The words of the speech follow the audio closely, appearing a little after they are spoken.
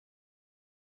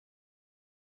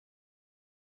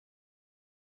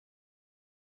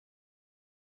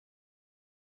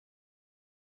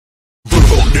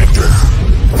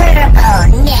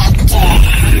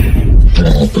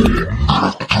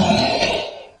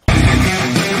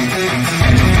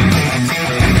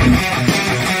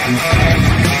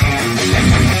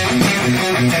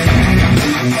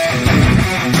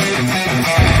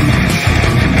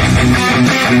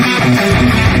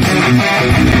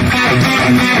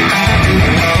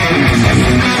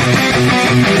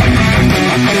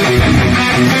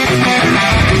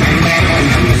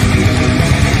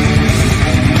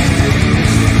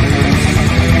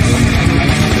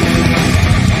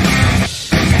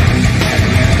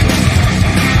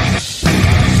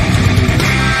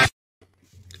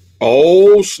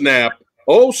Oh, snap.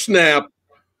 Oh, snap.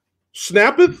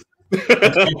 Snappeth.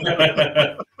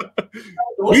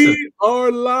 We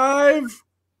are live.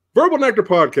 Verbal Nectar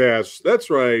Podcast. That's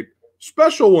right.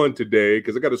 Special one today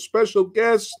because I got a special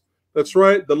guest. That's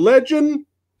right. The legend,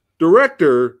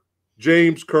 director,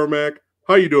 James Kermack.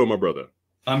 How you doing, my brother?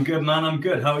 I'm good, man. I'm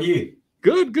good. How are you?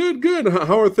 Good, good, good.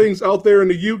 How are things out there in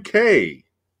the UK?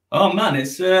 Oh, man,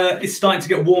 it's starting to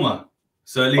get warmer.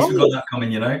 So at least we've got that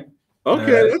coming, you know?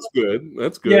 Okay, that's good.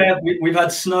 That's good. Yeah, we've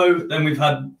had snow, then we've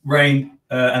had rain,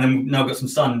 and then we've now got some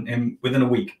sun within a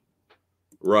week.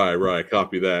 Right, right.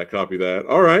 Copy that. Copy that.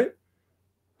 All right.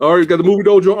 All right, you got the Movie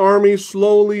Dojo Army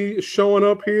slowly showing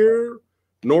up here.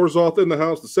 Norzoth in the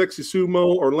house, the Sexy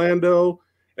Sumo, Orlando.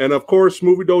 And, of course,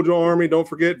 Movie Dojo Army, don't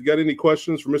forget, if you got any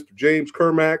questions for Mr. James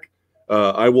Kermack,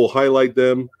 I will highlight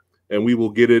them, and we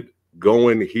will get it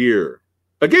going here.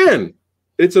 Again,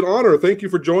 it's an honor. Thank you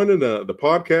for joining the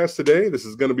podcast today. This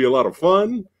is going to be a lot of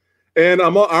fun. And I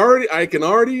got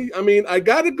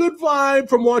a good vibe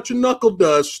from watching Knuckle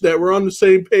Dust that we're on the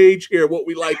same page here, what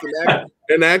we like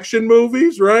in action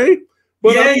movies, right?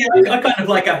 But I kind of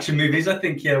like action movies. I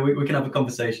think, we can have a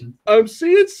conversation. I'm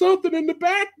seeing something in the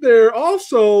back there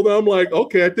also. I'm like,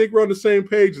 okay, I think we're on the same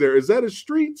page there. Is that a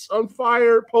Streets on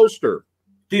Fire poster?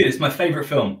 Dude, it's my favorite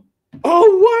film.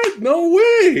 Oh, what? No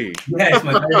way. Yeah, it's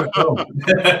my favorite film.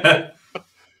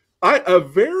 A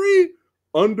very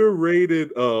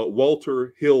underrated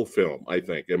Walter Hill film, I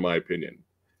think, in my opinion.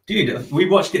 Dude, we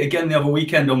watched it again the other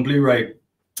weekend on Blu-ray.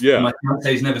 Yeah. My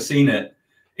fiance's never seen it.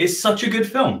 It's such a good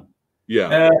film.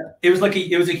 Yeah. It was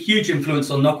a huge influence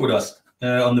on Knuckle Dust,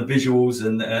 on the visuals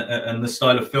and the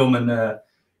style of film and the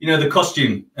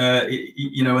costume.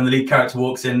 When the lead character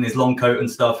walks in his long coat and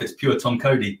stuff, it's pure Tom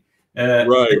Cody.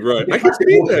 Right. I can see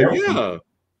that.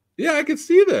 Yeah, I can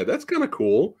see that. That's kind of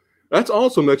cool. That's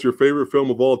awesome. That's your favorite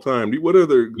film of all time. What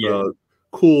other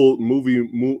cool movie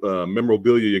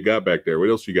memorabilia you got back there? What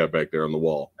else you got back there on the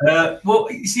wall? Well,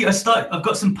 you see, I've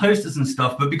got some posters and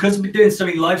stuff, but because we've been doing so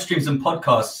many live streams and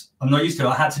podcasts, I'm not used to it.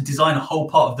 I had to design a whole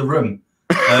part of the room.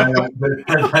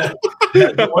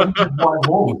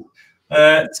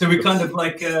 So we kind of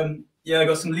I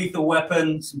got some Lethal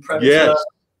Weapon, some Predator. Yes.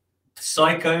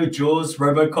 Psycho, Jaws,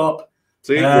 RoboCop,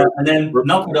 and then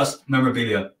Knuckle Dust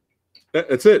memorabilia.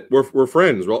 That's it. We're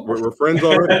friends. We're friends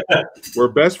already. We're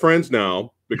best friends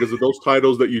now because of those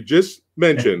titles that you just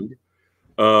mentioned.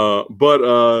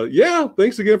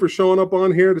 Thanks again for showing up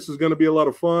on here. This is going to be a lot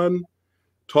of fun.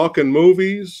 Talking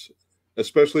movies,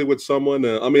 especially with someone.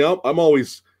 I'm a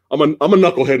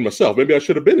knucklehead myself. Maybe I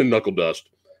should have been in Knuckle Dust,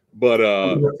 but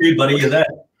dude, buddy, you're there.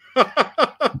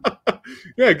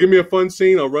 Yeah, give me a fun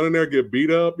scene. I'll run in there, get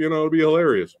beat up. It'll be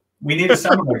hilarious. We need a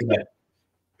samurai guy.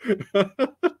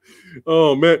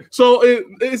 Oh, man. So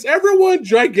is everyone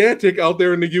gigantic out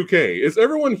there in the UK? Is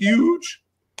everyone huge?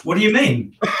 What do you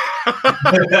mean?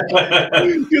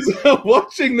 Because I'm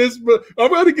watching this, but I'm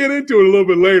going to get into it a little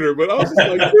bit later. But I was just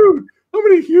like, dude, how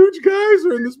many huge guys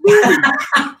are in this movie?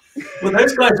 Well,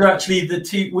 those guys are actually the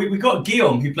two. We got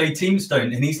Guillaume, who played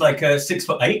Tombstone, and he's like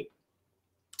 6'8".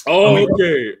 Oh,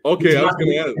 okay. I was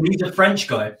going to ask. He's a French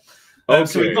guy. Okay.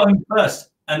 So we got him first.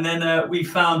 And then we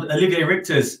found Olivier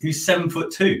Richters, who's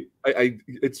 7'2".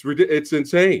 It's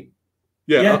insane.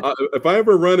 Yeah. If I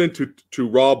ever run into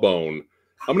Rawbone,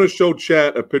 I'm going to show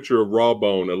chat a picture of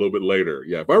Rawbone a little bit later.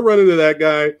 Yeah. If I run into that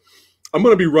guy, I'm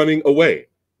going to be running away.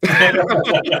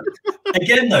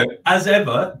 Again, though, as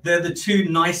ever, they're the two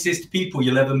nicest people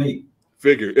you'll ever meet.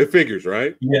 It figures,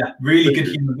 right? Yeah. Really good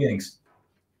human beings.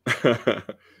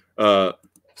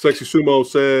 Sexy Sumo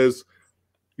says,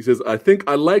 he says, I think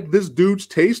I like this dude's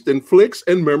taste in flicks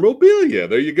and memorabilia.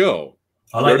 There you go.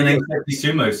 I like the name Sexy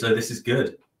Sumo, so this is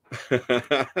good.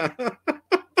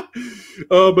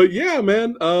 But yeah,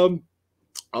 man.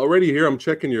 Already here, I'm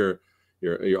checking your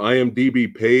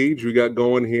IMDb page we got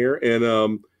going here,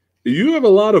 and you have a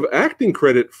lot of acting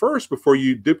credit first before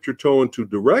you dipped your toe into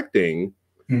directing.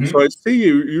 Mm-hmm. So I see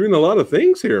you're in a lot of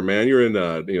things here, man. You're in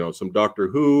some Doctor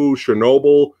Who,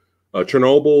 Chernobyl,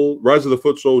 Rise of the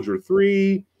Foot Soldier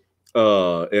 3,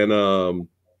 and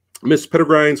Miss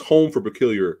Pettigrews' Home for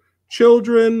Peculiar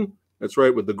Children. That's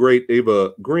right, with the great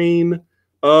Ava Green.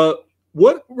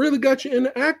 What really got you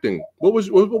into acting? What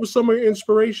was some of your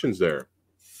inspirations there?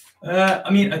 I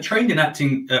mean, I trained in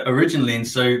acting originally, and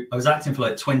so I was acting for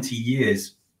like 20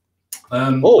 years.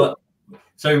 But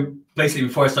so basically,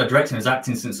 before I started directing, I was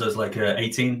acting since I was like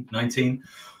 18, 19.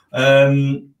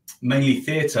 Mainly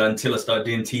theatre until I started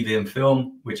doing TV and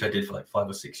film, which I did for like 5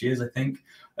 or 6 years, I think.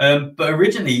 But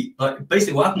originally, like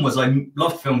basically what happened was I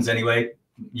loved films anyway.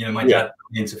 You know, my dad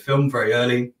put me into film very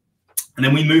early. And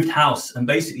then we moved house, and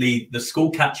basically the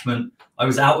school catchment, I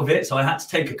was out of it. So I had to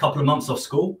take a couple of months off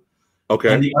school.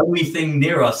 Okay. And the only thing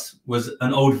near us was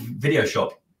an old video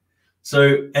shop.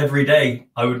 So every day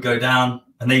I would go down,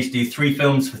 and they used to do 3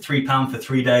 films for £3 for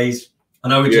 3 days.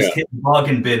 And I would just hit the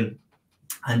bargain bin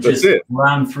and just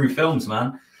ran through films,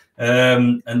 man.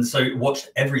 And so watched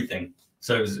everything.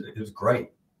 So it was great.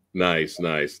 Nice.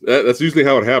 That's usually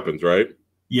how it happens, right?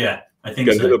 Yeah, I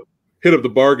think so. Hit up the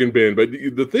bargain bin. But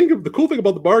the cool thing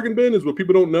about the bargain bin is what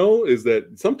people don't know is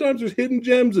that sometimes there's hidden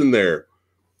gems in there.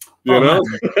 You know?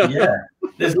 Yeah,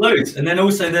 there's loads, and then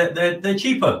also they're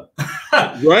cheaper.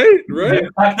 Right. You know,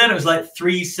 back then it was like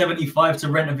 $3.75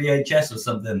 to rent a VHS or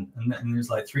something, and it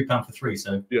was like £3 for 3.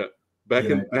 So yeah, back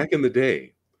in the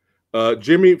day.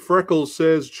 Jimmy Freckles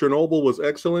says Chernobyl was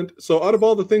excellent. So out of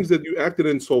all the things that you acted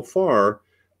in so far,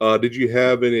 did you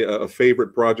have a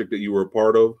favorite project that you were a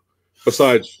part of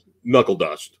besides Knuckle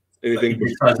Dust? Anything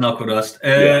besides Knuckle Dust?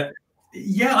 Yeah,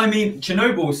 I mean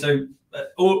Chernobyl. So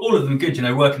all of them good. You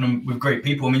know, working with great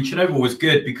people. I mean, Chernobyl was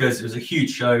good because it was a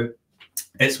huge show.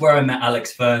 It's where I met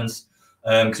Alex Ferns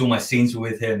because all my scenes were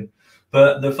with him.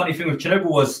 But the funny thing with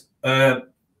Chernobyl was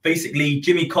basically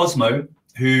Jimmy Cosmo,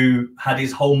 who had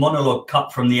his whole monologue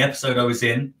cut from the episode I was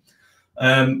in,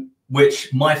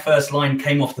 which my first line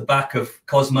came off the back of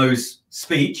Cosmo's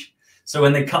speech. So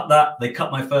when they cut that, they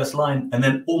cut my first line, and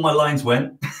then all my lines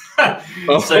went.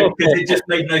 So because it just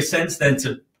made no sense then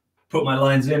to put my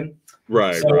lines in.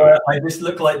 Right. So I just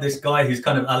look like this guy who's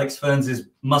kind of Alex Ferns'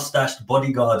 mustached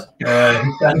bodyguard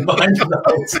who's standing behind him the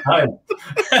whole time.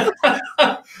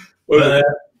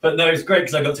 But no, it's great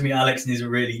because I got to meet Alex, and he's a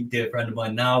really dear friend of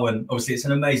mine now. And obviously, it's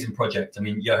an amazing project. I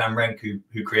mean, Johan Renck, who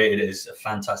created it, is a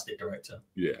fantastic director.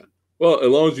 Yeah. Well, as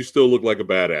long as you still look like a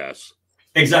badass.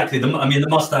 Exactly. I mean, the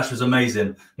mustache was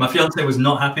amazing. My fiance was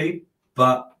not happy,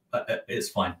 but it's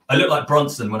fine. I look like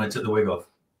Bronson when I took the wig off.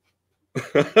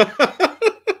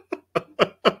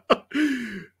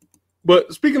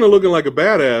 But speaking of looking like a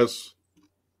badass,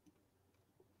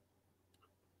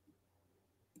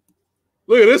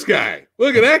 look at this guy.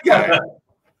 Look at that guy.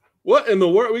 What in the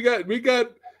world? We got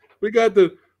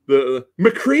the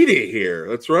McCready here.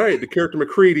 That's right. The character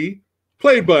McCready,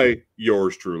 played by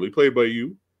yours truly, played by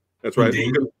you. That's right.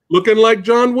 Looking like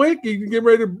John Wick. You can get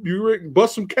ready to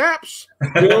bust some caps.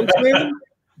 You know what I'm saying?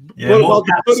 Yeah, more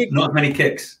caps, not many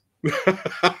kicks.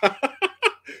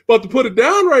 About to put it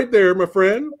down right there, my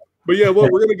friend. But yeah, well,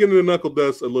 we're gonna get into Knuckle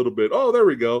Dust a little bit. Oh, there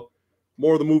we go.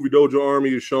 More of the Movie Dojo Army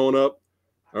is showing up.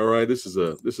 All right, this is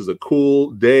a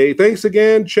cool day. Thanks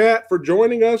again, chat, for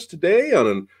joining us today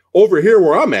on over here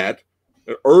where I'm at,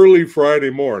 an early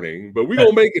Friday morning. But we're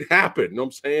gonna make it happen. You know what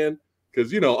I'm saying?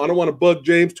 Because I don't want to bug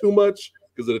James too much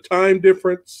because of the time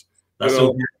difference. That's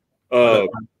a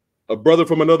brother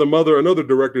from another mother, another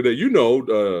director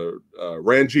that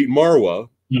Ranjit Marwa,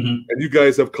 and you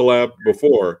guys have collabed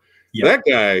before. Yeah.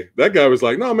 That guy was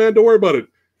like, "No, man, don't worry about it.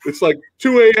 It's like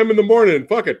 2 a.m. in the morning.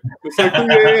 Fuck it. It's like 2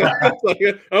 a.m."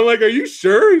 I'm like, "Are you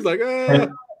sure?" He's like, "Ah."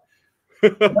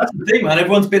 That's the thing, man.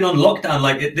 Everyone's been on lockdown.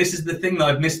 Like, this is the thing that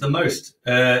I've missed the most.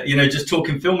 Just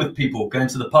talking film with people, going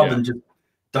to the pub and just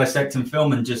dissecting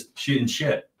film and just shooting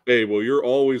shit. Hey, well, you're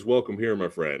always welcome here, my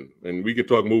friend, and we could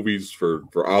talk movies for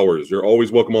hours. You're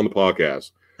always welcome on the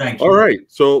podcast. Thank you. All right,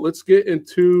 so let's get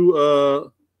into a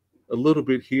little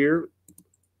bit here.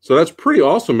 So that's pretty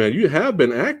awesome, man. You have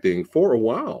been acting for a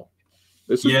while.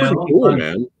 This is pretty cool,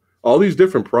 man. All these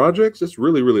different projects. It's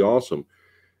really, really awesome.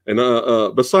 And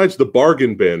besides the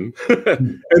bargain bin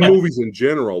and movies in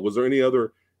general, was there any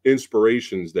other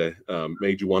inspirations that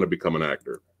made you want to become an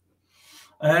actor?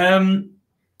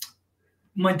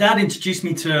 My dad introduced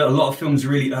me to a lot of films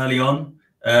really early on,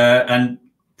 and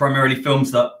primarily films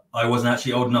that I wasn't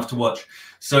actually old enough to watch.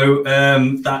 So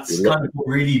that's kind of what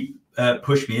really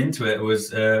pushed me into it. It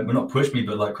was well, not pushed me,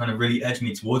 but like kind of really edged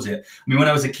me towards it. I mean, when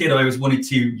I was a kid, I always wanted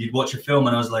to. You'd watch a film,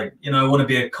 and I was like, I want to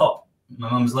be a cop. My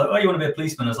mum was like, "Oh, you want to be a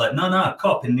policeman?" I was like, "No, a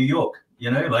cop in New York."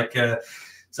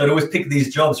 So I'd always pick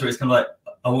these jobs where it's kind of like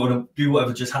I want to do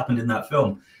whatever just happened in that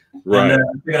film. Right. And I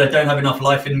figured I don't have enough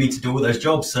life in me to do all those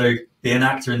jobs, so be an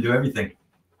actor and do everything.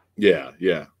 Yeah.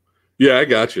 Yeah, I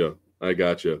got you. I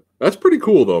got you. That's pretty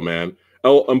cool, though, man.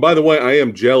 Oh, and by the way, I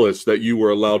am jealous that you were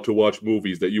allowed to watch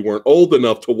movies that you weren't old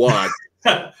enough to watch.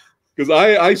 Because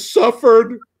I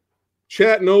suffered.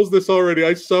 Chat knows this already.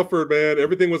 I suffered, man.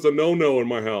 Everything was a no-no in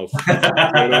my house.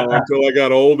 Until I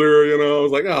got older, I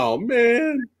was like, oh,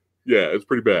 man. Yeah, it's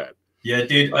pretty bad. Yeah,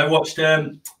 dude, I watched,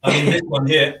 this one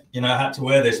here, I had to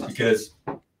wear this because.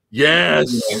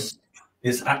 Yes.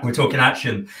 We're talking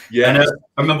action. Yeah. And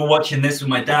I remember watching this with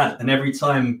my dad, and every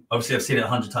time, obviously I've seen it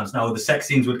 100 times now, the sex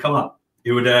scenes would come up.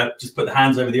 He would just put the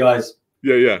hands over the eyes.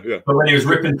 Yeah. But when he was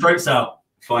ripping throats out,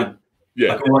 fine.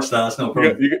 Yeah. I can watch that. That's no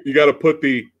problem. You got to put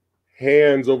the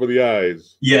hands over the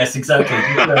eyes. Yes, exactly.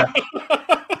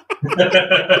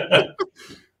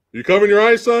 You covering your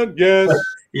eyes, son? Yes.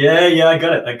 Yeah, I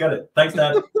got it. Thanks,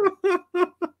 Dad.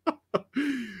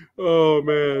 Oh,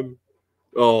 man.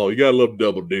 Oh, you got to love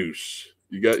Double Deuce.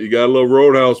 You got to love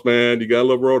Roadhouse, man. You got to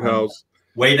love Roadhouse.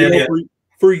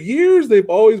 For years, they've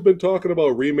always been talking about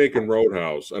remaking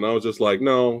Roadhouse, and I was just like,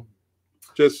 no,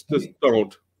 just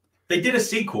don't. They did a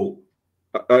sequel.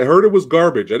 I heard it was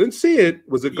garbage. I didn't see it.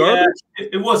 Was it garbage? Yeah,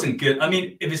 it wasn't good. I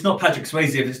mean, if it's not Patrick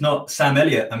Swayze, if it's not Sam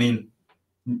Elliott, I mean,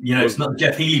 it's not the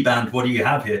Jeff Healey band. What do you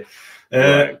have here?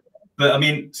 Right. But I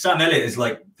mean, Sam Elliott is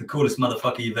like the coolest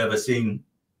motherfucker you've ever seen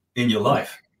in your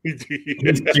life. He's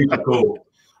super cool.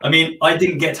 I mean, I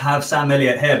didn't get to have Sam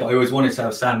Elliott hair, but I always wanted to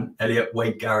have Sam Elliott,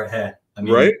 Wade Garrett hair. I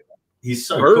mean, right? He's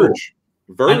so cool.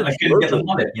 And I couldn't get the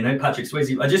mullet, Patrick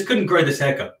Swayze. I just couldn't grow this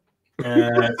haircut. So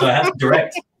I had to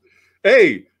direct.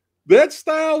 Hey, that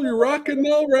style you're rocking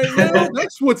now right now,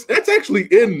 that's actually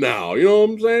in now. You know what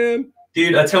I'm saying?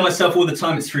 Dude, I tell myself all the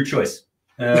time it's through choice.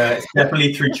 It's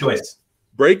definitely through choice.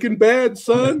 Breaking Bad,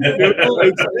 son.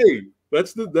 Hey,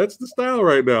 that's the style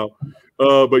right now.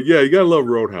 But yeah, you gotta love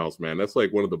Roadhouse, man. That's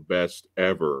like one of the best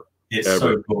ever. It's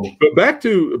so cool. But back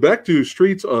to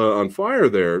Streets on Fire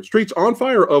there. Streets on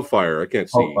Fire, of Fire. I can't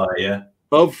see. Of Fire, yeah.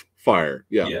 Of Fire,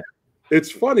 yeah. It's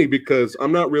funny because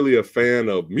I'm not really a fan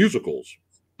of musicals.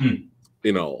 I'm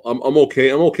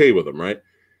okay with them, right?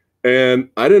 And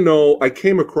I didn't know. I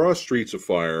came across Streets of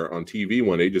Fire on TV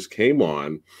when they just came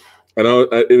on, and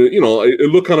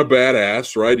it looked kind of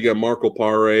badass, right? You got Marco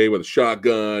Pare with a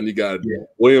shotgun. You got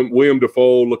William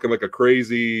Dafoe looking like a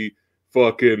crazy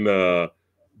fucking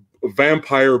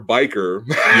vampire biker.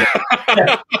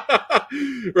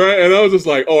 Right. And I was just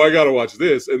like, oh, I gotta watch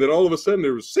this. And then all of a sudden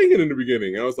there was singing in the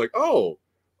beginning. I was like, oh,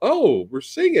 we're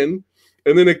singing.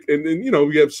 And then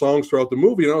we have songs throughout the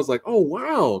movie, and I was like, oh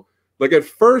wow. Like at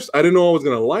first I didn't know I was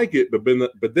gonna like it, but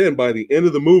then by the end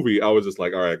of the movie I was just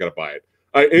like, all right, I gotta buy it.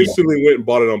 I instantly went and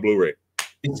bought it on Blu-ray.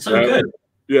 It's so good.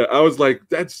 Yeah, I was like,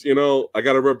 that's I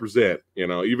gotta represent,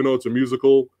 even though it's a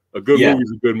musical, a good movie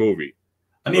is a good movie.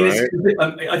 I mean,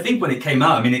 I think when it came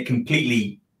out, I mean, it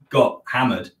completely got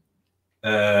hammered,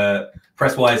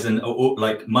 press wise and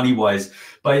like money wise,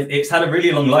 but it's had a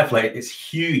really long life. Like it's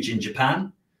huge in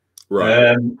Japan,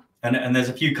 right? And there's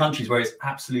a few countries where it's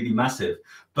absolutely massive.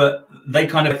 But I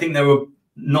think they were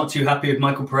not too happy with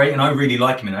Michael Pare, and I really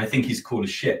like him, and I think he's cool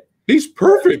as shit. He's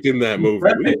perfect in that movie.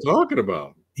 What are you talking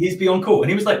about? He's beyond cool,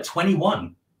 and he was like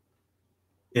 21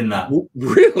 in that.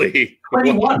 Really?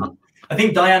 21. I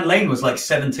think Diane Lane was like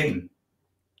 17.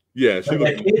 Yeah,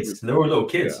 they're kids. They're all little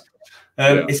kids.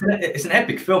 Yeah. It's an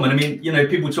epic film, and I mean,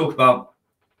 people talk about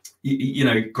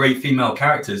great female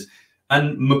characters,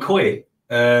 and McCoy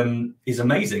is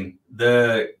amazing.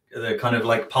 The kind of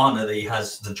like partner that he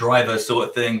has, the driver sort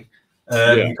of thing, he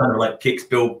kind of like kicks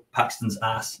Bill Paxton's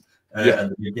ass at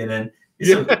the beginning.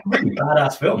 It's a really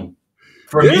badass film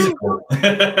for a musical.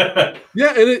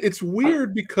 Yeah, and it's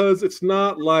weird because it's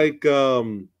not like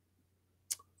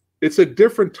it's a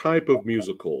different type of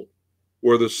musical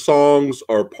where the songs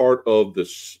are part of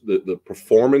the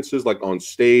performances, like on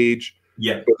stage.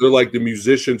 Yeah, but they're like the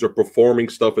musicians are performing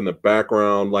stuff in the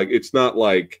background. Like it's not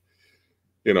like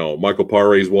Michael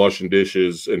Pare's washing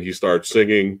dishes and he starts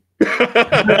singing.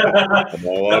 I'm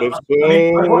all out of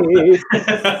soap.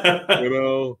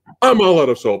 I'm all out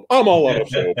of soap. I'm all out of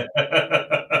soap.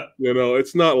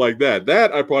 It's not like that.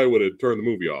 That I probably would have turned the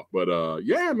movie off. But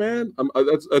yeah, man,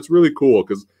 that's really cool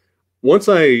because once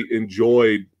I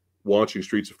enjoyed watching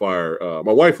Streets of Fire,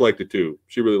 my wife liked it too.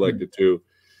 She really liked it too.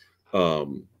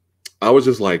 I was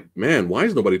just like, man, why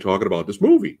is nobody talking about this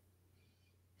movie?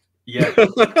 Yeah,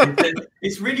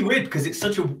 it's really weird because it's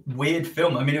such a weird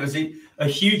film. I mean, it was a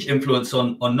huge influence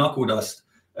on Knuckle Dust.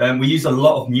 We use a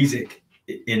lot of music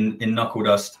in Knuckle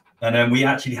Dust, and we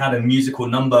actually had a musical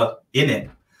number in it,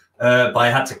 but I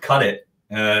had to cut it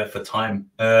for time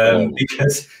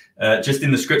because just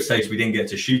in the script stage we didn't get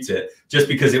to shoot it, just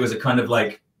because it was a kind of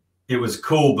like it was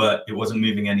cool, but it wasn't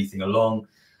moving anything along.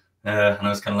 and I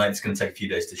was kind of like, it's going to take a few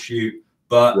days to shoot.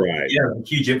 But yeah, a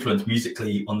huge influence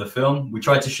musically on the film. We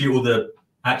tried to shoot all the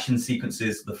action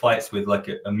sequences, the fights with like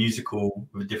a musical,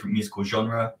 with a different musical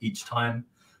genre each time.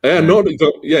 Yeah,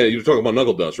 you're talking about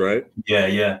Knuckle Dust, right?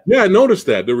 Yeah. I noticed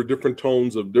that there were different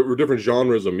different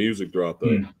genres of music throughout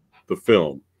the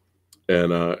film.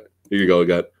 And here you go. We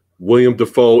got William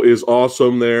Dafoe is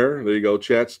awesome there. There you go.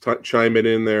 Chat's chiming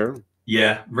in there.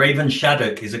 Yeah, Raven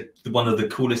Shaddock is one of the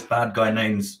coolest bad guy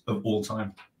names of all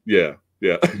time. Yeah.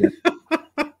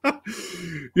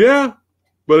 Yeah,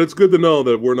 but it's good to know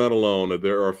that we're not alone, that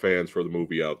there are fans for the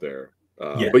movie out there.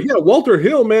 But yeah, Walter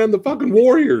Hill, man, the fucking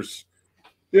Warriors.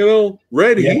 You know,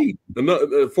 Red Heat,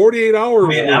 48 hours.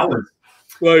 48 hours.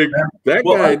 Like, that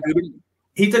guy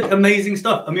he did amazing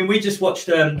stuff. I mean, we just watched,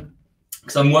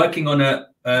 because I'm working on a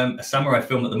samurai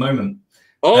film at the moment.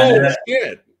 Oh,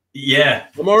 shit. Yeah.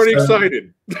 I'm already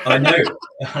excited. I know.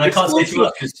 And I can't say too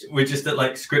much because we're just at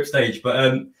like script stage.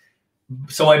 But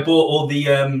so I bought all the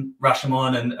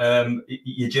Rashomon and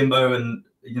Yojimbo and,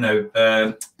 you know,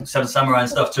 Seven Samurai and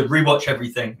stuff to rewatch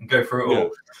everything and go through it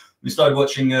all. We started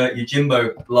watching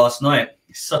Yojimbo last night.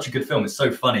 It's such a good film. It's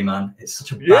so funny, man. It's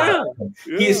such a bad film.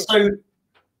 He is so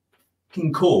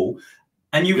fucking cool.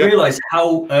 And you realize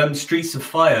how Streets of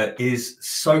Fire is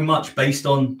so much based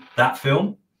on that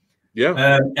film.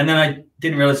 Yeah. And then I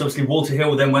didn't realize, obviously, Walter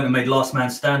Hill then went and made Last Man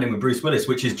Standing with Bruce Willis,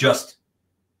 which is just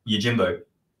Yojimbo.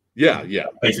 Yeah.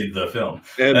 Basically the film.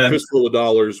 And Fistful of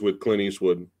Dollars with Clint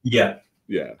Eastwood. Yeah.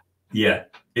 It's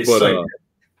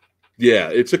yeah,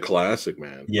 it's a classic,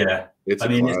 man. Yeah. It's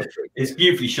classic. It's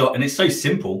beautifully shot and it's so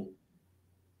simple.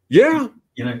 Yeah.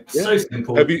 You know, so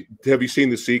simple. Have you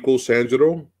seen the sequel,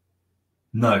 Sanjuro?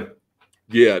 No.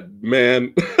 Yeah,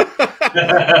 man.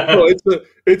 No,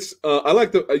 I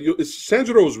like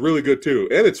Sanjuro is really good too,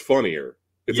 and it's funnier.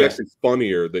 It's actually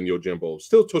funnier than Yojimbo.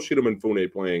 Still Toshiro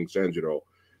Mifune playing Sanjuro.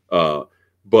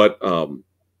 But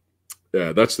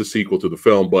that's the sequel to the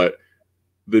film. But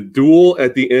the duel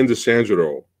at the end of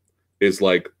Sanjuro is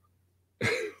like,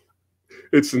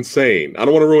 it's insane. I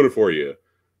don't want to ruin it for you,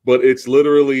 but it's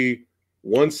literally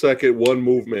 1 second, one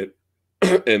movement,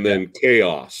 and then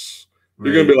chaos.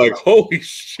 You're gonna be like, holy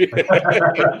shit.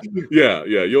 yeah,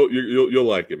 you'll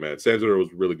like it, man. Sanjuro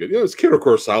was really good. It's Akira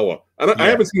Kurosawa. I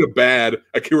haven't seen a bad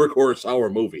Akira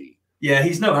Kurosawa movie. Yeah,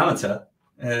 he's no amateur.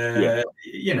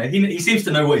 You know, he seems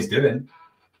to know what he's doing.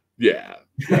 Yeah,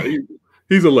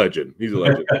 he's a legend. He's a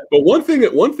legend. But one thing,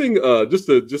 just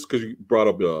because you brought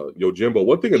up Yojimbo,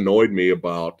 one thing annoyed me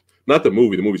about not the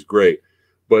movie. The movie's great,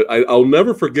 but I'll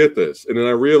never forget this. And then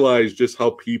I realized just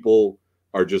how people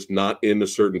are just not into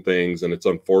certain things, and it's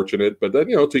unfortunate. But then,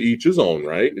 to each his own,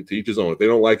 right? To each his own. If they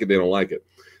don't like it, they don't like it.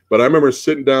 But I remember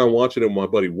sitting down watching it with my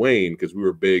buddy Wayne, because we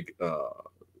were big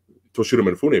Toshiro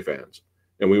Mifune fans,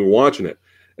 and we were watching it.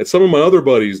 And some of my other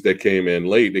buddies that came in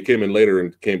late, they came in later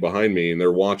and came behind me, and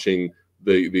they're watching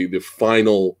the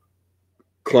final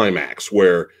climax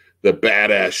where the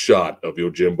badass shot of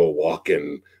Yojimbo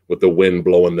walking with the wind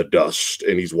blowing the dust,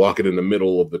 and he's walking in the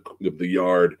middle of the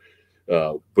yard.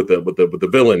 With the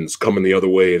villains coming the other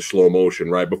way in slow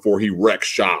motion, right before he wrecks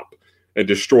shop and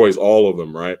destroys all of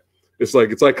them, right? It's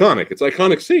iconic. It's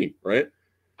iconic scene, right?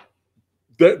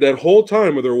 That whole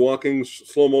time where they're walking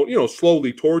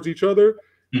slowly towards each other,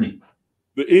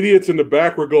 the idiots in the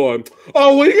back were going,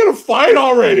 "Oh, when are you gonna fight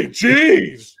already?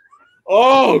 Jeez!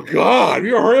 Oh God,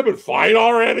 you hurry up and fight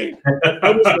already!"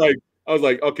 I was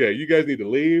like, okay, you guys need to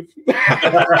leave.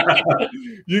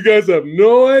 You guys have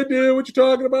no idea what you're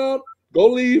talking about. Go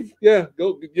leave.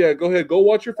 Go ahead. Go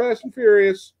watch your Fast and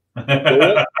Furious.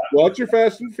 Watch your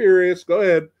Fast and Furious. Go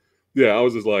ahead. Yeah, I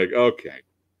was just like, okay.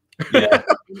 Yeah,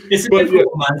 it's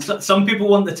difficult, man. Some people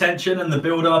want the tension and the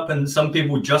build up, and some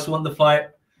people just want the fight.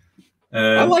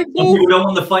 I like both. Some people don't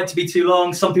want the fight to be too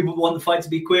long. Some people want the fight to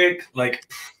be quick.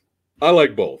 I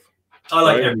like both. I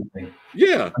like everything.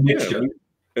 Yeah,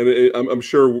 And I'm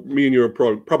sure me and you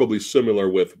are probably similar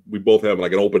with, we both have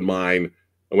like an open mind,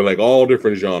 and we like all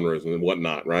different genres and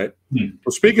whatnot, right?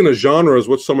 Well, speaking of genres,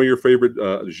 what's some of your favorite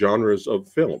genres of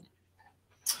film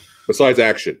besides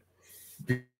action?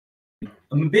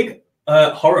 I'm a big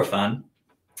horror fan.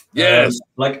 Yes.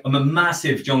 I'm a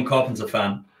massive John Carpenter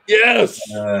fan. Yes.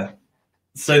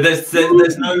 So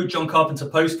there's no John Carpenter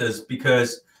posters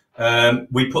because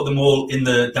we put them all in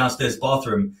the downstairs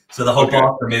bathroom. So the whole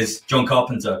bathroom is John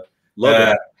Carpenter.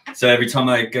 Love it. So every time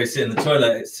I go sit in the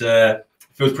toilet, it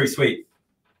feels pretty sweet.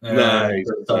 Nice.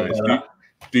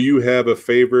 Do you have a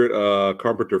favorite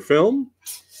Carpenter film,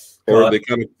 or they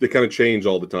kind of change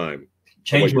all the time?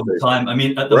 Change all the time. I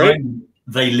mean, at the moment,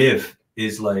 They Live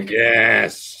is like,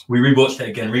 yes. We rewatched it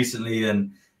again recently,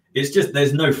 and it's just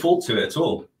there's no fault to it at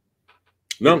all.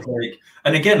 No. Like,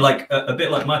 and again, like a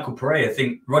bit like Michael Pare, I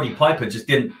think Roddy Piper just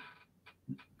didn't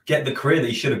get the career that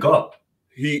he should have got.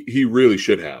 He really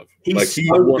should have. He's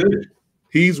so good.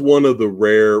 He's one of the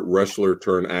rare wrestler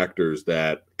turned actors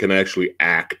that can actually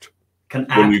act.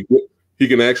 He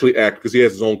can actually act because he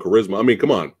has his own charisma. I mean,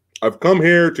 come on. I've come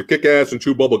here to kick ass and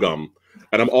chew bubblegum,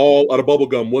 and I'm all out of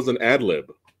bubblegum was an ad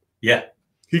lib. Yeah.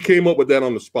 He came up with that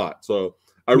on the spot. So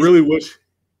I really wish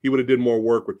he would have did more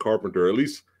work with Carpenter, at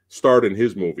least starred in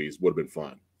his movies would have been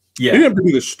fun. Yeah. He didn't have to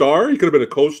be the star. He could have been a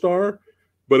co-star,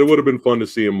 but it would have been fun to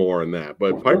see him more in that.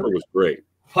 But Piper was great.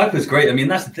 Piper's great. I mean,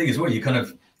 that's the thing as well. You kind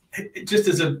of, just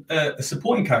as a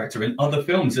supporting character in other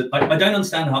films, I don't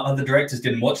understand how other directors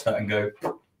didn't watch that and go,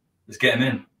 let's get him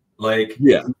in. Like,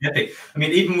 yeah. Epic. I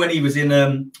mean, even when he was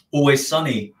in Always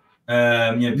Sunny,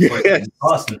 before he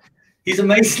passed, he's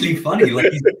amazingly funny.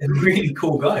 Like, he's a really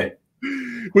cool guy.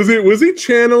 Was he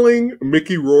channeling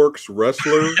Mickey Rourke's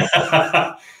wrestler?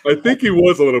 I think he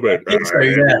was a little bit. I think so,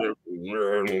 yeah.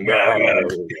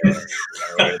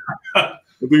 I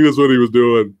think that's what he was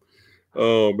doing.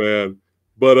 Oh man.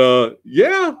 But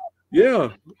yeah.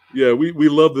 We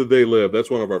love That They Live. That's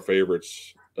one of our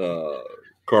favorites.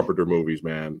 Carpenter movies,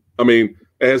 man. I mean,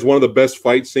 it has one of the best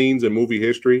fight scenes in movie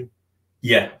history.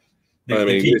 Yeah. I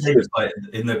mean,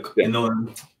 in the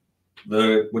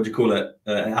what do you call it?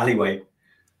 Alleyway.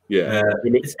 Yeah.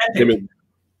 It's epic.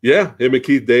 Him and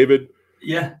Keith David.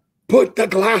 Yeah. Put the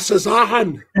glasses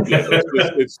on.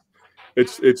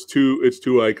 It's too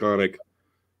iconic.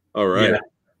 All right.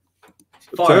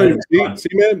 Yeah. See,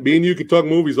 man, me and you could talk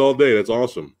movies all day. That's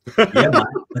awesome. Yeah, man,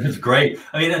 that's great.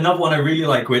 I mean, another one I really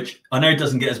like, which I know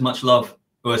doesn't get as much love.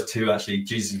 Well, it's two actually.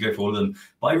 Jesus, go for all of them.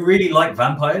 But I really like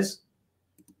Vampires.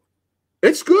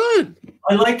 It's good.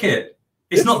 I like it.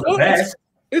 It's not the best.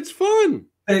 It's fun.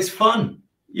 But it's fun.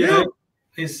 You know,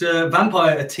 it's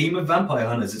a team of vampire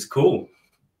hunters. It's cool.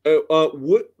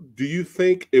 What do you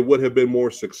think it would have been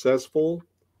more successful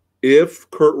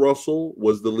if Kurt Russell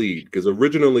was the lead? Because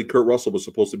originally Kurt Russell was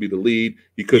supposed to be the lead.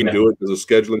 He couldn't do it because of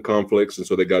scheduling conflicts, and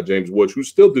so they got James Woods, who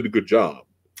still did a good job.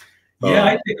 Yeah,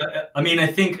 I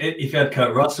think if you had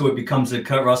Kurt Russell, it becomes a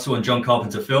Kurt Russell and John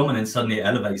Carpenter film, and then suddenly it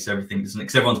elevates everything, doesn't it?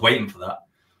 Because everyone's waiting for that.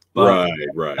 But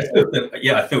right. I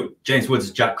thought James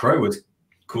Woods' Jack Crow was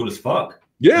cool as fuck.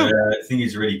 Yeah, I think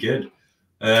he's really good.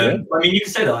 I mean, you can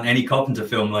say that on any Carpenter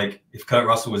film. Like if Kurt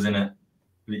Russell was in it,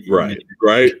 right.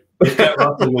 If Kurt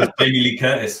Russell was Jamie Lee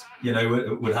Curtis,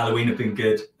 would Halloween have been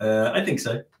good? I think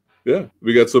so. Yeah,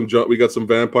 we got some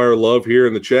vampire love here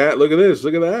in the chat. Look at this.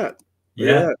 Look at that.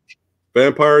 Yeah.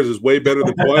 Vampires is way better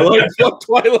than Twilight. Fuck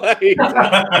Twilight.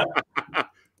 I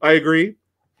agree.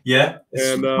 Yeah,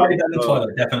 and better than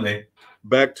Twilight, definitely.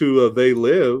 Back to They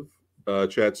Live.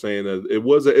 Chat saying that it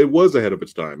was ahead of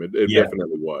its time. It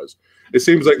definitely was. It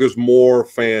seems like there's more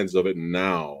fans of it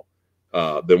now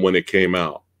than when it came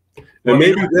out. And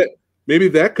maybe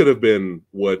that could have been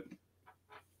what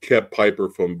kept Piper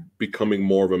from becoming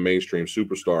more of a mainstream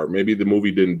superstar. Maybe the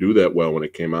movie didn't do that well when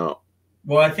it came out.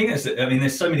 Well, I think there's a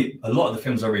lot of the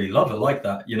films I really love are like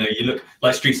that. You look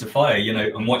like Streets of Fire,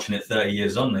 I'm watching it 30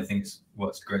 years on, and I think it's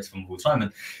the greatest film of all time.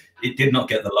 And it did not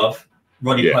get the love.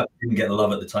 Roddy Piper didn't get the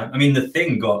love at the time. I mean, The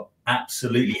Thing got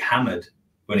absolutely hammered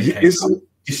when it came out.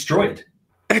 Destroyed.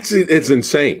 It's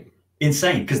insane.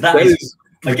 Insane, because that is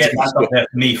again, that's up there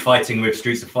for me fighting with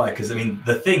Streets of Fire, because I mean,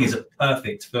 The Thing is a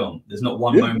perfect film. There's not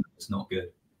one moment that's not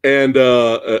good. And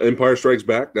Empire Strikes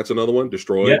Back, that's another one.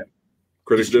 Destroyed. Yeah.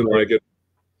 Critics didn't like it.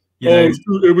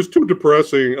 It was too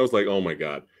depressing. I was like, oh my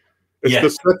God. It's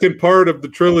the second part of the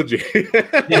trilogy.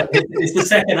 It's the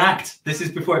second act. This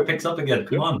is before it picks up again.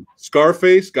 Come on.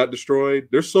 Scarface got destroyed.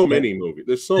 There's so many movies.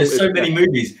 There's so many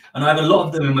movies, and I have a lot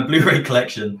of them in my Blu-ray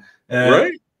collection.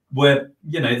 Right? Where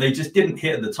they just didn't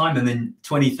hit at the time, and then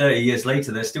 20, 30 years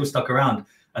later, they're still stuck around.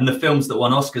 And the films that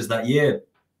won Oscars that year,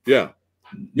 no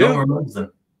one remembers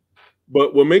them.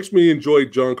 But what makes me enjoy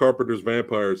John Carpenter's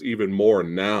Vampires even more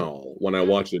now, when I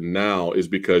watch it now, is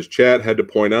because Chad had to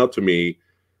point out to me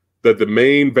that the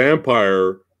main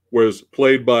vampire was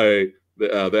played by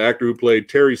the actor who played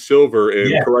Terry Silver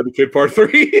in Karate Kid Part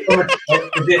 3.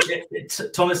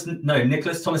 Thomas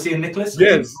Ian Nicholas?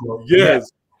 Yes.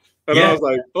 And I was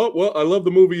like, oh, well, I love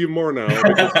the movie even more now.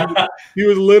 He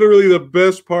was literally the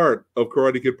best part of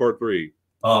Karate Kid Part 3.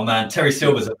 Oh, man, Terry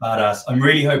Silver's a badass. I'm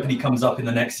really hoping he comes up in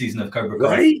the next season of Cobra Kai.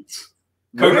 Right?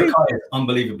 Cobra Kai is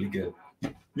unbelievably good.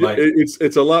 Like,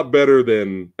 it's a lot better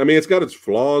than, I mean, it's got its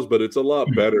flaws, but it's a lot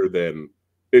better than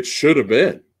it should have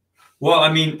been. Well,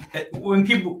 I mean, when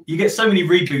you get so many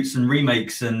reboots and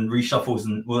remakes and reshuffles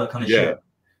and all that kind of shit.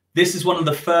 This is one of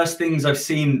the first things I've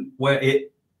seen where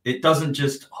it doesn't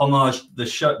just homage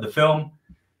the film.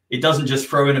 it doesn't just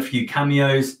throw in a few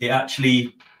cameos. It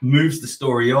actually moves the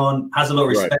story on, has a lot of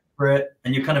respect for it,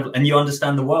 and you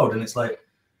understand the world. And it's like,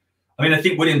 I mean, I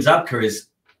think William Zabka is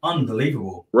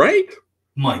unbelievable. Right?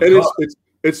 My and God.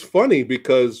 It's funny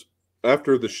because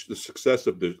after the success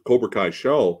of the Cobra Kai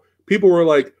show, people were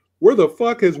like, where the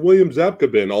fuck has William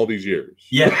Zabka been all these years?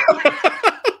 Yeah.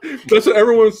 That's what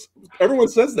everyone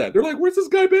says that. They're like, where's this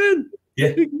guy been?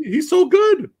 Yeah. He's so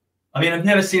good. I mean, I've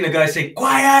never seen a guy say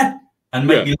quiet and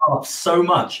make me laugh so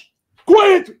much.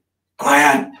 Quiet.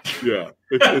 Yeah,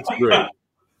 it's great.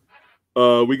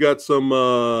 We got some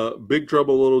Big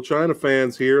Trouble in Little China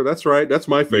fans here. That's right. That's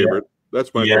my favorite.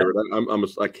 That's my favorite.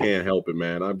 I can't help it,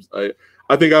 man.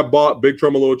 I think I bought Big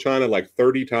Trouble in Little China like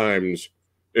 30 times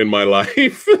in my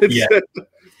life.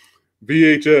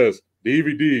 VHS,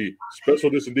 DVD, special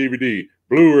edition DVD,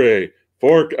 Blu-ray,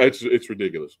 4K. It's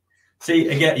ridiculous. See,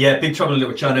 again, Big Trouble in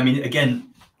Little China. I mean,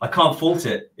 again, I can't fault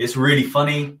it. It's really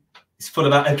funny. It's full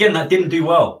of that. Again, that didn't do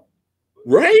well.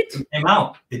 Right? It came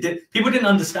out. It did. People didn't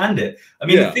understand it. I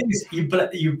mean, the thing is,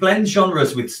 you blend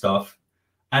genres with stuff,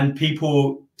 and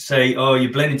people say, "Oh,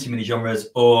 you're blending too many genres,"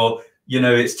 or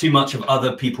it's too much of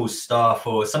other people's stuff,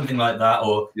 or something like that,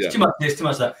 or it's too much this, too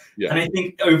much that. And I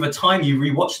think over time you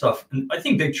rewatch stuff, and I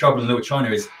think Big Trouble in Little China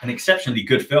is an exceptionally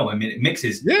good film. I mean, it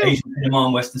mixes Asian cinema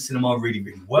and Western cinema really,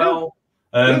 really well,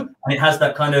 and it has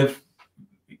that kind of,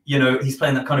 he's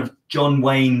playing that kind of John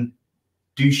Wayne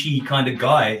douchey kind of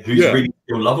guy who's really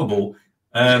still lovable,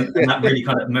 and that really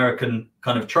kind of American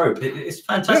kind of trope. It's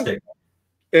fantastic.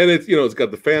 And it's it's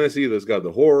got the fantasy, it's got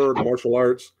the horror, the martial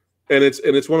arts, and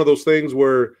it's one of those things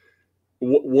where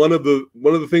one of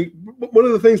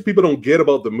the things people don't get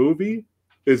about the movie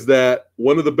is that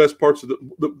one of the best parts of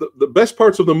the best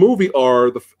parts of the movie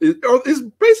is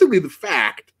basically the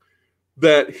fact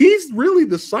that he's really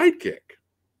the sidekick.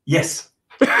 Yes.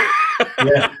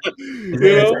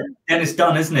 Dennis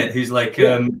Dunn, isn't it? Who's like,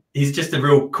 he's just a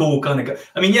real cool kind of guy.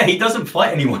 I mean, he doesn't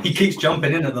fight anyone. He keeps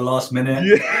jumping in at the last minute.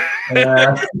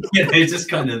 He's just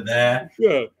kind of there.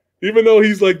 Yeah. Even though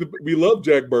he's like, we love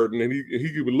Jack Burton, and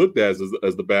he could be looked at as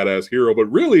the badass hero, but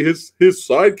really his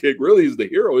sidekick really is the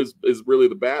hero. Is really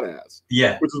the badass.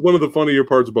 Yeah. Which is one of the funnier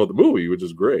parts about the movie, which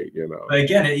is great. But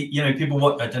again, people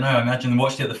I don't know. I imagine they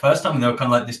watched it the first time and they were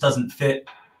kind of like, this doesn't fit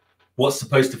what's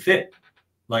supposed to fit.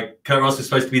 Like Kurt Russell's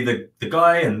supposed to be the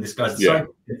guy, and this guy's the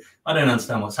sidekick. I don't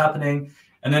understand what's happening.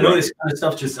 And then all this kind of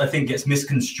stuff just, I think, gets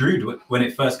misconstrued when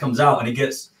it first comes out. And it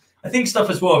gets, I think stuff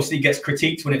as well, obviously gets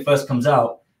critiqued when it first comes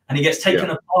out. And it gets taken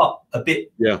apart a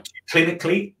bit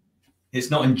clinically. It's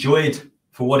not enjoyed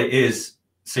for what it is,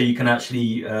 so you can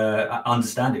actually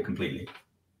understand it completely.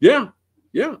 Yeah.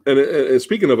 And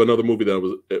speaking of another movie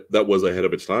that was ahead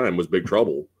of its time, was Big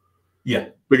Trouble. Yeah.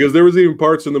 Because there was even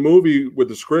parts in the movie with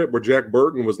the script where Jack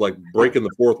Burton was like breaking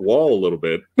the fourth wall a little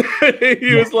bit.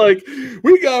 He was like,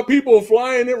 "We got people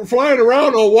flying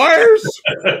around on wires.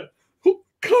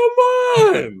 Come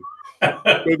on."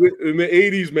 In the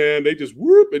 80s, man, they just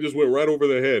went right over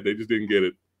their head. They just didn't get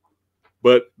it.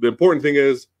 But the important thing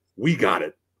is, we got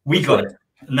it. We got it.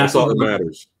 And that's all that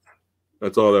matters.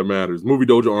 That's all that matters. Movie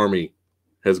Dojo Army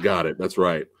has got it. That's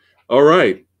right. All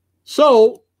right.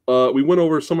 So we went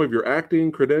over some of your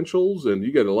acting credentials, and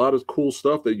you got a lot of cool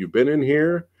stuff that you've been in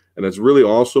here. And it's really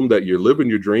awesome that you're living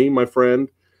your dream, my friend.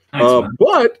 Thanks,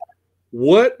 but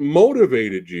what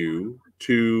motivated you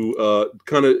to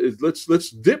kind of let's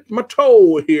dip my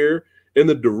toe here in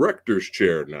the director's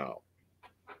chair now?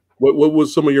 What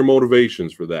was some of your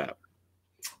motivations for that?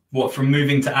 What, from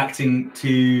moving to acting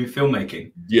to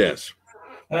filmmaking? Yes.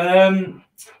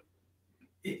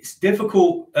 It's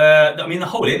difficult. I mean, the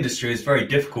whole industry is very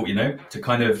difficult, to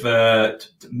kind of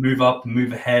to move up and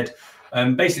move ahead.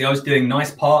 Basically, I was doing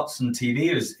nice parts on TV.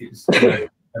 It was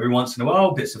every once in a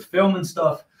while, bits of film and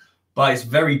stuff. But it's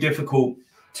very difficult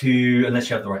to, unless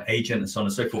you have the right agent and so on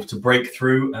and so forth, to break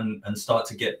through and start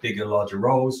to get bigger, larger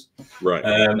roles. Right.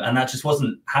 And that just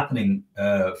wasn't happening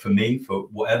for me for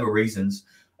whatever reasons.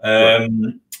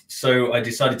 So I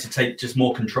decided to take just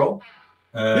more control.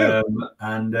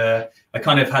 And I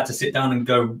kind of had to sit down and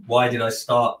go, why did I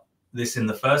start this in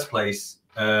the first place?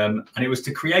 And it was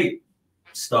to create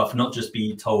stuff, not just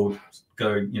be told,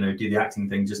 go, do the acting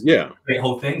thing, just create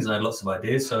whole things. And I had lots of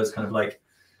ideas. So it's kind of like,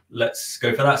 let's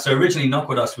go for that. So originally Knock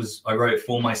With Us I wrote it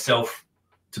for myself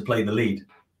to play the lead.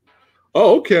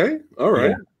 Oh, okay. All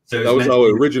right. So that was how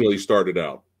it originally started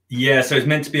out. Yeah. So it's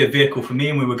meant to be a vehicle for me,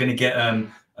 and we were going to get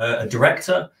a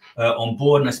director on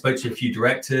board. And I spoke to a few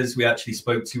directors. We actually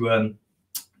spoke to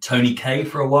Tony Kaye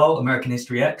for a while, American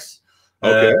History X,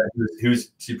 who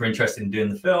was super interested in doing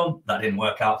the film. That didn't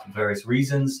work out for various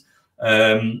reasons.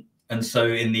 And so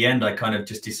in the end, I kind of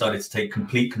just decided to take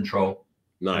complete control.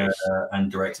 Nice.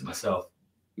 And direct it myself.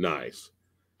 Nice.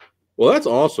 Well, that's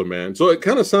awesome, man. So it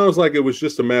kind of sounds like it was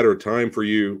just a matter of time for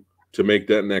you to make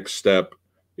that next step,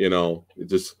 you know,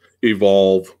 just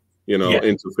evolve, you know,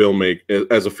 into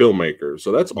as a filmmaker.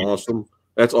 So that's awesome.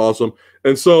 That's awesome.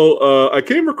 And so I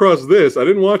came across this. I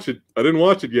didn't watch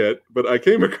it yet, but I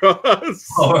came across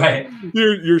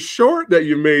your short that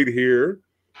you made here,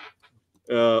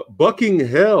 Bucking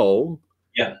Hell.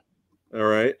 Yeah. All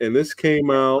right. And this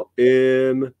came out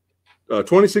in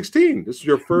 2016. This is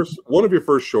your one of your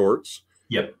first shorts.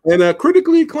 Yep. And a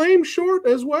critically acclaimed short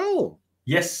as well.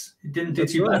 Yes, it didn't do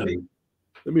too badly.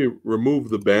 Let me remove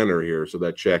the banner here so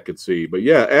that chat could see. But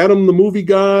yeah, Adam the Movie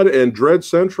God and Dread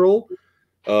Central,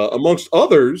 amongst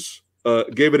others,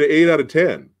 gave it an 8 out of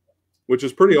 10, which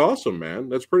is pretty awesome, man.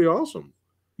 That's pretty awesome.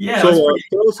 Yeah. So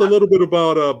tell us a little bit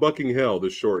about Bucking Hell,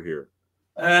 this short here.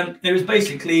 It was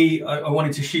basically, I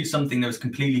wanted to shoot something that was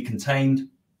completely contained.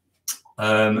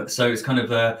 So it's kind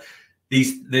of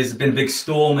there's been a big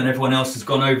storm and everyone else has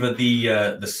gone over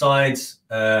the sides,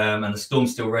 and the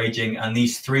storm's still raging, and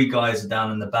these 3 guys are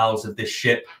down in the bowels of this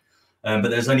ship, but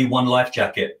there's only 1 life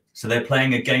jacket. So they're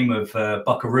playing a game of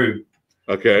Buckaroo,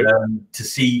 to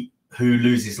see who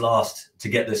loses last to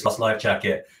get this last life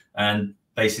jacket. And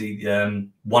basically,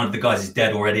 one of the guys is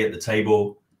dead already at the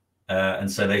table.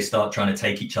 And so they start trying to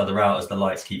take each other out as the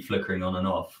lights keep flickering on and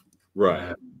off.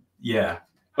 Right. Yeah.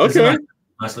 Okay.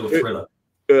 Nice little thriller.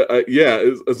 Yeah,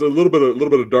 it's a little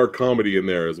bit of dark comedy in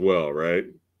there as well, right?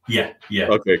 Yeah. Yeah.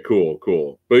 Okay.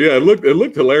 Cool. But yeah, it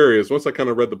looked hilarious. Once I kind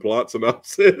of read the plot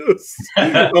synopsis,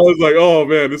 I was like, oh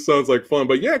man, this sounds like fun.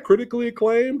 But yeah, critically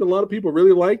acclaimed. A lot of people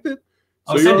really liked it.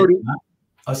 So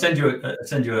I'll send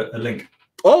you a link.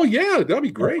 Oh yeah, that'd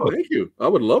be great. Thank you. I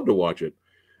would love to watch it.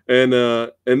 And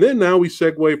then now we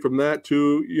segue from that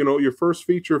to, you know, your first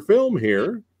feature film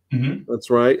here. Mm-hmm. That's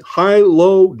right, High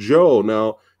Low Joe.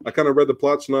 Now I kind of read the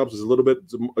plot synopsis a little bit.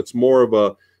 It's more of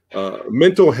a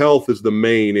mental health is the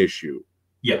main issue.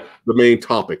 Yeah, the main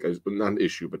topic, not an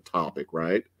issue but topic,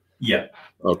 right? Yeah.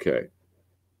 Okay.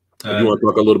 You want to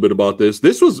talk a little bit about this?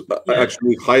 This was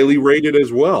actually highly rated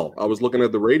as well. I was looking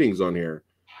at the ratings on here.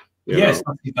 Yeah, it's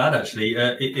not too bad actually.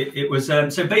 It was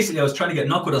so basically I was trying to get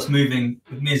Knuckle Dust moving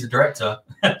with me as a director,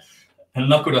 and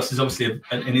Knuckle Dust is obviously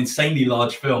an insanely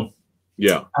large film.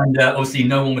 Yeah, and obviously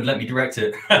no one would let me direct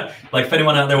it. Like if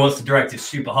anyone out there wants to direct, it's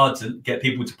super hard to get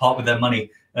people to part with their money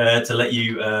to let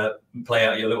you play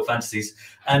out your little fantasies.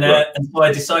 And so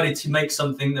I decided to make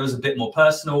something that was a bit more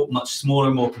personal, much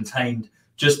smaller, more contained,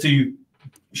 just to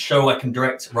show I can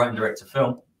write and direct a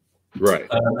film. Right.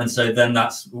 And so then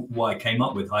that's what I came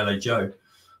up with, High Low Joe.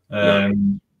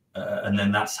 And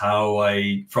then that's how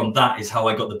from that is how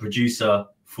I got the producer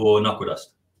for Knuckle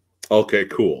Dust. Okay,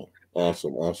 cool.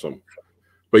 Awesome.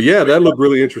 But yeah, that looked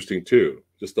really interesting too.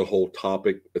 Just the whole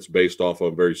topic that's based off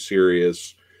of very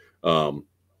serious. And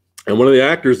one of the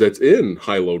actors that's in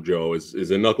High Low Joe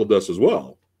is in Knuckle Dust as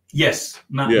well. Yes.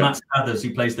 Matt Spathers,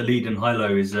 who plays the lead in High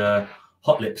Low, is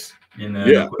Hot Lips. Yeah.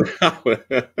 I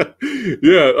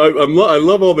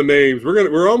love all the names.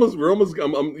 We're almost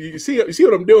you see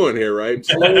what I'm doing here, right?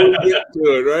 Slowly get to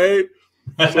it, right?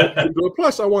 So,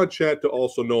 plus I want chat to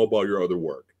also know about your other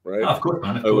work, right? Of course,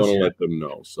 man. I want to let them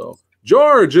know. So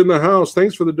George in the house,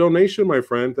 thanks for the donation, my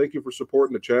friend. Thank you for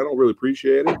supporting the channel. Really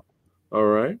appreciate it. All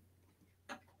right.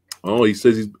 Oh, he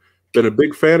says he's been a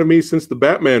big fan of me since the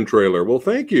Batman trailer. Well,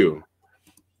 thank you.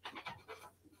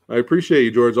 I appreciate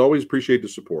you, George. Always appreciate the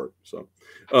support. So,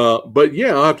 but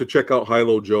yeah, I'll have to check out High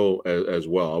Low Joe as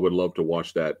well. I would love to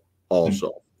watch that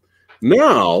also.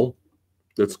 Now,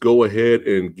 let's go ahead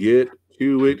and get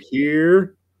to it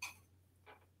here.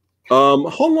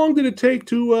 How long did it take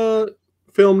to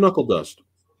film Knuckle Dust?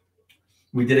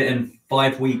 We did it in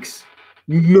 5 weeks.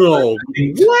 No.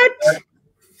 What?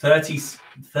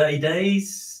 30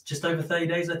 days, just over 30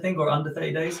 days, I think, or under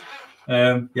 30 days.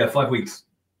 Yeah, 5 weeks.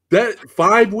 That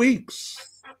 5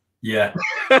 weeks. Yeah.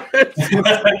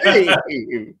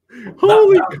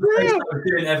 Holy crap! I was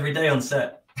doing every day on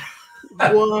set.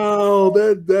 Wow,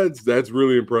 that's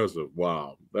really impressive.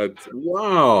 Wow,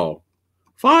 wow.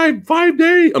 5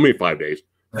 days. I mean 5 days.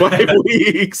 5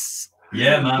 weeks.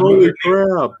 Yeah, man. Holy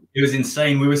crap! It was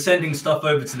insane. We were sending stuff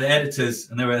over to the editors,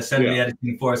 and they were essentially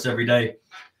editing for us every day.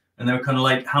 And they were kind of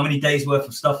like, "How many days worth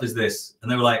of stuff is this?" And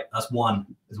they were like, "That's one.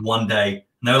 It's 1 day."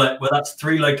 And they were like, "Well, that's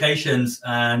 3 locations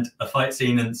and a fight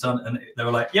scene and so on." And they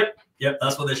were like, "Yep,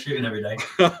 that's what they're shooting every day."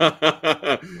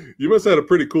 You must have had a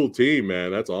pretty cool team,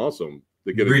 man. That's awesome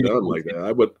to get it done like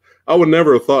that. I would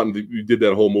never have thought you did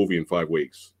that whole movie in 5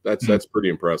 weeks. That's pretty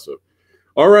impressive.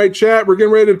 All right, chat. We're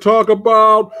getting ready to talk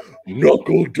about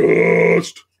Knuckle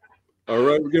Dust. All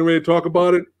right, we're getting ready to talk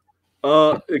about it.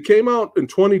 It came out in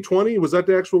 2020. Was that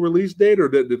the actual release date, or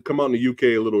did it come out in the UK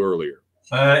a little earlier?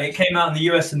 It came out in the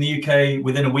US and the UK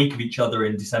within a week of each other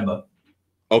in December.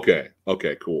 Okay.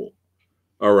 Okay. Cool.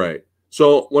 All right.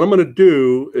 So what I'm going to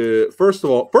do, first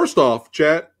off,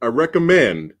 chat, I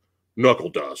recommend Knuckle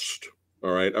Dust.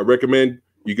 All right. I recommend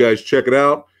you guys check it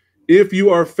out. If you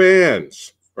are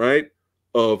fans, right,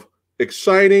 of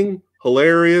exciting,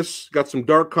 hilarious, got some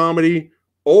dark comedy,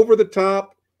 over the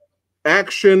top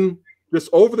action, just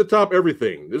over the top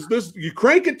everything. This you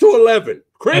crank it to 11.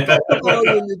 Crank up the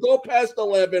volume, you go past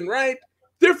 11, right?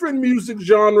 Different music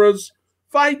genres,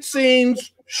 fight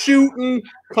scenes, shooting,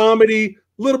 comedy,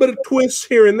 a little bit of twists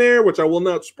here and there, which I will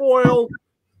not spoil.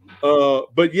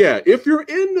 But yeah, if you're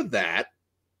into that,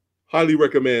 highly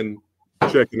recommend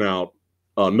checking out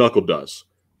Knuckle Dust.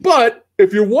 But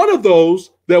if you're one of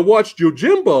those that watched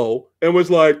Yojimbo and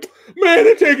was like, man,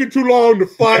 it's taking too long to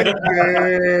fight,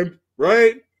 man,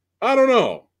 right? I don't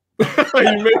know.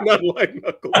 You may not like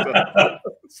Knuckle Dust.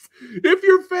 If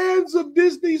you're fans of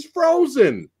Disney's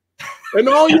Frozen, and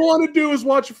all you want to do is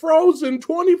watch Frozen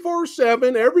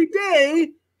 24/7 every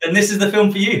day, then this is the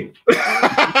film for you.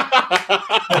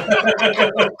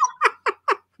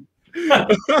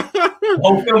 The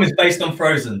whole film is based on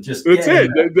Frozen. Just that's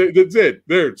it. That's it.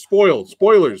 There,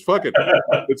 spoilers. Fuck it.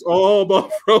 It's all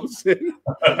about Frozen.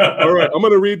 All right, I'm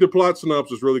going to read the plot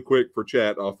synopsis really quick for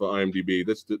chat off of IMDb.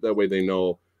 That way they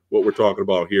know what we're talking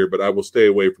about here. But I will stay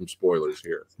away from spoilers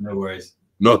here. No worries.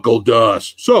 Knuckle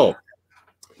Dust. So,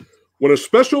 when a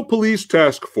special police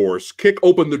task force kick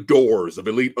open the doors of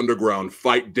elite underground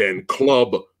fight den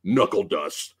club Knuckle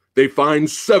Dust, they find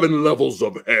 7 levels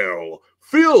of hell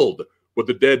filled with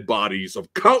the dead bodies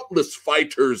of countless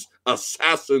fighters,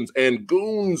 assassins, and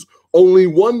goons. Only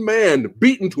one man,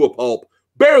 beaten to a pulp,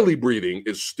 barely breathing,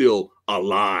 is still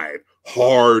alive.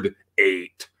 Hard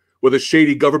 8. With a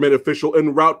shady government official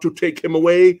en route to take him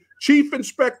away, Chief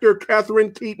Inspector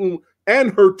Catherine Keaton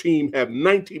and her team have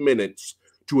 90 minutes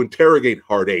to interrogate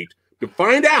Hard 8 to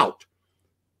find out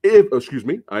if, excuse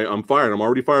me, I'm fired. I'm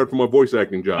already fired from my voice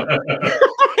acting job.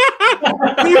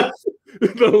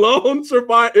 The lone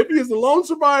survivor, if he is the lone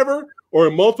survivor or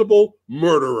a multiple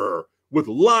murderer, with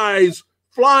lies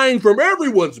flying from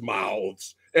everyone's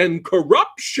mouths and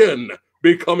corruption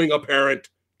becoming apparent,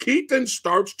 Keaton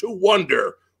starts to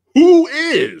wonder who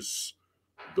is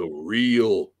the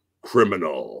real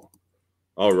criminal.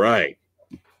 All right.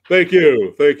 Thank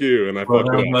you. And I fucked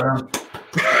it up.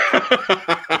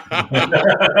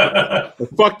 I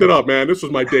fucked it up, man. This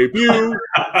was my debut.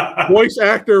 Voice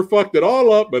actor fucked it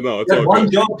all up, but no, it's all one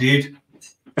good. job, dude.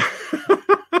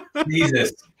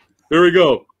 Jesus. Here we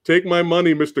go. Take my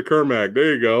money, Mr. Kermack.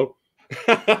 There you go.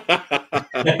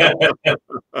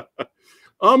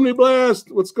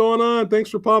 Omniblast, what's going on? Thanks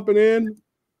for popping in.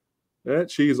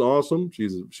 She's awesome. She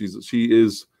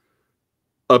is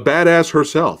a badass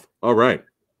herself. All right.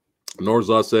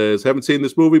 Norza says, haven't seen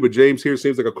this movie, but James here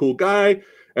seems like a cool guy,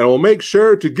 and I will make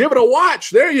sure to give it a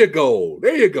watch. There you go.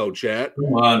 There you go, chat.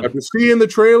 After seeing the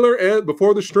trailer and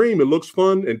before the stream, it looks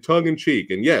fun and tongue-in-cheek.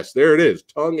 And yes, there it is,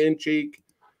 tongue-in-cheek.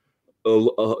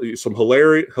 Some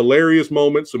hilarious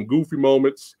moments, some goofy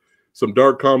moments, some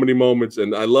dark comedy moments,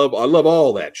 and I love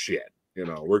all that shit. You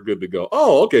know, we're good to go.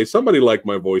 Oh, okay. Somebody liked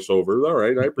my voiceover. All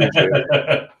right, I appreciate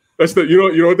it. That's the you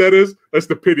know what that is? That's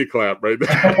the pity clap right there.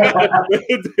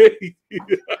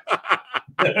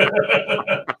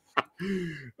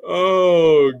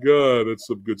 Oh god, that's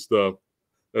some good stuff.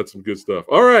 That's some good stuff.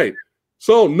 All right.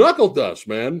 So Knuckle Dust,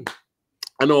 man.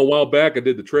 I know a while back I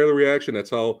did the trailer reaction. That's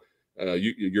how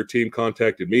your team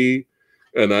contacted me.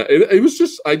 And it was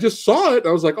just I just saw it.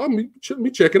 I was like, oh, let me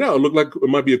check it out. It looked like it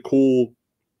might be a cool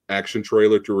action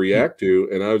trailer to react to.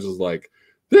 And I was just like,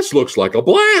 this looks like a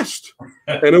blast.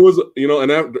 And it was,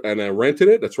 and I rented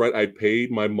it. That's right. I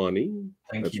paid my money.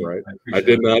 That's right. I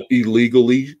did not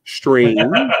illegally stream.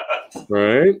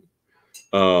 Right.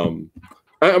 I'm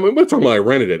talking about I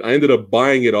rented it. I ended up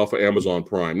buying it off of Amazon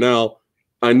Prime. Now,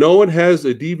 I know it has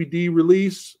a DVD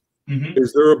release. Mm-hmm.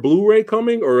 Is there a Blu-ray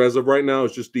coming, or as of right now,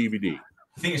 it's just DVD?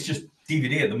 I think it's just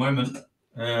DVD at the moment.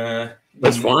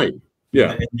 That's fine.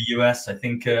 Yeah. In the US, I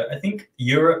think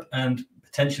Europe and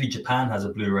potentially Japan has a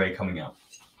Blu-ray coming out.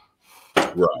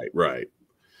 Right.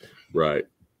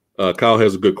 Kyle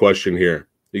has a good question here.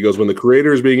 He goes, when the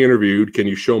creator is being interviewed, can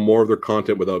you show more of their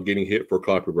content without getting hit for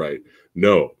copyright?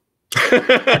 No.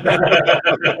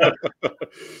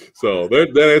 So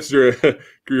that answers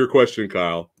your question,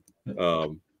 Kyle.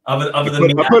 I'm Other than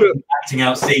me acting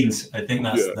out scenes, I think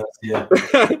that's yeah.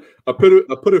 I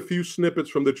put a few snippets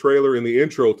from the trailer in the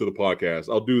intro to the podcast.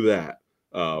 I'll do that,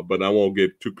 but I won't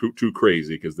get too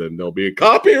crazy because then there'll be a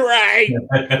copyright.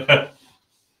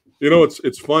 You know,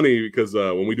 it's funny because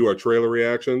when we do our trailer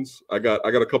reactions, I got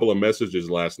a couple of messages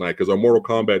last night because our Mortal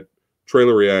Kombat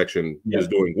trailer reaction is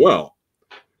doing well.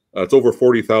 It's over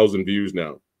 40,000 views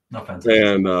now. Not fantastic.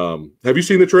 And have you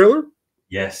seen the trailer?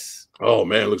 Yes. Oh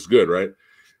man, it looks good, right?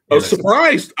 I was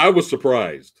surprised. I was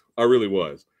surprised. I really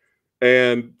was.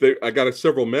 And I got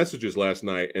several messages last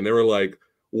night, and they were like,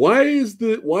 "Why is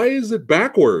it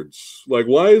backwards? Like,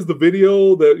 why is the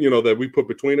video that we put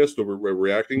between us that we're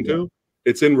reacting to?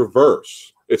 It's in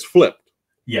reverse. It's flipped."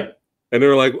 Yeah. And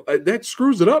they're like, "That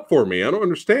screws it up for me. I don't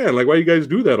understand. Like, why you guys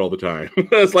do that all the time?"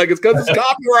 It's like it's because it's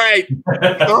copyright.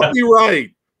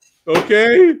 Copyright.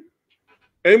 Okay.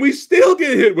 And we still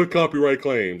get hit with copyright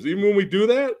claims, even when we do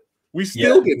that. We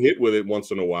still get hit with it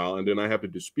once in a while, and then I have to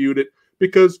dispute it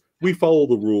because we follow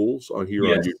the rules on here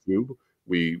on YouTube.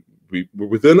 We're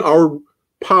within our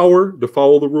power to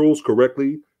follow the rules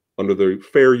correctly under the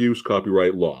fair use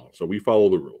copyright law. So we follow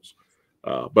the rules.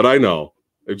 But I know.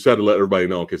 I just had to let everybody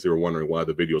know in case they were wondering why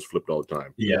the videos flipped all the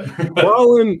time. Yeah.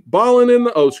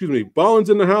 Ballin's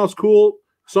in the house. Cool.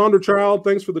 Sonder Child,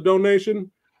 thanks for the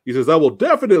donation. He says, I will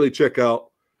definitely check out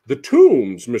The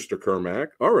Tombs, Mr. Kermack.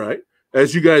 All right.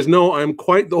 As you guys know, I'm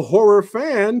quite the horror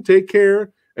fan. Take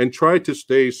care and try to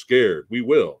stay scared. We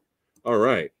will. All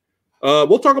right.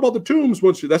 We'll talk about The Tombs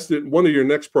once. That's one of your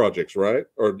next projects, right?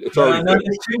 Or it's already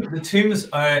The Tombs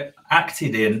I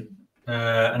acted in,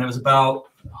 and it was about,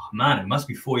 it must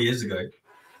be 4 years ago,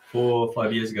 4 or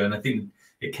 5 years ago, and I think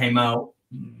it came out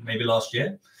maybe last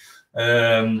year.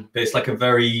 But it's like a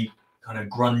very kind of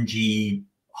grungy,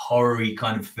 horror-y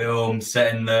kind of film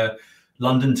set in the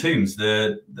London Tombs,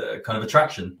 the kind of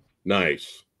attraction.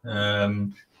 Nice.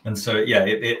 And so,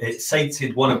 it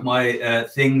sated one of my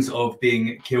things of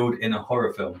being killed in a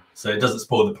horror film. So it doesn't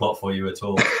spoil the plot for you at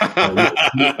all.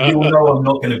 You will know I'm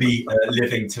not going to be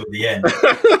living till the end.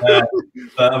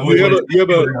 But I've always wanted to be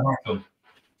killed in a horror film.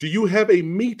 Do you have a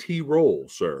meaty role,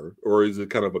 sir, or is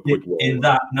it kind of a quick role? In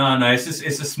that, no, it's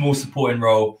a small supporting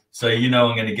role. So I'm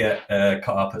going to get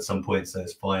cut up at some point, so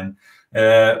it's fine.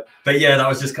 But yeah, that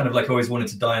was just kind of like I always wanted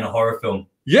to die in a horror film.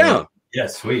 Yeah. So, yeah,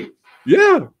 sweet.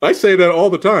 Yeah, I say that all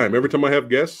the time. Every time I have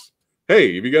guests,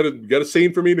 hey, if you got a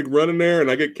scene for me to run in there and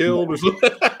I get killed, or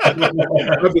something, have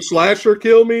the slasher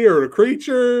kill me, or a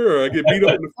creature, or I get beat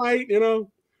up in the fight, I'm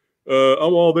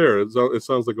all there. It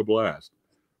sounds like a blast.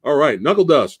 All right, Knuckle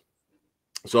Dust.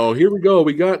 So here we go.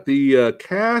 We got the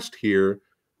cast here.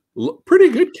 Pretty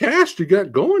good cast you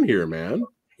got going here, man.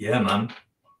 Yeah, man.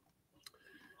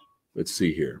 Let's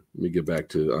see here. Let me get back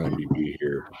to IMDb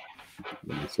here.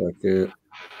 1 second.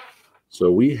 So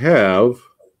we have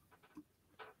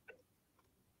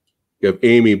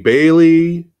Amy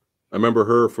Bailey. I remember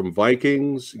her from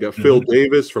Vikings. You got Phil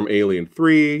Davis from Alien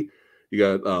 3. You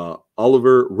got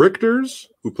Oliver Richters,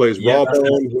 who plays Raw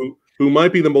Bone, who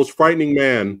might be the most frightening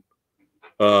man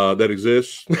that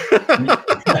exists. I'm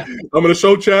going to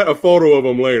show chat a photo of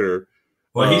him later.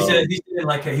 Well, he's doing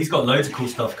he's got loads of cool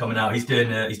stuff coming out. He's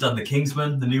done The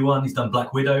Kingsman, the new one. He's done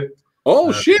Black Widow.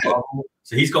 Oh shit!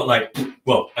 So he's got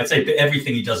I'd say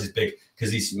everything he does is big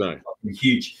because he's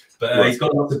huge. But he's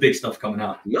got lots of big stuff coming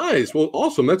out. Nice. Well,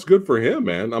 awesome. That's good for him,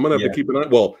 man. I'm gonna have to keep an eye.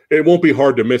 Well, it won't be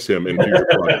hard to miss him in future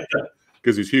projects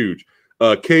because he's huge.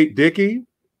 Kate Dickie.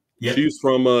 Yep. She's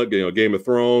from Game of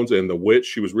Thrones and The Witch.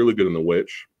 She was really good in The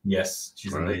Witch. Yes,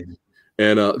 she's amazing.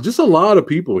 And just a lot of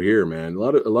people here, man. A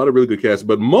lot of really good cast.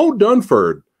 But Mo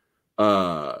Dunford,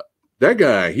 that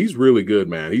guy, he's really good,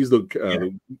 man. He's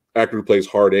the actor who plays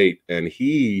Hard 8, and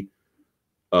he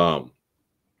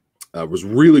was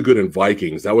really good in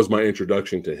Vikings. That was my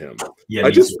introduction to him. Yeah,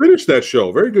 I just finished that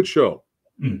show. Very good show.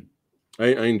 Mm.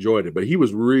 I enjoyed it, but he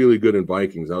was really good in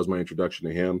Vikings. That was my introduction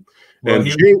to him. Well,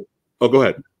 and go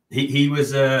ahead.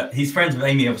 He's friends with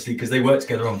Amy, obviously, because they worked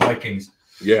together on Vikings.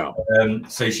 Yeah.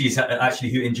 So she's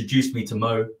actually who introduced me to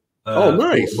Mo. Oh,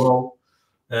 nice.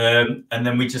 And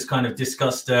then we just kind of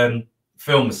discussed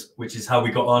films, which is how we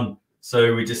got on.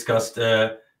 So we discussed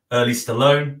early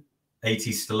Stallone,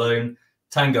 80s Stallone,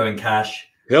 Tango and Cash.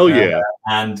 Hell yeah.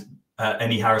 And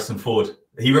any Harrison Ford.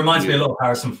 He reminds me a lot of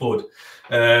Harrison Ford.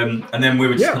 And then we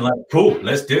were just kind of like, cool,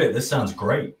 let's do it. This sounds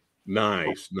great.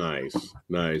 Nice. Jamie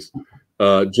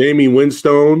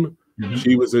Winstone. Mm-hmm.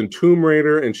 She was in Tomb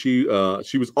Raider, and she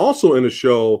was also in a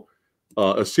show,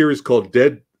 a series called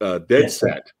Dead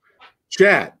Set.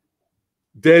 Chat.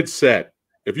 Dead Set.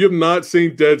 If you have not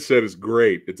seen Dead Set, it's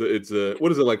great. It's a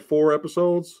what is it, like 4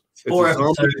 episodes? It's 4 a zombie.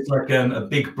 episodes, like a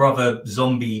Big Brother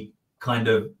zombie kind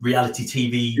of reality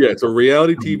TV. Yeah, it's a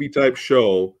reality TV type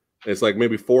show. It's like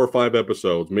maybe 4 or 5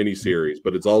 episodes, mini series,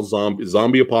 but it's all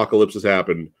zombie apocalypse has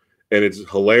happened, and it's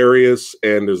hilarious.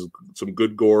 And there's some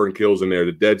good gore and kills in there.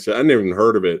 The Dead Set, I never even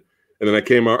heard of it, and then I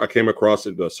came across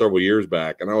it several years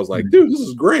back, and I was like, dude, this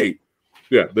is great.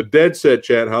 Yeah, the Dead Set,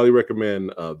 chat, highly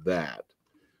recommend that.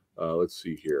 Let's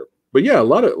see here, but yeah, a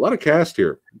lot of cast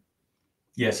here.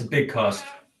 Yeah, it's a big cast.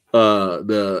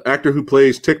 The actor who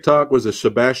plays TikTok was a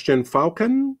Sebastian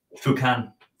Foucan.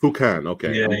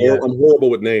 Okay, yeah, I'm horrible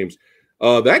with names.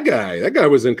 That guy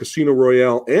was in Casino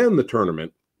Royale and The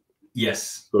Tournament.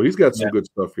 Yes, so he's got some good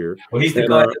stuff here. Well, he's the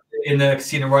guy in the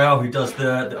Casino Royale who does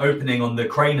the opening on the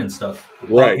crane and stuff.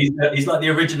 Right, he's like the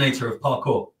originator of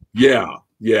parkour. Yeah.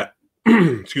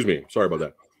 Excuse me, sorry about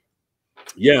that.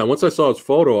 Yeah, once I saw his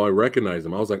photo, I recognized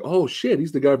him. I was like, oh shit,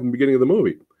 he's the guy from the beginning of the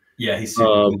movie. Yeah, he's super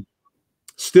cool.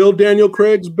 Still Daniel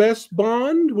Craig's best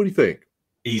Bond. What do you think?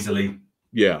 Easily.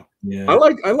 Yeah. I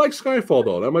like Skyfall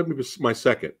though. That might be my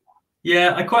second.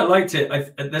 Yeah, I quite liked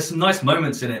it. There's some nice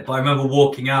moments in it, but I remember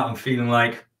walking out and feeling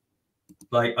like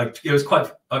it was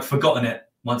quite. I'd forgotten it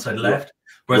once I'd left.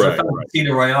 Whereas I found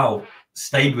Casino Royale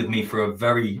stayed with me for a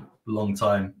very long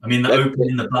time. I mean, the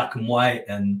opening, the black and white,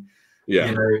 and you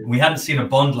know, we hadn't seen a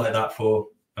Bond like that for.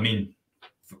 I mean,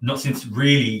 not since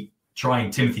really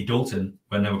trying Timothy Dalton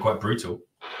when they were quite brutal.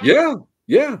 Yeah.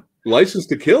 License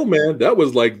to Kill, man. That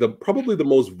was like probably the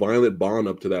most violent Bond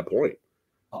up to that point.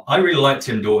 I really liked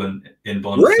Tim Dalton in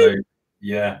Bond. Right? So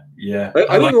yeah.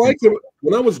 I didn't like him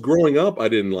when I was growing up. I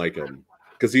didn't like him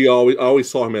because I always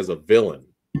saw him as a villain.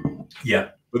 Yeah.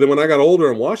 But then when I got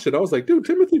older and watched it, I was like, dude,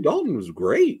 Timothy Dalton was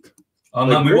great. Oh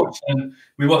man, we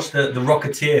watched the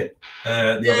Rocketeer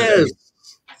the other day.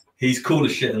 He's cool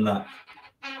as shit in that.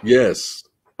 Yes.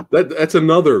 That's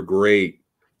another great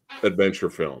adventure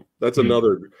film. That's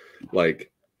another, like,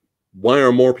 why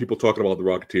are more people talking about the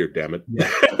Rocketeer? Damn it!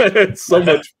 Yeah. It's so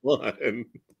much fun.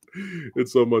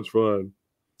 It's so much fun.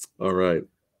 All right,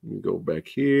 let me go back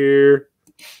here.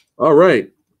 All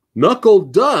right, Knuckle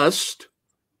Dust.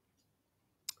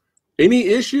 Any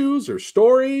issues or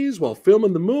stories while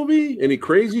filming the movie? Any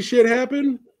crazy shit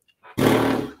happen?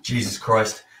 Jesus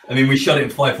Christ! I mean, we shot it in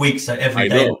 5 weeks, so every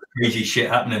day was crazy shit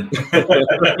happening.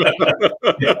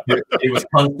 it was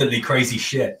constantly crazy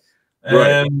shit.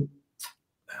 Right.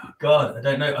 God, I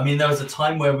don't know. I mean, there was a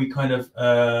time where we kind of,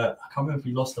 I can't remember if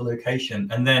we lost the location,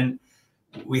 and then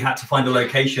we had to find a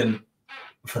location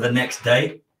for the next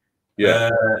day. Yeah.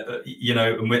 You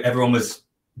know, and everyone was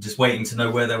just waiting to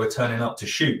know where they were turning up to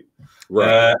shoot.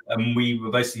 Right. And we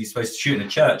were basically supposed to shoot in a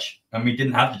church, and we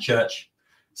didn't have the church.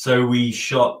 So we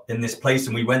shot in this place,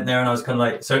 and we went there, and I was kind of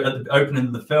like, so at the opening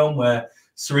of the film where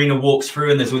Serena walks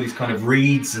through and there's all these kind of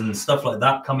reeds and stuff like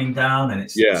that coming down, and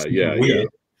it's weird.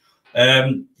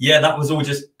 That was all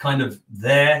just kind of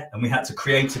there, and we had to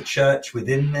create a church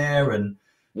within there, and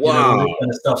you know, all this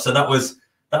kind of stuff. So that was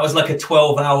like a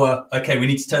 12-hour. Okay, we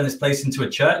need to turn this place into a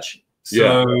church.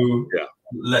 So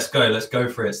let's go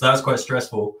for it. So that was quite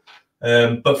stressful,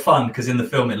 but fun because in the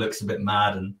film it looks a bit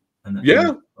mad and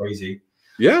crazy.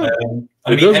 Yeah,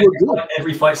 I mean,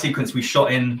 every fight sequence we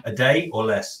shot in a day or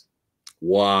less.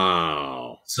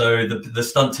 Wow. So the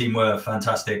stunt team were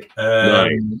fantastic,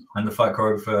 and the fight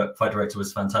director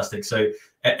was fantastic. So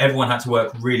everyone had to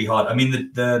work really hard. I mean,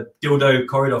 the dildo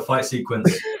corridor fight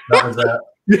sequence, that was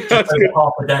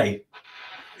half a day.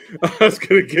 I was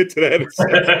going to get to that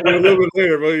a little bit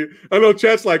later, but I know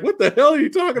chat's like, what the hell are you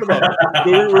talking about?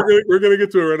 So we're going to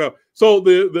get to it right now. So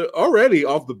the already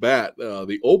off the bat,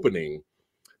 the opening,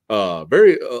 a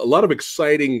lot of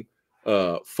exciting,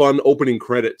 fun opening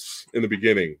credits in the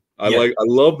beginning. I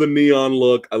love the neon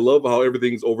look. I love how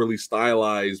everything's overly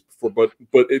stylized,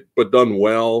 but done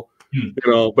well. You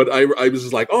know, but I was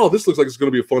just like, oh, this looks like it's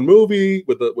going to be a fun movie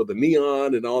with the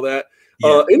neon and all that.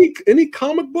 Any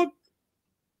comic book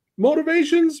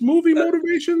motivations, movie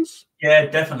motivations? Yeah,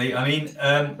 definitely. I mean,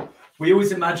 we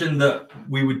always imagined that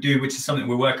we would do, which is something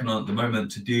we're working on at the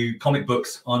moment, to do comic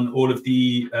books on all of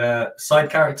the side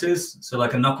characters. So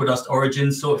like a Knuckle Dust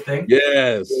origin sort of thing.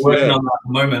 Yes. We're working on that at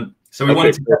the moment. So we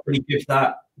wanted to definitely give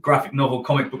that graphic novel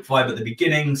comic book vibe at the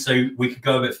beginning, so we could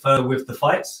go a bit further with the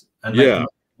fights and make them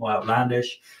more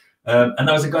outlandish. And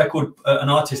there was a guy called, an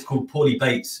artist called Paulie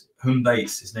Bates,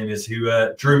 his name is,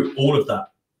 who drew all of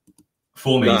that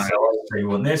for me. Nice. So I was saying,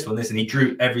 we want this, and he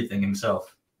drew everything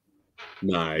himself.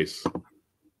 Nice.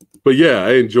 But yeah,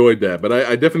 I enjoyed that. But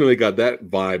I definitely got that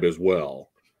vibe as well.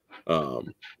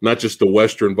 Not just the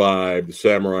Western vibe, the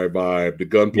samurai vibe, the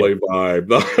gunplay vibe,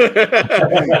 but,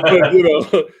 you know,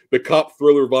 the cop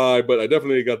thriller vibe. But I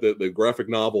definitely got the graphic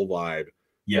novel vibe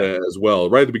as well,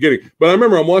 right at the beginning. But I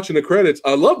remember I'm watching the credits.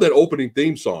 I love that opening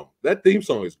theme song. That theme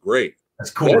song is great.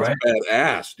 That's cool, right?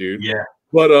 Badass, dude. Yeah.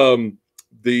 But when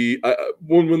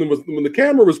the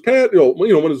camera was pan, when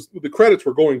the credits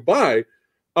were going by,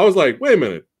 I was like, wait a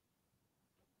minute.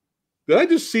 Did I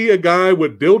just see a guy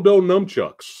with dildo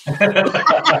nunchucks?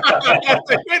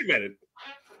 Wait a minute.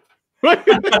 Wait,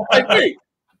 did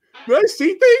I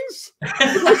see things?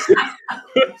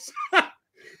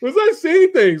 Was I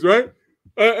seeing things, right?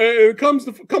 And it come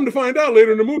to find out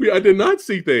later in the movie, I did not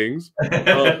see things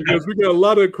because we got a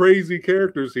lot of crazy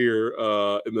characters here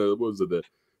in the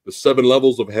 7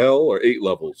 levels of hell or 8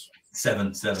 levels?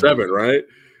 7, right?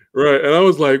 Right. And I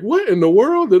was like, what in the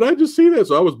world? Did I just see that?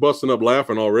 So I was busting up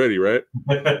laughing already, right?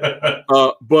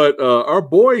 But our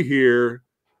boy here,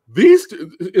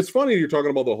 it's funny you're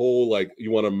talking about the whole, like,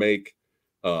 you want to make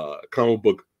comic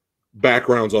book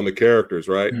backgrounds on the characters,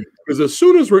 right? Because as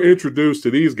soon as we're introduced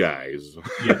to these guys,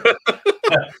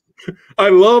 I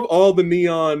love all the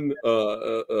neon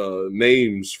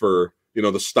names for,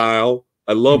 the style.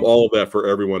 I love all of that for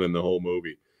everyone in the whole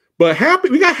movie. But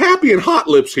we got Happy and Hot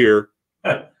Lips here.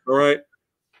 All right,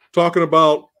 talking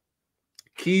about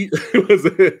guitars,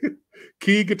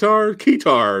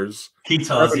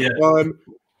 yeah. Fun.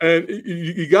 And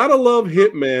you gotta love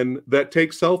hitmen that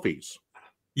take selfies.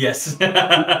 Yes,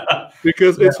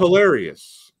 because it's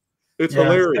hilarious. It's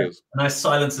hilarious. A nice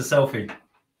silencer selfie.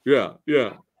 Yeah.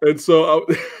 And so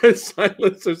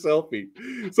silencer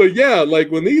selfie. So yeah,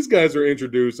 like when these guys are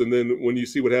introduced, and then when you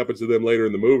see what happens to them later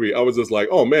in the movie, I was just like,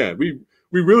 oh man, we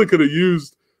really could have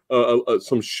used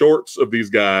some shorts of these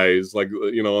guys, like,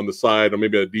 on the side, or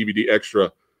maybe a DVD extra,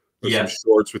 or some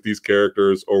shorts with these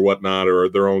characters or whatnot, or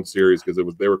their own series, because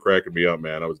they were cracking me up,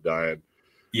 man. I was dying.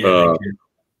 Yeah.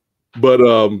 But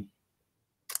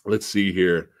let's see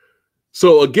here.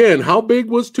 So again, how big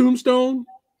was Tombstone?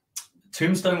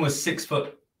 Tombstone was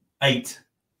 6'8".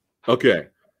 Okay.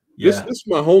 This is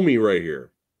my homie right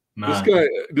here. Man.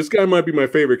 This guy might be my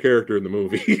favorite character in the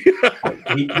movie.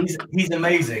 he's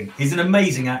amazing. He's an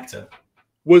amazing actor.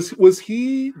 Was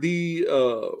he the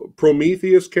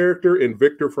Prometheus character in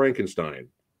Victor Frankenstein?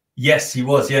 Yes, he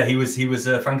was. Yeah, he was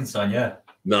Frankenstein. Yeah.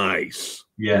 Nice.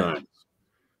 Yeah. Nice.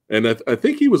 And I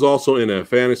think he was also in a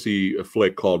fantasy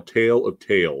flick called Tale of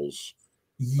Tales.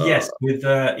 Yes, with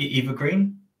Eva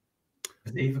Green.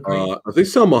 Is it Eva Green? I think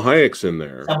Selma Hayek's in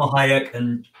there. Selma Hayek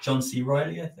and John C.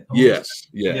 Reilly, I think. Yes.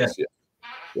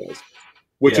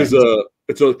 Which is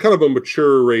it's a kind of a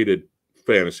mature rated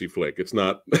fantasy flick. It's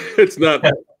not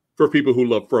for people who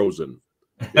love Frozen.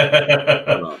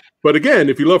 But again,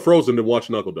 if you love Frozen, then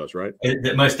watch Knuckle Dust, right?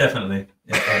 Most definitely.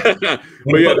 But yeah,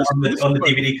 on the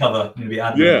DVD cover, maybe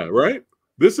right.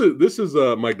 This is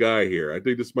my guy here. I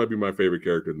think this might be my favorite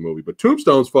character in the movie. But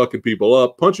Tombstone's fucking people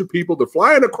up, punching people. They're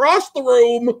flying across the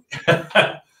room.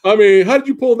 I mean, how did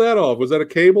you pull that off? Was that a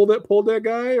cable that pulled that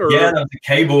guy? Or? Yeah, that was a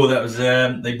cable that was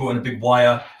they brought in a big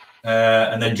wire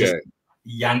and then just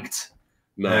yanked.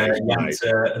 Nice.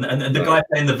 And the guy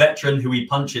playing the veteran who he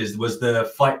punches was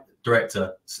the fight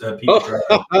director.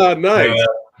 Nice.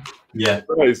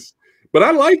 Nice. But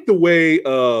I like the way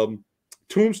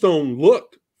Tombstone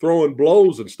looked throwing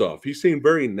blows and stuff. He seemed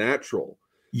very natural.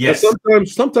 Yes. And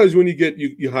sometimes when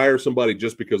you hire somebody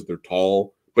just because they're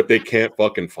tall, but they can't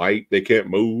fucking fight, they can't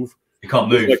move. They can't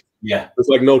move. It's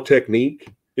like no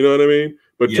technique. You know what I mean?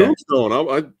 But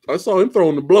Tombstone, I saw him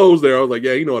throwing the blows there. I was like,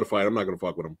 yeah, you know how to fight. I'm not going to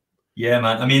fuck with him. Yeah,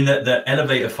 man. I mean, the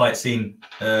elevator fight scene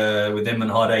with him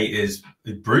and Hard 8 is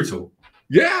brutal.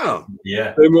 Yeah.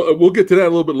 And we'll get to that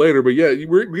a little bit later. But yeah,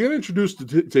 we're getting introduced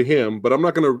to him. But I'm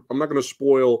not gonna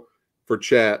spoil for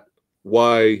chat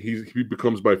why he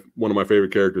becomes one of my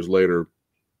favorite characters later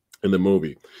in the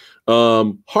movie.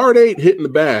 Hard 8 hitting the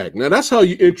bag. Now that's how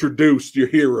you introduce your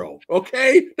hero.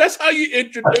 Okay, that's how you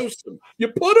introduce him. You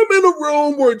put him in a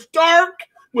room where it's dark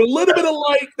with a little bit of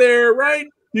light there, right?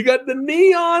 You got the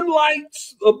neon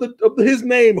lights of his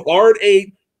name, Hard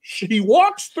 8. He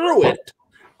walks through it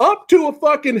up to a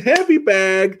fucking heavy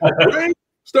bag, right?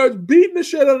 Starts beating the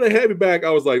shit out of the heavy bag. I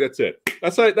was like, that's it.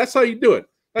 That's how you do it.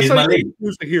 That's how you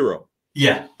introduce the hero.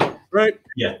 Yeah. Right?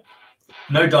 Yeah.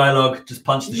 No dialogue, just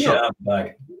punch the shit out of the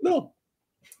bag. No.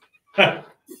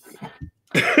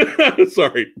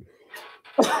 Sorry.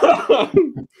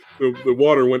 the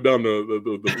water went down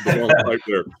the wrong pipe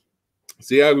there.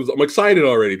 See, I'm excited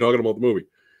already talking about the movie.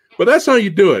 But that's how you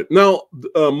do it. Now,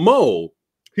 Mo,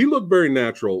 he looked very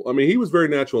natural. I mean, he was very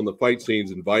natural in the fight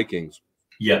scenes in Vikings.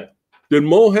 Yeah. Did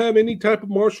Mo have any type of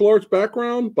martial arts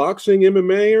background, boxing,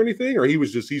 MMA, or anything, or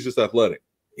he's just athletic?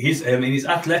 He's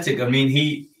athletic. I mean,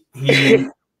 he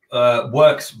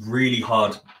works really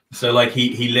hard. So like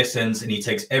he listens and he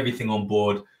takes everything on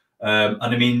board. And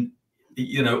I mean,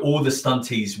 you know, all the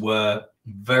stunties were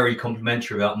very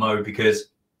complimentary about Mo because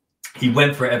he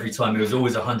went for it every time. It was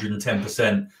always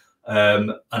 110%.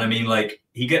 And I mean, like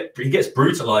he gets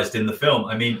brutalized in the film.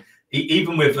 I mean,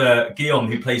 even with Guillaume,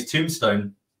 who plays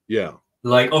Tombstone. Yeah.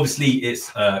 Like obviously it's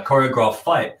a choreographed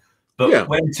fight, but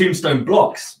when Tombstone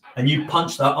blocks and you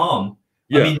punch that arm,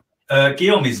 I mean,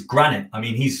 Guillaume is granite. I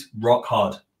mean, he's rock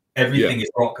hard. Everything is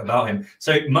rock about him.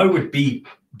 So Mo would be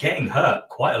getting hurt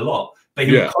quite a lot, but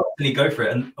he would constantly go for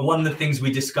it. And one of the things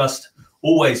we discussed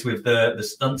always with the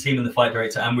stunt team and the fight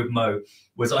director and with Mo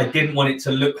was I didn't want it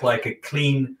to look like a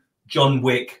clean John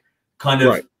Wick kind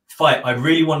of fight. I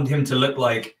really wanted him to look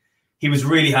like he was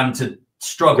really having to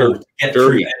struggle to get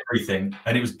through everything,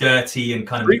 and it was dirty and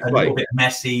kind of a little bit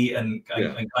messy and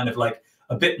kind of like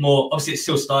a bit more, obviously it's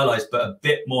still stylized, but a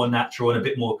bit more natural and a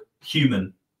bit more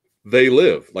human. They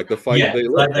live like the fight they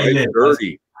live, like they live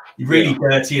dirty, really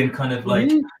dirty, and kind of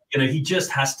like you know, he just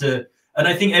has to. And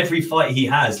I think every fight he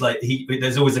has, like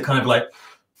there's always a kind of like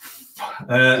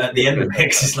at the end of it,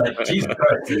 it's just like Jesus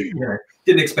Christ, you know,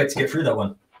 didn't expect to get through that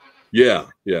one. Yeah.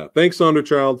 Thanks,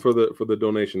 Sonderchild, for the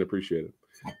donation. Appreciate it.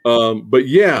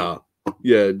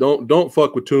 But don't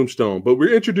fuck with Tombstone. But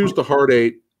we're introduced to Hard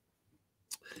 8,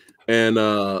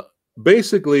 and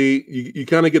basically you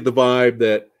kind of get the vibe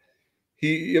that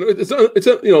he, you know, it's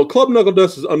a you know, Club Knuckle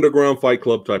Dust is underground fight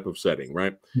club type of setting,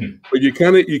 right? But you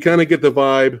kind of get the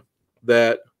vibe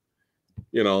that,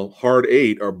 you know, Hard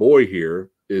 8, our boy here,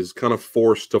 is kind of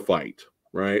forced to fight,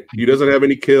 right? He doesn't have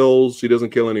any kills, he doesn't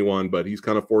kill anyone, but he's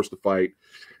kind of forced to fight,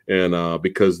 and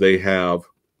because they have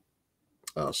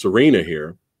Serena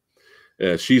here,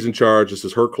 she's in charge. This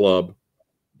is her club.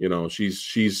 You know,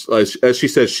 she's as she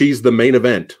says, she's the main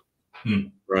event,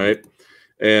 right?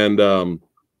 And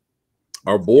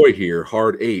our boy here,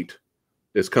 Hard 8,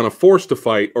 is kind of forced to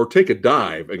fight or take a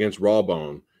dive against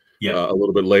Rawbone a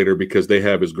little bit later because they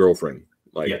have his girlfriend,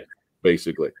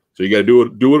 basically. So you got to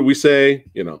do what we say.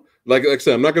 You know, like I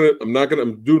said, I'm not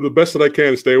gonna do the best that I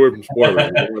can to stay away from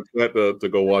spoilers. I want that to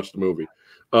go watch the movie.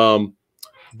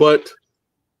 But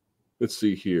let's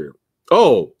see here.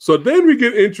 Oh, so then we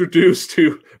get introduced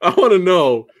to. I want to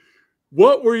know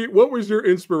what was your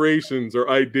inspirations or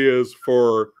ideas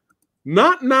for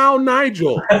Not Now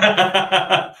Nigel?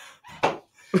 Not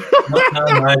Now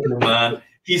Nigel, man.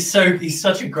 He's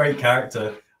such a great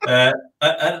character. I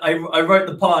wrote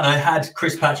the part and I had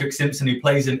Chris Patrick Simpson, who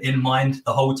plays him, in mind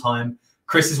the whole time.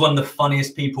 Chris is one of the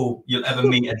funniest people you'll ever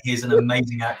meet, and he's an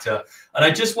amazing actor. And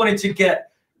I just wanted to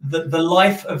get the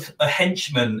life of a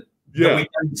henchman that we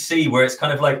don't see, where it's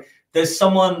kind of like there's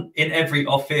someone in every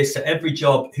office at every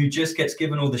job who just gets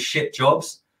given all the shit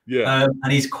jobs.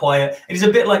 And he's quiet. And he's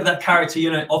a bit like that character,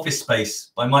 you know, Office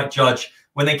Space by Mike Judge,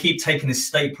 when they keep taking his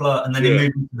stapler and then they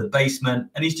move into the basement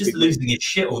and he's just losing his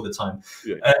shit all the time.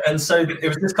 And so it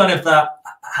was just kind of that,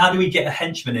 how do we get a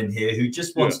henchman in here who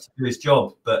just wants to do his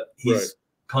job, but he's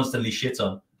constantly shit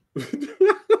on?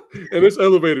 And this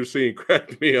elevator scene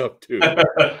cracked me up too.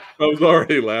 I was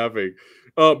already laughing.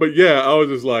 But yeah, I was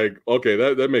just like, okay,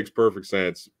 that makes perfect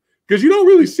sense. Because you don't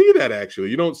really see that,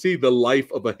 actually. You don't see the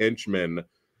life of a henchman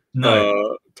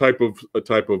type of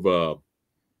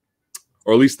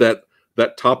or at least that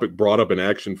topic brought up in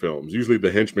action films. Usually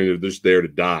the henchmen are just there to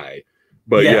die.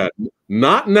 But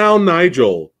Not Now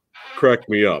Nigel cracked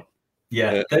me up.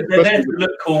 They're there to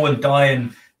look cool and die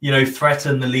and, you know,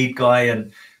 threaten the lead guy.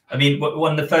 And I mean,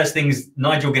 one of the first things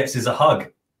Nigel gets is a hug.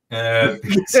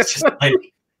 It's just like,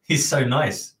 he's so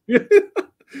nice.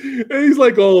 And he's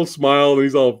like all smile and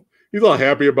he's all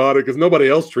happy about it because nobody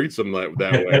else treats him that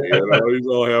way. You know? He's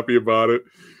all happy about it.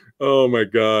 Oh my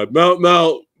God!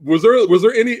 Now, was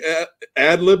there any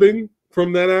ad-libbing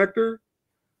from that actor?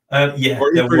 Yeah,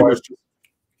 there was.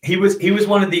 He was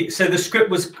one of the. So the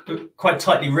script was quite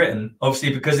tightly written,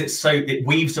 obviously, because it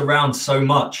weaves around so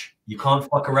much. You can't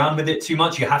fuck around with it too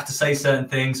much. You have to say certain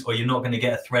things, or you're not going to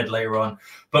get a thread later on.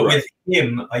 But with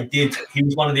him, he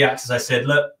was one of the actors. I said,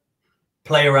 look,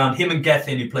 play around. Him and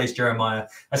Gethin, who plays Jeremiah,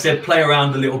 I said, play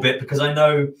around a little bit because I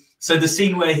know. So the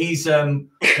scene where he's waiting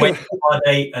for Hard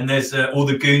 8 and there's all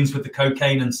the goons with the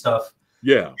cocaine and stuff.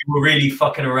 Yeah, we were really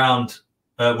fucking around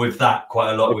with that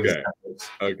quite a lot.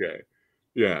 Okay.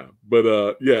 Yeah,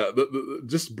 but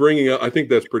just bringing up, I think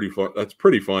that's pretty fun. That's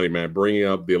pretty funny, man. Bringing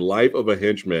up the life of a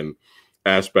henchman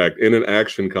aspect in an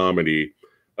action comedy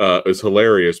is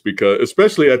hilarious because,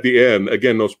 especially at the end,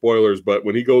 again, no spoilers, but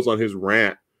when he goes on his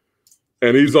rant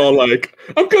And he's all like,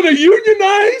 I'm going to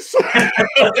unionize.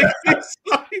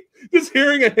 Like, just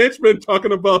hearing a henchman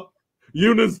talking about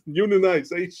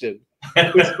unionization.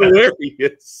 It's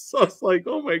hilarious. So it's like,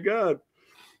 oh my God.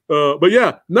 But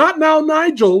yeah, Not Now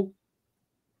Nigel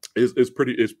is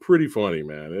pretty funny,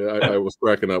 man. I was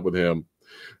cracking up with him.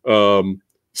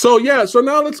 So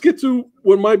now let's get to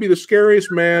what might be the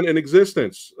scariest man in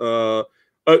existence,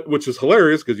 which is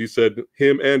hilarious because you said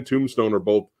him and Tombstone are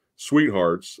both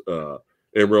sweethearts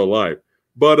in real life.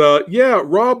 But yeah,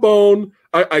 Raw Bone.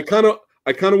 I kind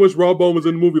of wish Raw Bone was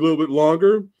in the movie a little bit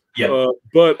longer. Yeah.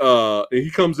 But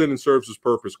he comes in and serves his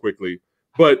purpose quickly.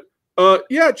 But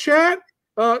yeah, chat.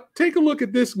 Take a look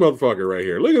at this motherfucker right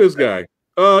here. Look at this guy.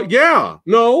 Yeah.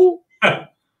 No.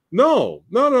 No.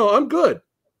 I'm good.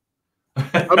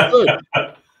 I'm good.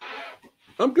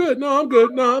 I'm good. No, I'm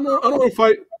good. No, I don't want to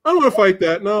fight. I don't want to fight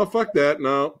that. No, fuck that.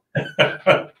 No.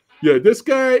 Yeah, this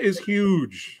guy is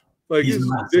huge. Like he's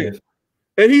massive.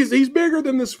 And he's bigger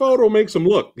than this photo makes him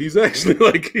look. He's actually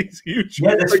like he's huge.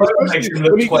 Yeah, this photo makes him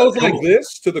look when he goes like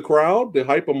this to the crowd to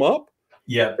hype him up.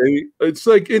 Yeah, it's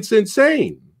like it's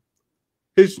insane.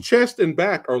 His chest and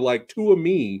back are like two of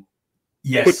me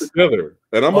put together,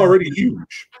 and I'm already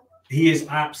huge. He is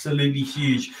absolutely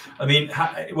huge. I mean,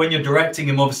 when you're directing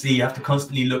him, obviously you have to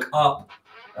constantly look up.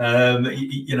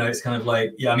 You know, it's kind of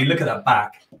like, yeah. I mean, look at that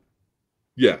back.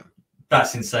 Yeah,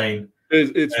 that's insane.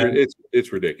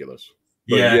 It's ridiculous.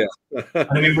 But yeah.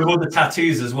 I mean, with all the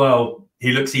tattoos as well,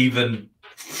 he looks even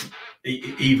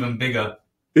bigger.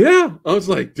 Yeah, I was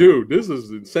like, dude, this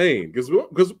is insane.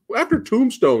 Because after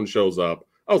Tombstone shows up,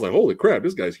 I was like, holy crap,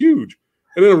 this guy's huge.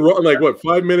 And then, like, what,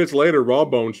 5 minutes later, Raw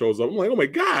Bone shows up. I'm like, oh my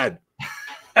God.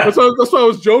 That's why I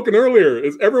was joking earlier.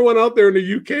 Is everyone out there in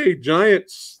the UK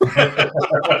giants?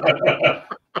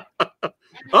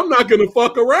 I'm not going to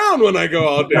fuck around when I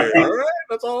go out there. All right?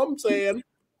 That's all I'm saying.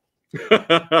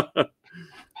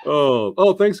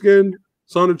 Oh, thanks again,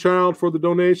 Son of Child, for the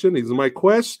donation. My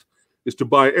quest is to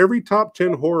buy every top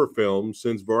 10 horror film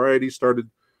since Variety started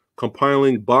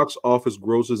compiling box office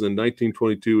grosses in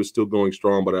 1922 is still going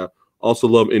strong, but I also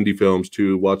love indie films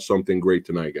to watch something great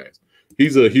tonight, guys.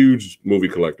 He's a huge movie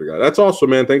collector guy. That's awesome,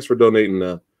 man. Thanks for donating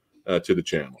to the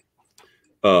channel.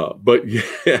 But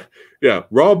yeah,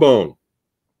 Raw Bone.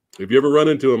 If you ever run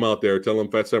into him out there, tell him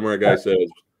Phat Samurai Guy says,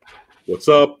 "What's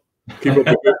up? Keep up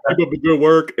the good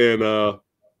work, and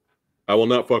I will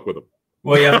not fuck with him."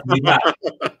 Well, you have to do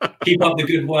that. Keep up the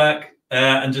good work,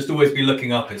 and just always be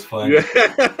looking up. It's fine. Yeah,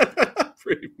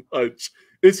 pretty much.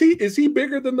 Is he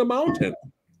bigger than the Mountain?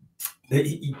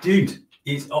 Dude,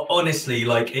 it's honestly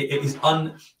like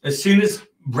as soon as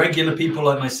regular people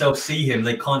like myself see him,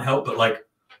 they can't help but like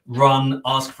run,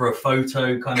 ask for a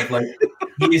photo, kind of like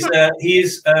he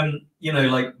is you know,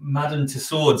 like Madden to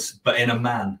swords, but in a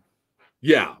man.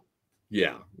 Yeah,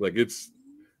 like it's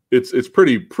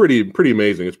pretty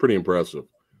amazing. It's pretty impressive.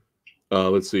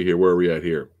 Let's see here. Where are we at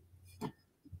here?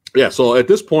 Yeah, so at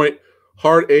this point,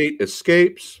 Hard 8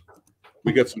 escapes.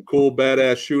 We got some cool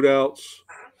badass shootouts.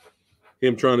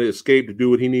 Him trying to escape to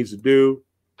do what he needs to do.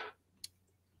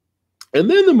 And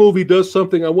then the movie does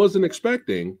something I wasn't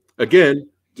expecting. Again,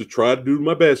 to try to do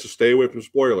my best to stay away from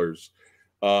spoilers.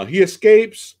 He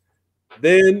escapes.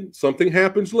 Then something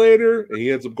happens later, and he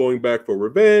ends up going back for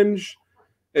revenge.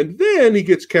 And then he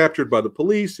gets captured by the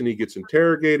police, and he gets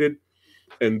interrogated.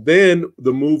 And then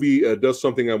the movie does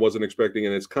something I wasn't expecting,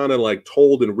 and it's kind of like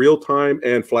told in real time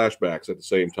and flashbacks at the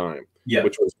same time. Yeah,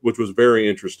 which was very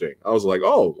interesting. I was like,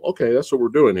 oh, okay, that's what we're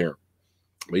doing here.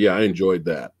 But yeah, I enjoyed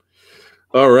that.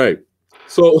 All right,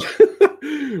 so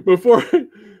before he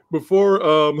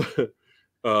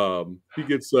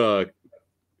gets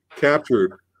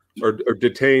captured or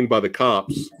detained by the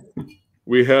cops,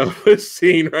 we have a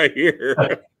scene right here.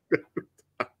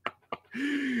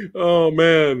 Oh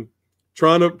man,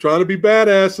 trying to be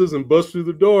badasses and bust through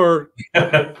the door.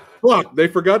 Fuck, they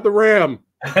forgot the ram.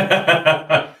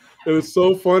 It was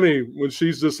so funny when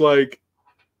she's just like,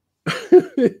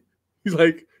 he's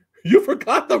like, you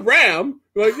forgot the ram?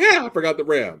 I'm like, yeah, I forgot the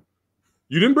ram.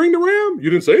 You didn't bring the ram?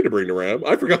 You didn't say to bring the ram.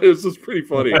 I forgot. It was just pretty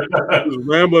funny. He was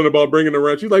rambling about bringing the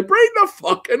ram. She's like, bring the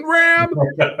fucking ram.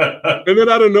 And then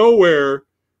out of nowhere,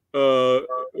 a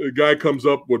guy comes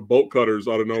up with bolt cutters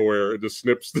out of nowhere and just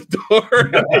snips the door.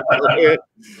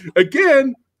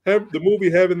 Again, have the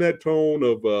movie having that tone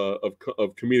of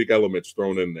comedic elements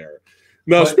thrown in there.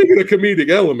 Now, speaking of comedic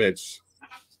elements,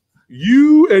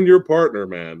 you and your partner,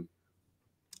 man,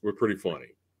 were pretty funny.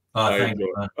 I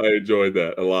enjoyed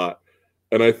that a lot,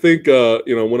 and I think you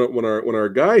know, when our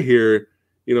guy here,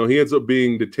 you know, he ends up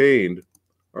being detained,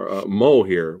 Mo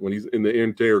here, when he's in the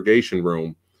interrogation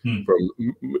room from,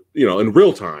 you know, in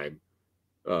real time,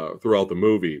 throughout the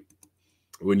movie.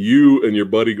 When you and your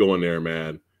buddy go in there,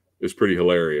 man, it's pretty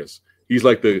hilarious. He's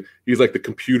like the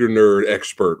computer nerd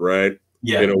expert, right?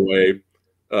 Yeah. In a way.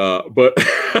 But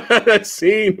that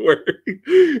scene where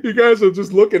you guys are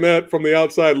just looking from the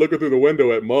outside, looking through the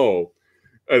window at Mo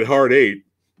at Hard 8.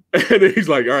 And then he's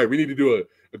like, all right, we need to do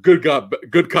a good cop,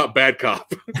 bad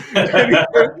cop. And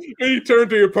he turned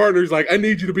to your partner. He's like, I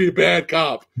need you to be a bad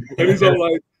cop. And he's all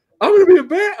like,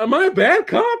 am I a bad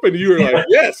cop? And you were like,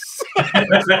 yes.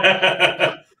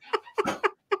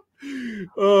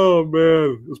 Oh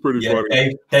man, it's pretty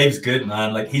funny. Dave's good,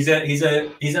 man. Like he's an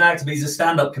actor, but he's a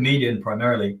stand-up comedian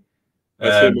primarily.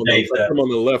 That's him on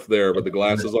the left there, but the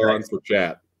glasses are on for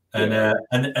chat.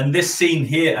 And this scene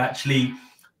here actually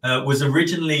was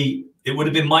originally, it would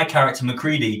have been my character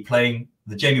McCready playing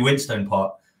the Jamie Winstone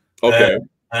part. Okay.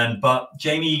 But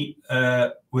Jamie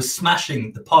was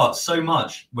smashing the part so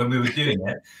much when we were doing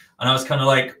it, and I was kind of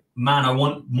like, man, I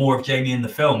want more of Jamie in the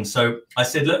film. So I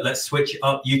said, look, let's switch it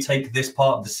up. You take this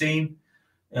part of the scene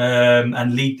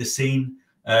and lead the scene.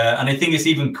 And I think it's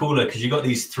even cooler because you got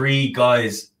these 3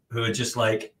 guys who are just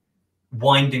like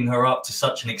winding her up to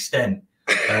such an extent.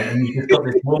 And you've got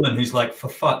this woman who's like, for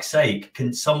fuck's sake,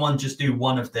 can someone just do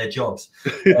one of their jobs?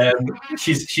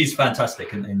 She's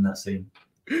fantastic in that scene.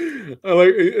 I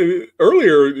like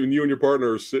earlier when you and your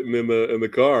partner are sitting in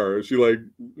the car, she like,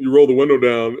 you roll the window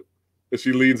down and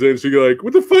she leans in. She's like,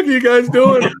 what the fuck are you guys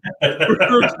doing?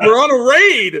 we're on a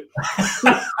raid.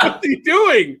 What are you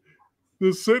doing?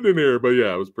 Just sitting in here. But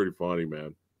yeah, it was pretty funny,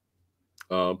 man.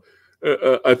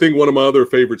 I think one of my other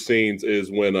favorite scenes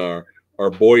is when our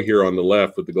boy here on the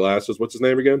left with the glasses, what's his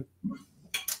name again?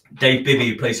 Dave Bibby,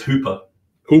 who plays Hooper.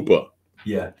 Hooper.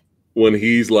 Yeah. When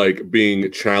he's like being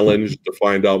challenged to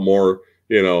find out more,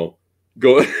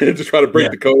 go to try to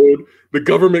break the code, the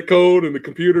government code and the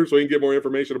computer so he can get more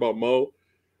information about Mo.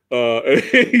 And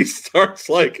he starts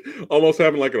like almost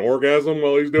having like an orgasm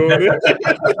while he's doing it.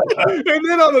 And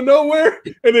then out of nowhere,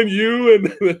 and then you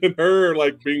and her are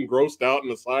like being grossed out on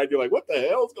the side. You're like, what the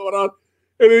hell's going on?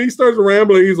 And then he starts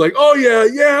rambling. He's like, oh, yeah.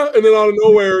 And then out of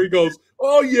nowhere, he goes,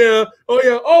 oh, yeah.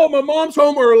 Oh, my mom's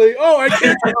home early. Oh, I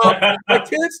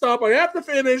can't stop. I have to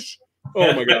finish.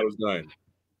 Oh, my God, I was dying.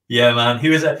 Yeah, man. He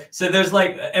was so there's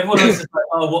like, everyone else is like,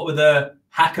 oh, what were the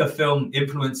hacker film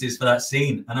influences for that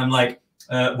scene? And I'm like,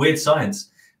 Weird Science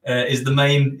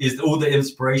is all the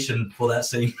inspiration for that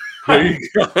scene.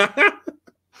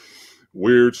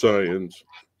 Weird Science.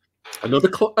 Another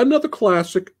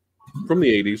classic from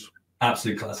the 80s.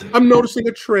 Absolute classic. I'm noticing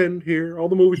a trend here. All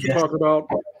the movies you're talking about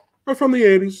are from the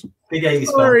 80s. Big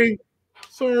 80s.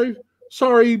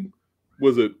 Sorry.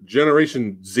 Was it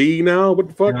Generation Z now? What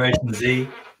the fuck? Generation Z.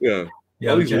 Yeah.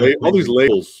 All these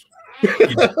labels.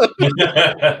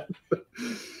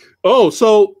 Oh,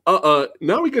 so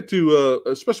now we get to,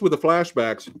 especially with the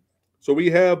flashbacks. So we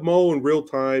have Mo in real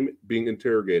time being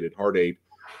interrogated, Hard 8.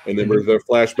 And then there's their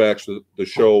flashbacks to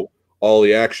show all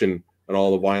the action and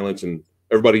all the violence and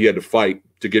everybody he had to fight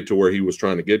to get to where he was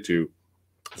trying to get to.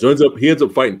 So he ends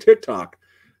up fighting TikTok.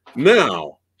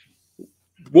 Now,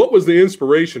 what was the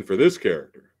inspiration for this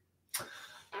character?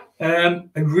 I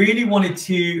really wanted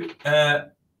to. I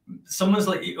was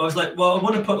like, well, I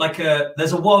want to put like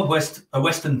there's a Wild West, a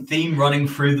Western theme running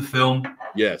through the film.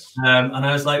 Yes. And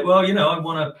I was like, well, I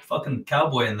want a fucking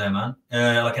cowboy in there, man,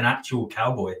 like an actual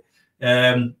cowboy.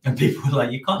 And people were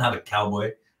like, you can't have a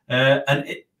cowboy.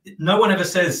 No one ever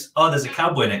says, oh, there's a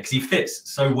cowboy in it, because he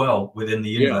fits so well within the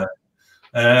universe.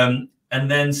 Yeah. And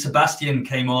then Sebastian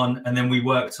came on, and then we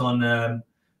worked on,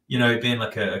 being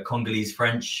like a Congolese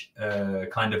French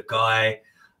kind of guy.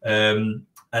 And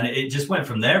it just went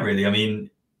from there, really. I mean,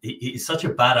 he's such a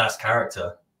badass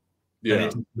character.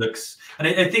 Yeah. And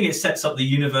I think it sets up the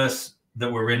universe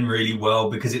that we're in really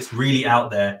well, because it's really out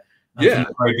there. And from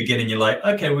the very beginning, you're like,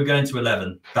 okay, we're going to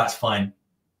 11. That's fine.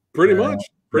 Pretty much.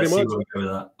 Pretty much. Go with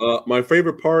that. My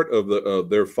favorite part of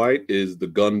their fight is the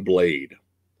gun blade,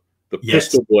 the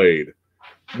pistol blade.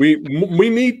 We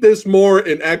need this more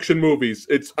in action movies.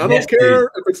 I don't care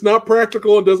if it's not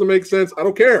practical and doesn't make sense. I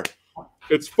don't care.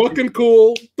 It's fucking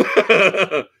cool.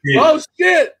 Oh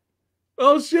shit!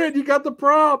 You got the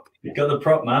prop. You got the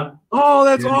prop, man. Oh,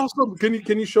 that's awesome.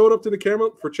 Can you show it up to the camera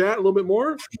for chat a little bit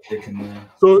more?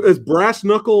 So it's brass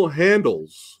knuckle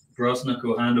handles. Brass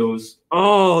knuckle handles.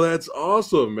 Oh, that's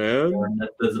awesome, man. And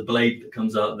there's a blade that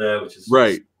comes out there, which is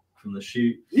from the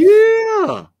shoot.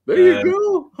 Yeah, there you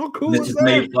go. How cool this is that?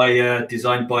 Made by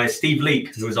designed by Steve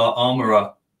Leake, who was our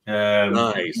armorer.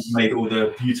 Nice. Made all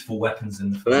the beautiful weapons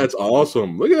in the film. That's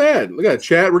awesome. Look at that. Look at that,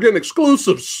 chat. We're getting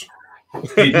exclusives.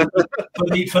 Dude,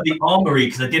 for the armory,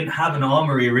 because I didn't have an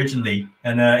armory originally,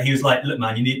 and he was like, "Look,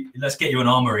 man, let's get you an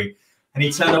armory." And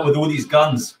he turned up with all these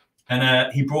guns,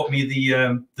 and he brought me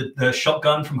the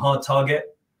shotgun from Hard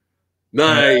Target.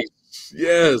 Nice,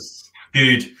 yes,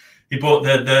 dude. He bought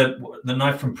the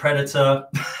knife from Predator,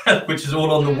 which is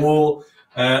all on the wall.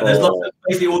 There's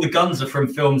basically all the guns are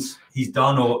from films he's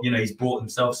done or he's bought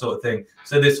himself, sort of thing.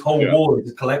 So this whole wall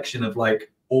is a collection of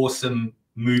like awesome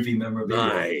movie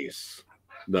memorabilia.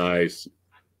 Nice.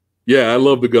 Yeah, I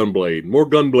love the Gunblade. More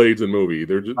Gunblades in movie.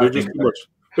 They're just too much.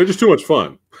 They're just too much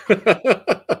fun.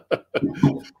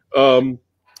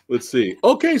 Let's see.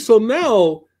 Okay, so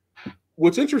now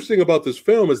what's interesting about this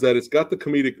film is that it's got the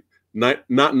comedic not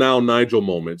now Nigel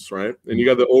moments, right? And you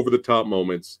got the over the top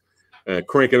moments,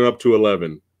 cranking it up to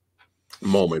 11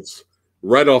 moments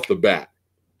right off the bat.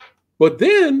 But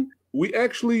then we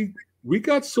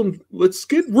got some. Let's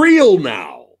get real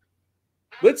now.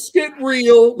 Let's get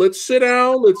real. Let's sit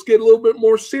down. Let's get a little bit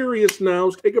more serious now.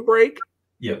 Let's take a break.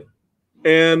 Yep.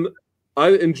 And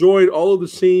I enjoyed all of the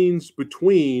scenes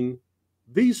between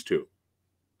these two.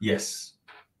 Yes.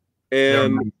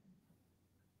 And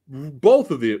both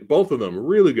of them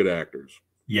really good actors.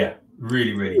 Yeah,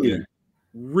 really good.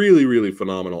 Really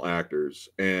phenomenal actors.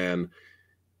 And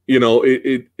I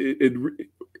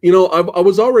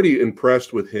was already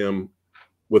impressed with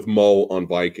Mo on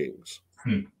Vikings.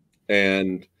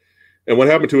 And what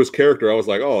happened to his character, I was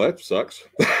like, oh, that sucks.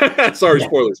 Sorry,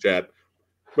 spoilers, Chad.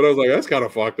 But I was like, that's kind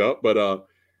of fucked up. But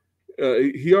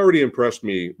he already impressed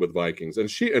me with Vikings, and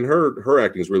her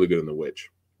acting is really good in The Witch.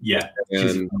 Yeah, and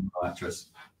she's a phenomenal actress.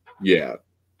 Yeah,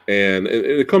 and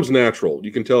it comes natural.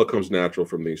 You can tell it comes natural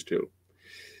from these two.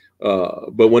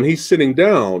 But when he's sitting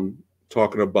down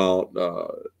talking about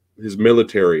his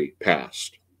military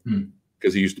past,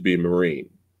 because he used to be a Marine,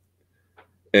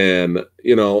 and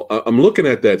I'm looking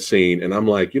at that scene, and I'm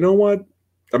like, you know what?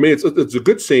 I mean, it's a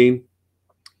good scene.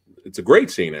 It's a great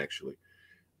scene, actually,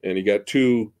 and you got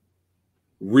two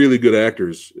really good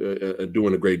actors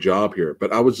doing a great job here.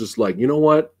 But I was just like, you know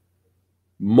what?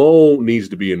 Mo needs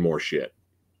to be in more shit.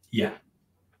 Yeah,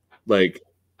 like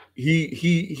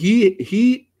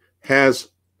he has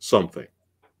something.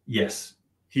 Yes,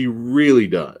 he really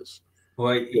does.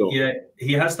 Well, yeah,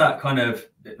 he has that kind of.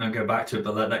 I'll go back to it,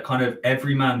 but that kind of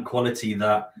everyman quality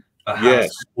that a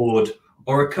Harrison Ford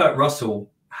or a Kurt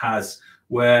Russell has,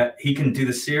 where he can do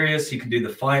the serious, he can do the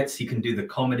fights, he can do the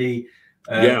comedy.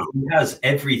 He has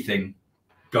everything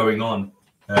going on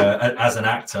as an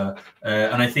actor.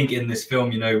 And I think in this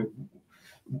film,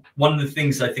 one of the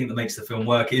things I think that makes the film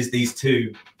work is these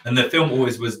two. And the film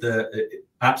always was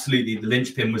absolutely the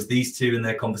linchpin was these two in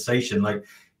their conversation. Like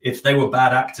if they were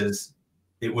bad actors,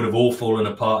 it would have all fallen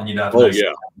apart and you'd have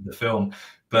the film.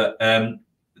 But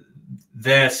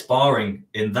their sparring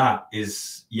in that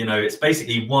is, it's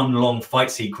basically one long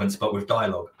fight sequence, but with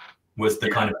dialogue was the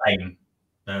kind of aim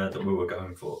that we were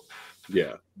going for.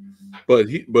 Yeah. But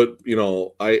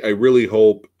I really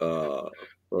hope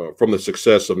from the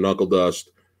success of Knuckle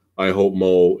Dust, I hope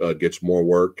Mo gets more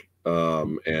work.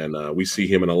 And we see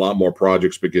him in a lot more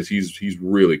projects because he's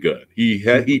really good.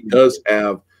 He does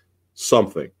have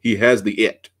something. He has the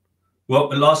it. Well,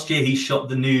 last year he shot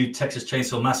the new Texas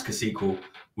Chainsaw Massacre sequel,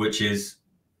 which is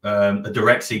a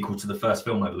direct sequel to the first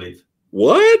film, I believe.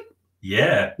 What?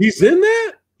 Yeah. He's in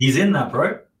that? He's in that,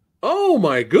 bro. Oh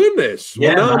my goodness.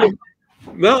 Yeah. Well,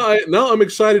 now I'm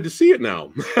excited to see it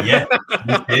now. Yeah.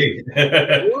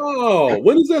 Wow.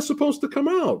 When is that supposed to come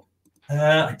out?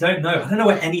 I don't know. I don't know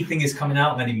where anything is coming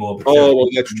out anymore. Oh, well,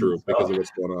 that's true because of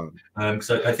what's going on.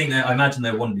 So I think I imagine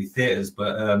they want to do theaters,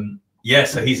 but yeah.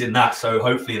 So he's in that. So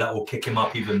hopefully that will kick him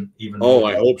up even. Oh, more.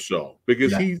 I hope so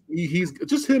because he's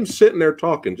just him sitting there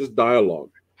talking, just dialogue,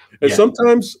 and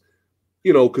sometimes,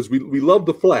 because we love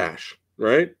the flash,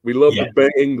 right? We love the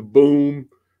bang, the boom,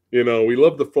 we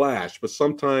love the flash, but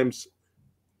sometimes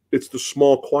it's the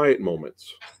small, quiet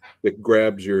moments that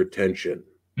grabs your attention.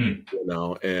 And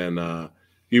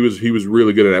he was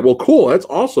really good at that. Well, cool. That's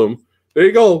awesome. There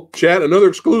you go, chat. Another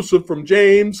exclusive from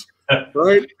James.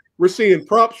 Right? We're seeing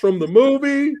props from the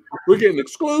movie. We're getting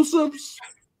exclusives.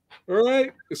 All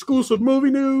right, exclusive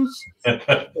movie news.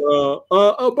 But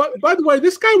by the way,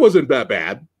 this guy wasn't that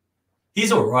bad.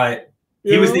 He's all right.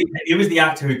 He was the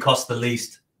actor who cost the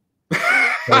least.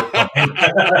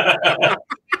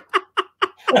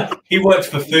 He works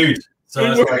for food.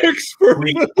 So he works for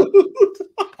food.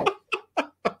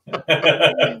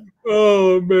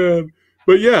 Oh man.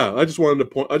 But yeah, I just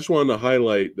wanted to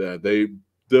highlight that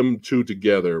them two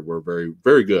together were very,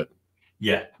 very good.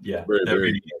 Yeah. Very, very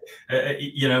really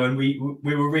good. And we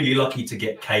were really lucky to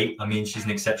get Kate. I mean, she's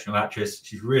an exceptional actress.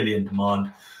 She's really in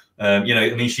demand. You know,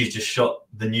 I mean, she's just shot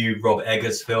the new Rob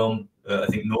Eggers film, I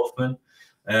think Northman.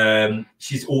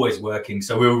 She's always working,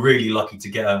 so we were really lucky to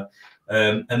get her.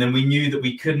 And then we knew that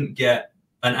we couldn't get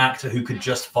an actor who could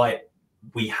just fight.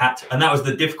 We had to, and that was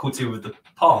the difficulty with the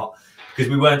part, because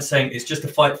we weren't saying it's just a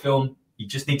fight film, you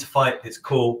just need to fight, it's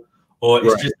cool, or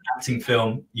it's just an acting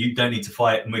film, you don't need to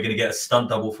fight, and we're going to get a stunt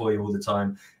double for you all the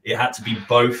time. It had to be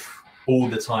both all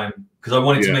the time, because I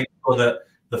wanted to make sure that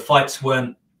the fights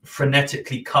weren't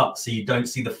frenetically cut so you don't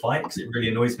see the fight, because it really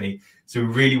annoys me. So we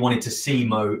really wanted to see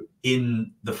Mo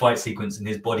in the fight sequence and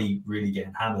his body really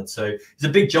getting hammered. So it's a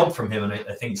big job from him, and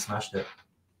I think he smashed it.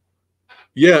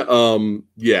 Yeah,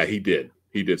 yeah, he did.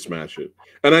 He did smash it.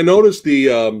 And I noticed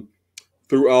the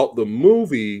throughout the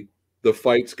movie, the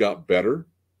fights got better.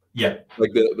 Yeah,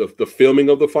 like the filming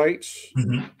of the fights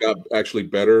got actually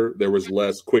better. There was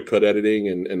less quick cut editing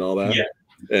and all that. Yeah,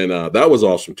 and that was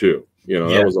awesome too. You know,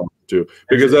 that was awesome too,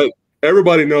 because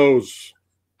everybody knows.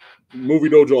 Movie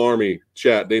Dojo Army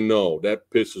chat, they know that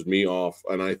pisses me off,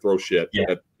 and I throw shit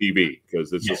at TV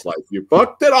because it's just like, you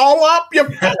fucked it all up. You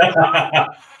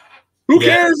who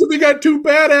cares if we got two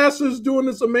badasses doing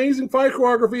this amazing fight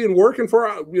choreography and working for,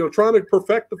 you know, trying to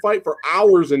perfect the fight for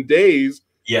hours and days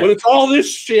when it's all this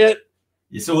shit.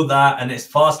 It's all that, and it's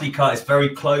fastly cut. It's very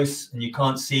close, and you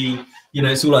can't see. You know,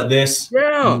 it's all like this.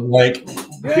 Yeah, like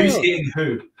who's hitting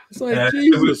who? It's like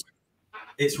Jesus.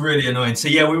 It's really annoying. So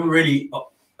yeah, we were really.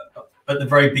 At the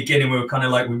very beginning, we were kind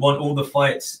of like, we want all the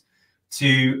fights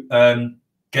to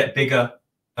get bigger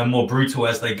and more brutal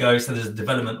as they go. So there's a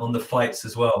development on the fights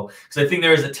as well. So I think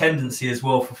there is a tendency as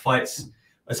well for fights,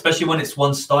 especially when it's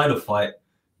one style of fight,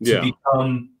 to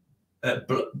become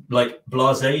like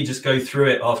blasé. You just go through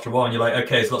it after a while and you're like,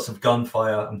 okay, there's lots of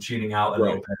gunfire. I'm tuning out a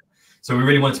little bit. So we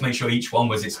really wanted to make sure each one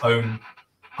was its own.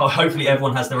 Hopefully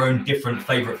everyone has their own different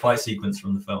favorite fight sequence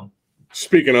from the film.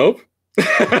 Speaking of,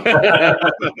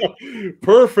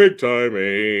 perfect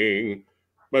timing.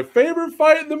 My favorite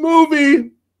fight in the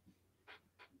movie.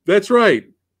 That's right.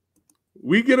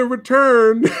 We get a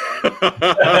return.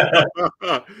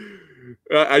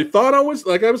 I thought I was,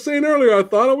 like I was saying earlier, I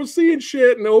thought I was seeing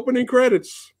shit in the opening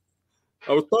credits.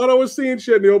 Thought I was seeing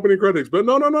shit in the opening credits, but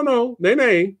no.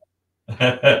 Nay.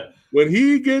 When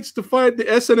he gets to fight the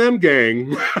S&M gang,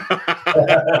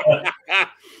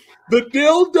 the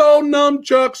dildo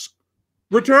nunchucks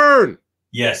return.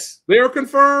 Yes. They are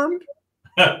confirmed.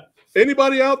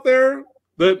 Anybody out there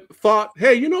that thought,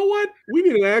 hey, you know what? We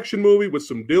need an action movie with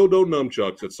some dildo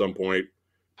nunchucks at some point.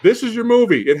 This is your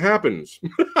movie. It happens.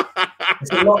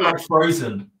 It's a lot like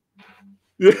Frozen.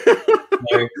 Yeah.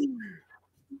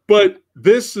 But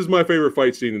this is my favorite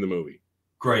fight scene in the movie.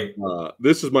 Great.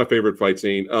 This is my favorite fight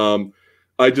scene.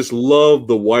 I just love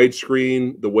the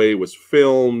widescreen, the way it was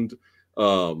filmed.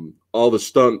 All the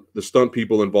stunt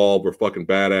people involved were fucking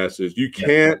badasses. You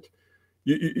can't,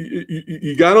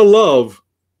 you gotta love,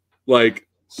 like,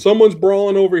 someone's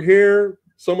brawling over here,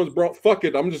 fuck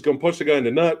it, I'm just gonna punch the guy in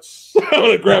the nuts. I'm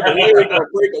gonna grab a leg, I'll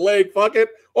break a leg, fuck it.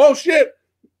 Oh shit,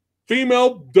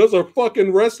 female does a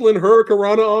fucking wrestling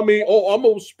hurricanrana on me. Oh, I'm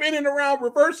gonna spin it around,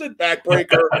 reverse it,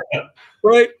 backbreaker.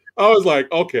 Right? I was like,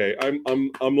 okay,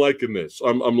 I'm liking this.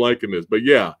 I'm liking this. But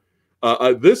yeah.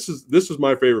 This is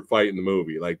my favorite fight in the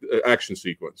movie, like action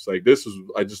sequence. Like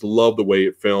I just love the way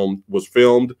it was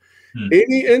filmed.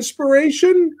 Any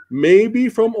inspiration? Maybe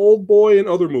from Old Boy and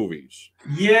other movies.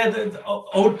 Yeah, the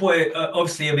Old Boy.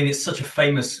 Obviously, I mean, it's such a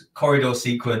famous corridor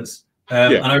sequence,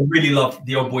 and I really love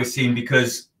the Old Boy scene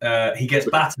because he gets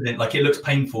battered in, like it looks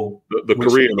painful. The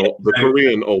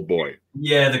Korean Old Boy.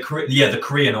 Yeah, the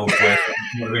Korean Old Boy.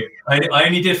 I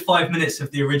only did 5 minutes of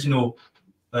the original.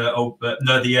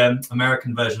 The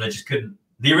American version, I just couldn't.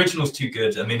 The original's too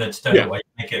good. I mean, I just don't know why you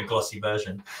make it a glossy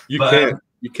version. You can't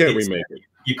remake it.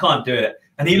 You can't do it.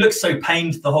 And he looks so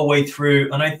pained the whole way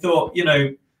through. And I thought, you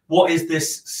know, what is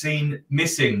this scene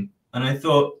missing? And I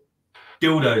thought,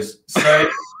 dildos. So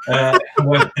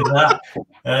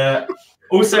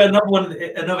also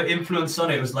another influence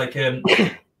on it was like you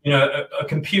know, a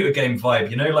computer game vibe.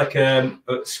 You know, like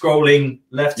scrolling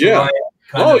left to right.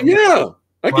 I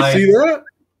can see that.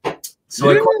 So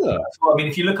I mean,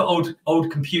 if you look at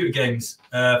old computer games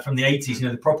from the 80s, you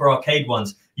know, the proper arcade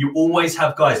ones, you always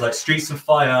have guys like Streets of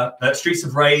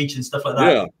Rage and stuff like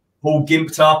that, all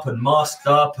gimped up and masked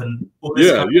up and all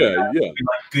this kind of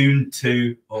like Goon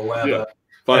 2 or whatever.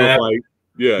 Final Fight.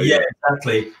 Yeah,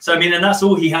 exactly. So I mean, and that's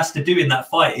all he has to do in that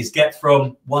fight is get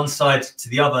from one side to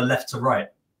the other, left to right.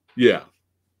 Yeah.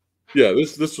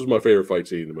 This was my favorite fight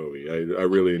scene in the movie. I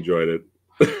really enjoyed it.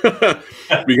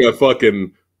 We got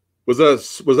fucking. Was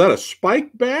that a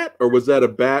spike bat or was that a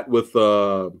bat with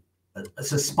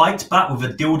it's a spiked bat with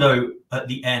a dildo at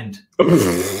the end.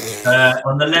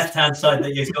 On the left-hand side,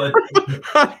 that he's got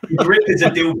his grip is a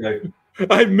dildo.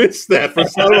 I missed that. I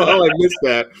don't know how I missed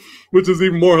that, which is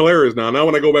even more hilarious now. Now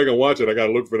when I go back and watch it, I got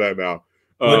to look for that now.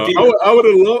 I would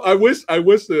have loved. I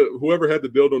wish that whoever had the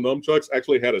dildo nunchucks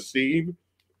actually had a scene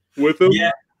with them.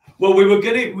 Yeah. Well,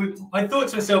 I thought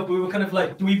to myself, we were kind of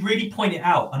like, do we really point it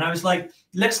out? And I was like,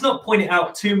 let's not point it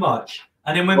out too much.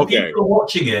 And then when people are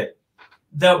watching it,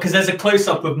 because there's a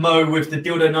close-up of Mo with the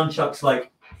dildo nunchucks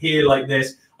like here, like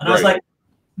this. And I was like,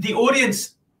 the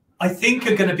audience, I think,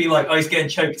 are going to be like, oh, he's getting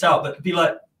choked out. But be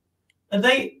like,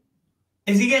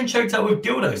 is he getting choked out with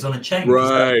dildos on a chain?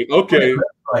 Right. Okay.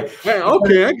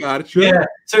 Okay, I got it. Sure. Yeah.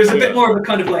 So it's a bit more of a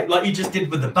kind of like you just did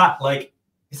with the bat. Like,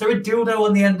 is there a dildo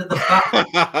on the end of the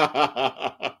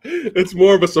bat? It's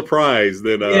more of a surprise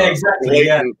than exactly.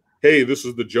 Blatant, hey, this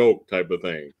is the joke type of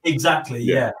thing. Exactly.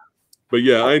 Yeah. But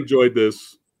yeah, I enjoyed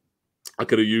this. I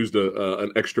could have used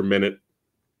an extra minute.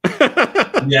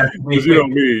 Yeah, because you know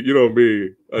me.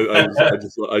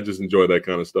 I just enjoy that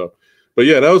kind of stuff. But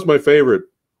yeah, that was my favorite.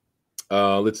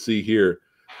 Let's see here.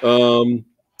 And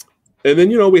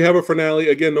then we have a finale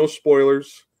again. No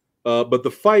spoilers. But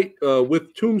the fight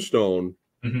with Tombstone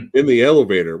in the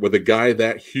elevator with a guy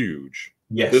that huge.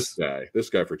 Yes. This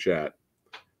guy for chat.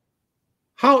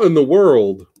 How in the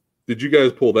world did you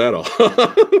guys pull that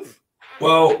off?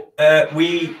 Well, I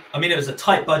mean, it was a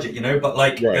tight budget, but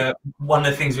like one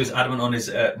of the things we was adamant on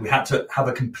is we had to have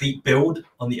a complete build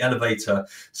on the elevator.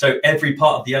 So every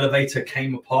part of the elevator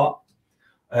came apart.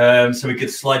 So we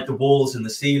could slide the walls and the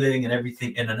ceiling and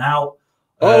everything in and out.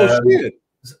 Oh, shit.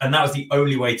 And that was the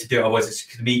only way to do it. Otherwise, it's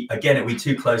going to be, again, it'd be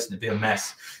too close and it'd be a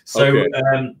mess. So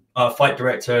our fight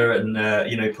director and,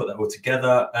 put that all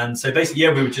together. And so basically,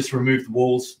 we would just remove the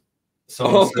walls. That's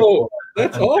awesome.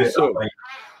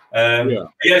 Yeah,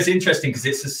 it's interesting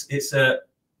because it's a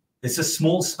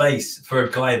small space for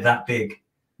a guy that big,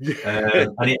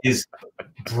 and it is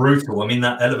brutal. I mean,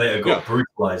 that elevator got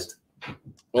brutalized.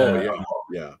 Oh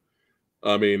yeah.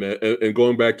 I mean, and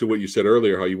going back to what you said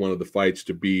earlier, how you wanted the fights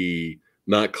to be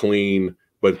not clean,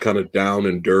 but kind of down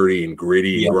and dirty and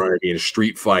gritty and grimy and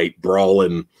street fight,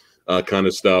 brawling kind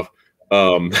of stuff.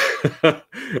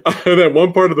 That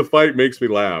one part of the fight makes me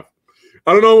laugh.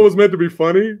 I don't know if it was meant to be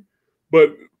funny,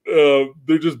 but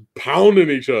they're just pounding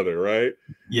each other, right?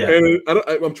 Yeah. And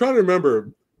I'm trying to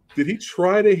remember, did he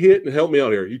try to hit, and help me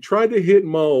out here, he tried to hit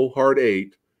Mo Hard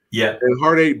 8. Yeah. And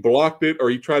Hard 8 blocked it, or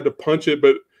he tried to punch it,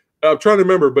 but I'm trying to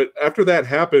remember. But after that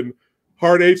happened,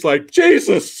 Hard 8's like,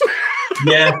 Jesus.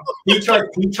 Yeah. He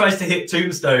tries to hit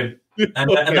Tombstone. And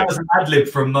that was an ad-lib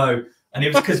from Mo. And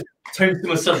it was because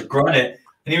Tombstone was such granite.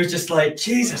 And he was just like,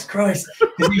 Jesus Christ.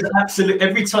 Because he was absolutely,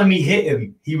 every time he hit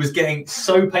him, he was getting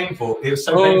so painful. It was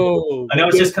so painful. And I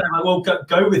was just kind of like, well,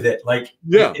 go with it. Like,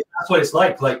 if that's what it's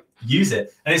like, use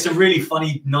it. And it's a really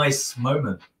funny, nice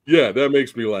moment. Yeah, that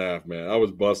makes me laugh, man. I was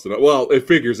busted up. Well, it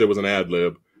figures it was an ad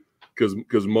lib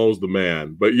because Mo's the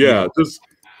man. But yeah,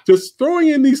 just throwing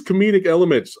in these comedic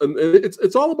elements. And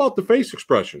it's all about the face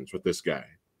expressions with this guy.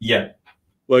 Yeah.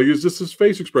 Like, it's just his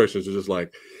face expressions are just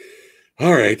like,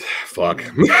 all right, fuck.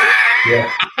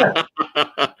 Yeah.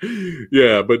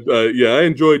 Yeah, but I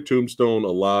enjoyed Tombstone a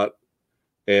lot.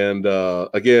 And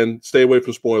again, stay away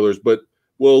from spoilers, but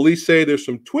we'll at least say there's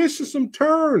some twists and some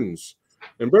turns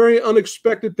and very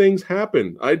unexpected things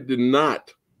happen. I did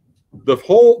not. The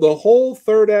whole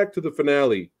third act to the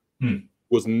finale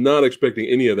was not expecting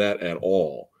any of that at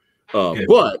all.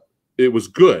 But it was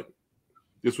good.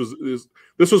 This was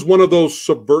one of those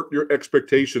subvert your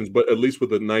expectations, but at least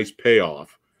with a nice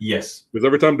payoff. Yes. Because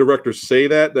every time directors say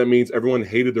that means everyone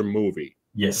hated their movie.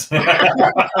 Yes. The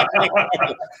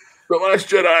Last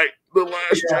Jedi. The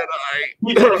Last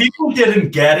Jedi. People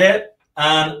didn't get it.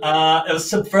 And it was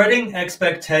subverting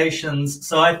expectations.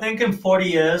 So I think in 40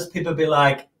 years, people be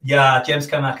like, yeah, James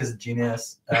Kermack is a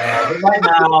genius. But right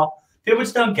now, people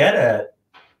just don't get it.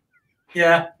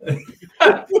 Yeah.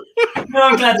 No,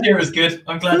 I'm glad to hear it was good.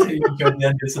 I'm glad to hear you enjoyed the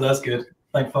ending, so that's good.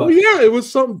 Thank you. Well, yeah, it was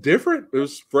something different. It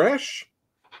was fresh.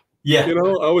 Yeah.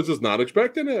 I was just not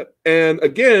expecting it. And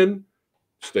again,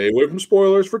 stay away from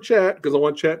spoilers for chat because I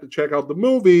want chat to check out the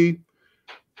movie.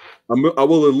 I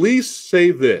will at least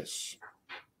say this.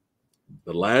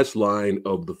 The last line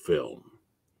of the film.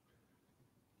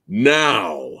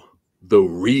 Now the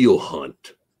real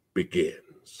hunt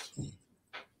begins.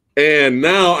 And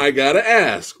now I gotta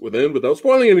ask, without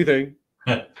spoiling anything,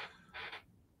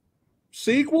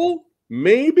 sequel?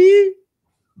 Maybe?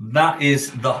 That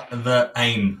is the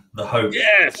aim, the hope.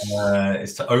 Yes.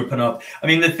 Is to open up. I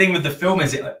mean, the thing with the film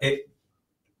is it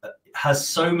has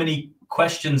so many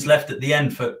questions left at the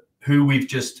end for who we've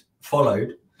just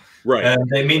followed. Right.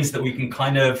 It means that we can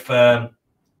kind of start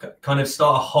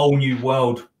a whole new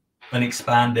world and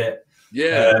expand it.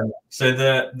 Yeah. So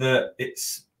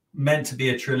it's meant to be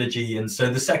a trilogy, and so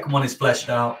the second one is fleshed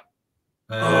out.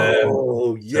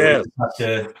 Oh, yes. So we have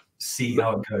to see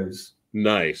how it goes.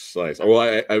 Nice.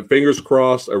 Well, I fingers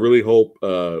crossed. I really hope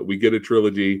we get a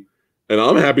trilogy, and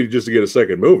I'm happy just to get a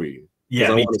second movie.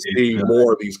 Yeah, I want to see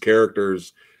more of these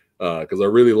characters because I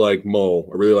really like Mo.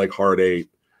 I really like Heart 8.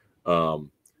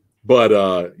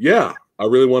 Yeah, I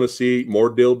really want to see more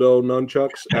dildo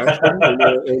nunchucks action.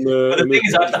 The thing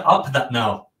is, I have to up that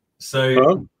now.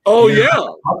 So,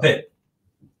 up it.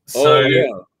 So, yeah.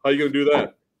 How are you gonna do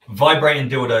that? Vibrating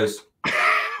dildos.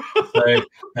 So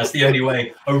that's the only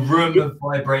way. A room of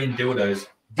vibrating dildos.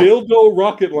 Dildo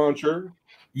rocket launcher.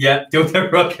 Yeah,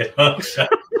 dildo rocket launcher.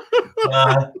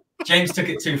 James took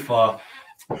it too far.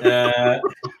 I'm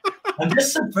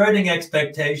just subverting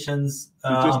expectations.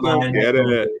 You just don't get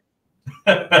it.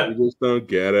 You just don't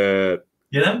get it.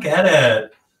 You don't get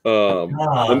it.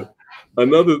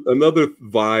 Another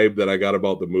vibe that I got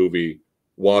about the movie,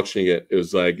 watching it,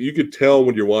 is like you could tell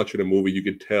when you're watching a movie, you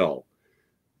could tell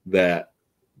that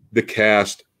the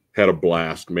cast had a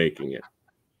blast making it.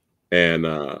 And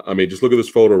I mean, just look at this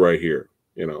photo right here.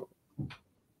 You know,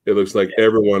 it looks like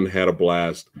everyone had a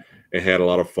blast and had a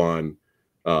lot of fun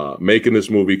making this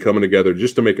movie, coming together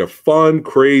just to make a fun,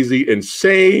 crazy,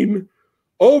 insane,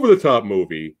 over-the-top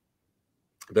movie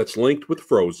that's linked with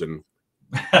Frozen.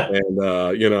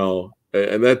 And you know,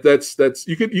 and that's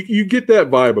you get that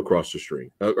vibe across the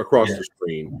screen the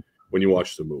screen when you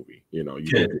watch the movie. You know,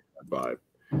 you get that vibe.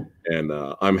 And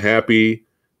I'm happy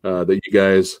that you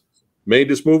guys made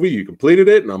this movie. You completed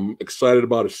it, and I'm excited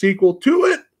about a sequel to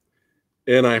it.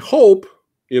 And I hope,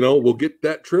 you know, we'll get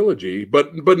that trilogy.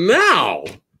 But now,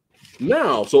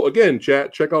 so again,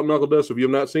 chat, check out Knuckle Dust if you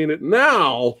have not seen it.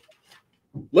 Now,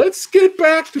 let's get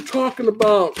back to talking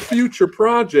about future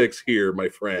projects here, my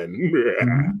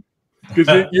friend.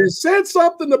 Because you said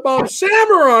something about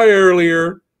Samurai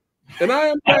earlier. And I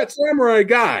am that Samurai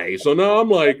guy, so now I'm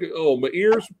like, oh, my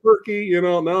ears are perky, you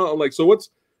know. Now I'm like, so what's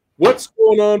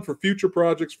going on for future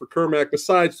projects for Kermack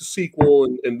besides the sequel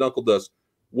and Knuckle Dust?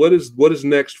 What is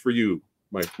next for you,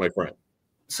 my friend?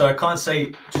 So I can't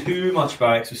say too much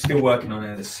about it because we're still working on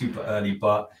it. It's super early,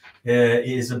 but it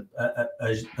is a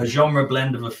genre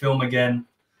blend of a film again,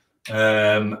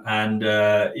 and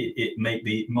it might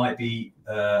be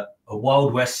a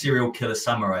Wild West serial killer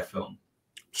samurai film.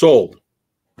 Sold.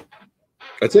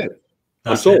 That's it.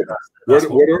 I'm sold. Where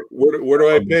do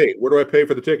I pay? Where do I pay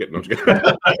for the ticket? No, I'm just kidding.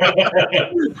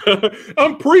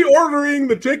 I'm pre-ordering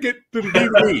the ticket to the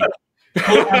DVD.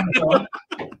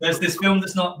 There's this film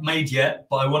that's not made yet,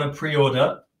 but I want to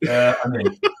pre-order. I'm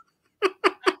in.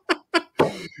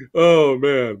 Oh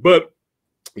man, but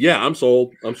yeah, I'm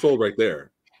sold. I'm sold right there.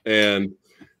 And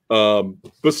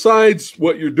besides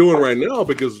what you're doing right now,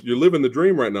 because you're living the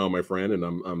dream right now, my friend, and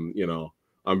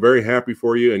I'm very happy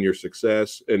for you and your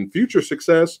success and future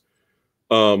success.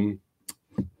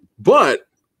 But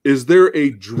is there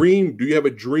a dream? Do you have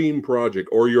a dream project,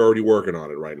 or you're already working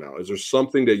on it right now? Is there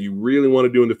something that you really want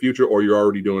to do in the future, or you're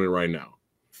already doing it right now?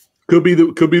 Could be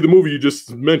the movie you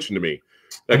just mentioned to me.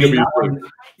 I mean,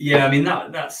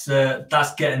 that's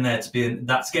getting there to be.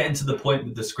 That's getting to the point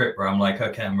with the script where I'm like,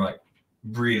 okay, I'm like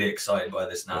really excited by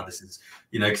this now. This is,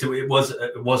 you know, because it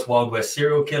was Wild West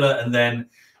serial killer, and then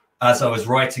as I was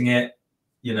writing it,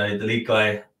 you know, the lead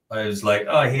guy, I was like,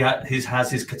 oh, he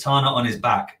has his katana on his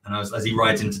back, and as he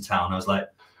rides into town, I was like,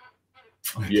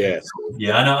 okay, yes,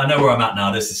 yeah, I know where I'm at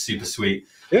now. This is super sweet.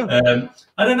 Yeah,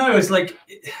 I don't know. It's like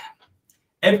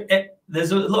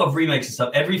there's a lot of remakes and stuff.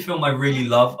 Every film I really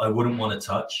love, I wouldn't want to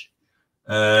touch,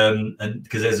 and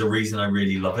because there's a reason I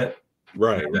really love it.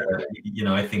 Right. You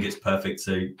know, I think it's perfect,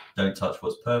 so don't touch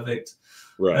what's perfect.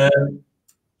 Right.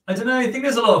 I don't know. I think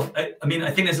there's a lot of. I mean,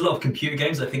 I think there's a lot of computer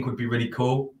games I think would be really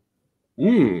cool.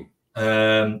 Yeah.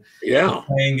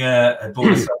 Playing I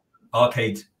bought this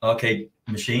arcade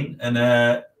machine,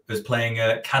 and was playing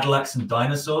Cadillacs and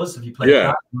Dinosaurs. Have you played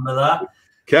that? Remember that?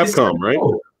 Capcom, so right?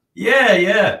 Cool.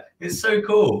 Yeah. It's so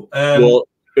cool. Well,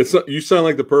 you sound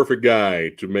like the perfect guy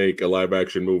to make a live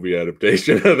action movie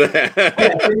adaptation of that. Yeah,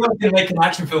 if you want to make an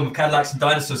action film of Cadillacs and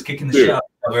Dinosaurs kicking the shit out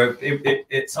of each other,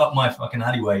 it's up my fucking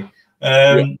alleyway.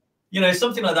 You know,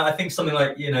 something like that. I think something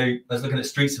like, you know, I was looking at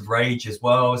Streets of Rage as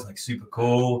well. It's like super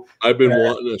cool. I've been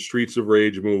wanting a Streets of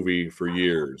Rage movie for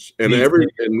years, and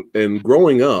and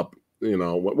growing up, you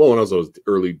know, when I was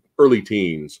early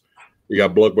teens, you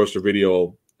got Blockbuster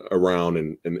Video around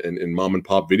and mom and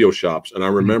pop video shops, and I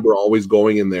remember always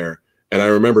going in there, and I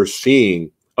remember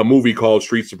seeing a movie called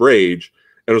Streets of Rage,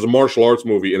 and it was a martial arts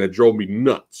movie, and it drove me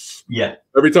nuts. Yeah.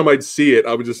 Every time I'd see it,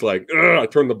 I was just like, I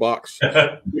turned the box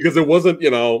because it wasn't,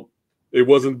 it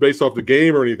wasn't based off the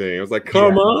game or anything. I was like,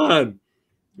 come on,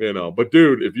 But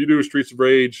dude, if you do a Streets of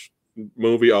Rage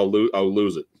movie, I'll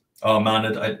lose it. Oh man,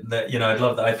 I'd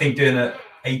love that. I think doing an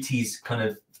 80s kind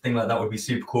of thing like that would be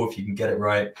super cool if you can get it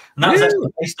right. And that was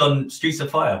actually based on Streets of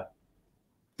Fire.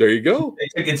 There you go. They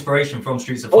took inspiration from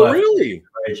Streets of Fire. Oh, really?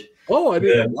 Oh, I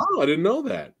didn't. Wow, I didn't know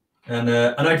that. And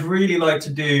I'd really like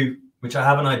to do, which I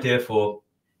have an idea for,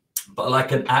 but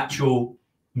like an actual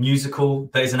musical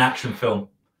that is an action film.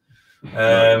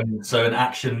 So an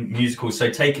action musical. So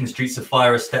taking Streets of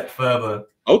Fire a step further.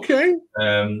 Okay.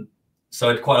 So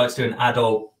I'd quite like to do an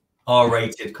adult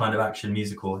R-rated kind of action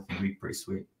musical. I think it'd be pretty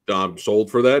sweet. I'm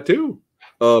sold for that too.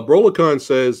 Brolicon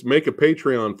says, make a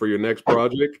Patreon for your next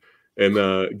project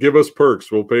and give us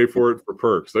perks. We'll pay for it for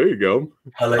perks. There you go.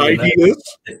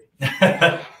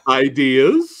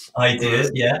 Ideas.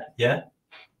 Ideas. Yeah.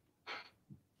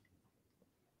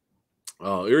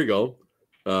 Oh, here we go.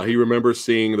 He remembers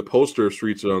seeing the poster of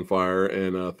Streets on Fire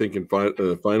and thinking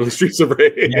finally Streets of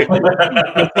Rage.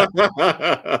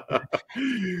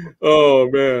 Oh,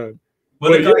 man.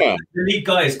 Well, the lead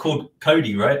guy is called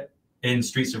Cody, right? In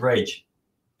Streets of Rage.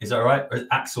 Is that right? Or is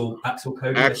Axel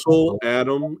Cody? Axel,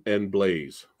 Adam, and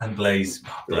Blaze. And Blaze.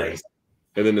 Blaze.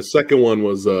 And then the second one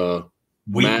was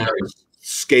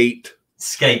Skate.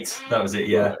 Skate. That was it,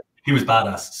 yeah. He was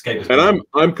badass. Skate was badass. And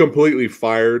I'm completely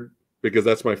fired because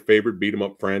that's my favorite beat 'em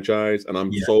up franchise. And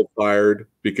I'm so fired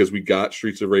because we got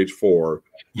Streets of Rage 4.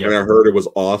 And I heard it was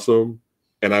awesome.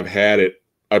 And I've had it.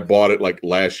 I bought it like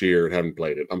last year and haven't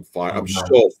played it. I'm fired. I'm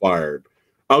so fired.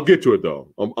 I'll get to it though.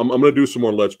 I'm going to do some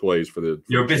more Let's Plays for the.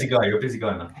 You're a busy guy. You're a busy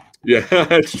guy, man. Yeah,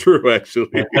 that's true,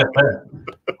 actually.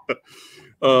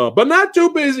 But not too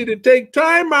busy to take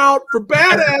time out for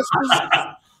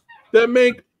badasses that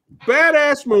make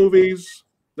badass movies.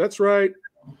 That's right.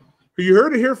 You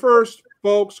heard it here first,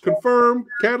 folks. Confirmed.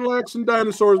 Cadillacs and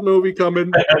Dinosaurs movie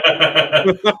coming.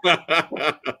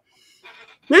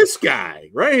 This guy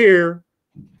right here.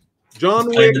 John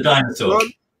Wick. The dinosaur.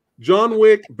 John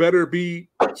Wick better be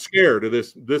scared of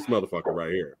this motherfucker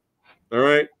right here. All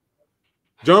right.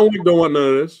 John Wick don't want none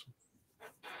of this.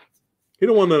 He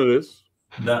don't want none of this.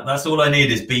 That's all I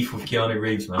need is beef with Keanu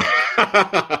Reeves, man.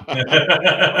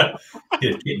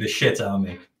 He'd keep the shit out of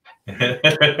me.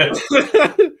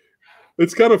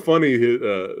 It's kind of funny.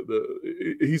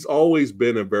 He's always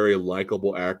been a very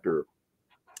likable actor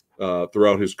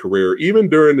throughout his career, even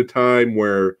during the time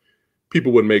where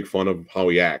people would make fun of how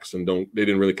he acts and they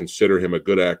didn't really consider him a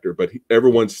good actor, but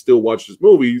everyone still watches his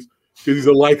movies because he's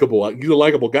a likable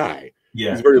guy.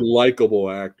 Yeah, he's a very likable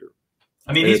actor.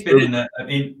 I mean, he's been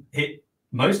in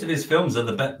most of his films are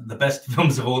the best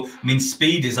films of all. I mean,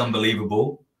 Speed is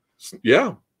unbelievable.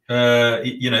 Yeah.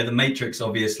 The Matrix,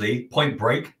 obviously. Point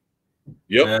Break.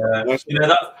 Yep.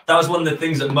 That was one of the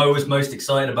things that Mo was most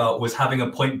excited about, was having a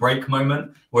Point Break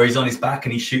moment where he's on his back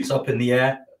and he shoots up in the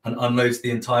air and unloads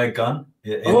the entire gun.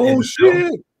 In shit!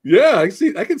 film. Yeah, I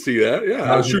can see that.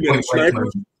 Yeah, I was shooting at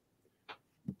snipers.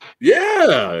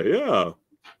 Yeah.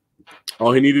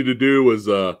 All he needed to do was,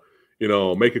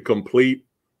 make a complete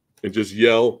and just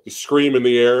yell, just scream in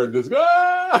the air, and just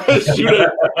shoot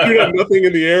at nothing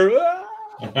in the air.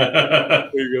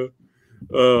 There you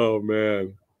go. Oh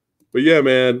man, but yeah,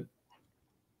 man.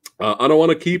 I don't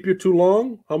want to keep you too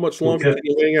long. How much longer can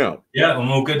you hang out? Yeah, I'm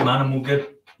all good, man. I'm all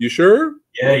good. You sure?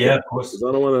 Yeah, of course.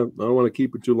 I don't want to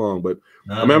keep it too long, but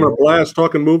I'm having a blast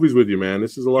talking movies with you, man.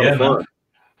 This is a lot of fun. Man.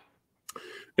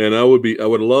 And I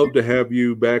would love to have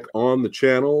you back on the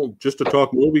channel just to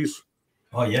talk movies.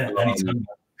 Oh yeah, anytime.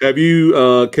 Have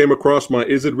you came across my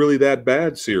Is It Really That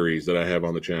Bad series that I have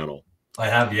on the channel? I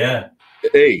have, yeah.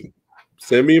 Hey,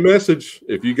 send me a message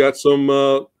if you got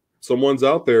someone's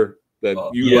out there that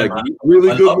you like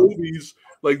really good movies.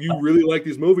 Like you really like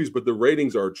these movies, but the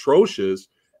ratings are atrocious.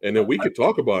 And then we could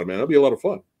talk about it, man. That'd be a lot of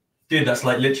fun. Dude, that's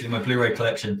like literally my Blu-ray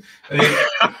collection.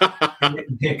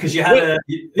 Because you had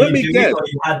you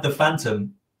had the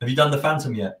Phantom. Have you done the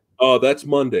Phantom yet? Oh, that's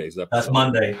Monday's episode. That's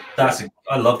Monday.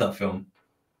 I love that film.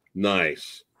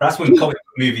 Nice. That's when comic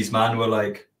movies, man, were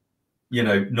like,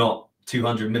 not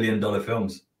 $200 million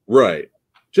films. Right.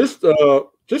 Just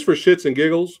for shits and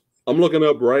giggles, I'm looking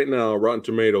up right now Rotten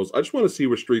Tomatoes. I just want to see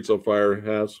what Streets on Fire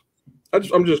has.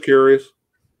 I'm just curious.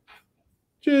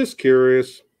 Just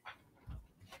curious.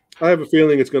 I have a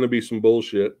feeling it's going to be some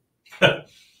bullshit. Let's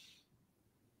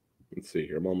see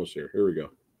here. I'm almost here. Here we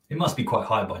go. It must be quite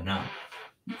high by now.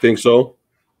 Think so?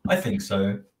 I think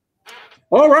so.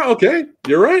 All right. Okay.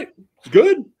 You're right. It's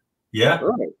good. Yeah. All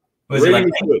right. Was it like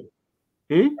good.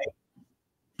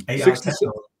 8 8 out of 10.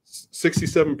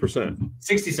 67%.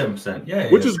 67%. Yeah,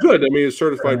 which is good. I mean, it's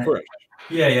certified fresh.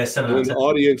 Yeah, 7 out of 10.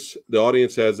 The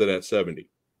audience has it at 70.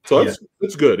 So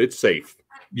it's good. It's safe.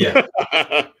 Yeah.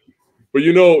 But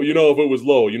you know, if it was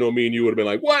low, me and you would have been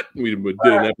like, "What?" We did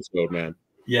an episode, man.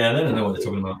 Yeah, they don't know what they're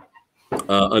talking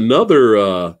about.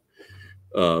 Another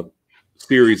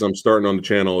series I'm starting on the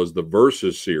channel is the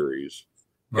Versus series,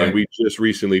 and we just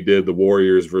recently did the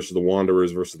Warriors versus the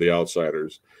Wanderers versus the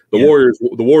Outsiders. The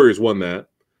Warriors won that.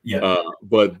 Yeah.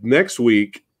 But next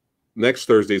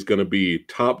Thursday is going to be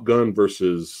Top Gun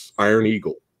versus Iron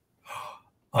Eagle.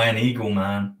 Iron Eagle,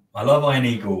 man. I love Iron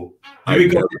Eagle.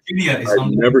 I've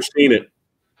never seen it.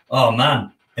 Oh,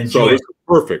 man. Enjoy it. This is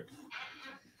perfect.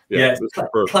 Yeah, this is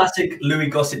perfect. Classic Louis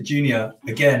Gossett Jr.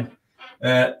 Again,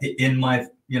 in my,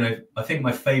 I think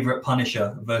my favorite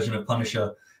Punisher version of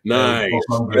Punisher. Nice.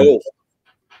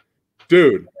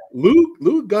 Dude,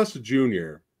 Louis Gossett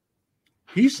Jr.,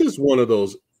 he's just one of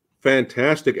those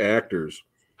fantastic actors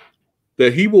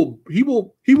that he will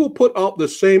put out the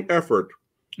same effort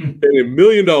in $1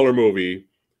 million movie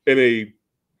in a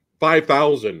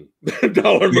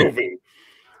 $5,000 movie.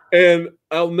 And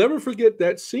I'll never forget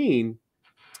that scene.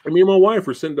 And me and my wife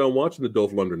were sitting down watching the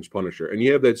Dolph Lundgren's Punisher, and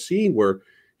you have that scene where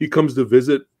he comes to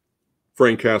visit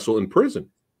Frank Castle in prison.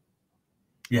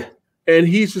 Yeah. And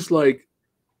he's just like,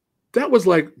 that was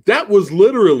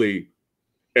literally,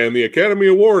 and the Academy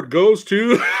Award goes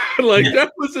to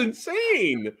that was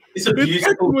insane. It's a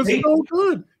beautiful was so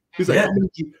good. He's like,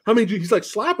 how many he's like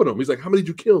slapping him. He's like, how many did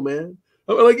you kill, man?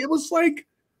 Like, it was like,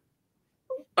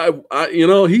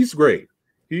 he's great.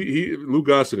 Lou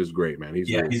Gossett is great, man.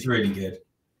 He's really good.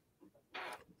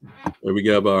 And we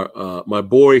got our my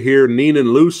boy here, Neenan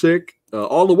Lusick,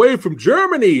 all the way from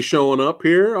Germany, showing up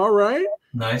here. All right,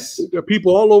 nice. We got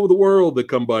people all over the world that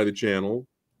come by the channel.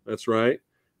 That's right.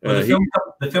 Well,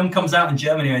 the film comes out in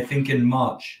Germany, I think, in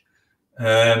March.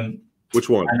 Which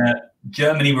one? And,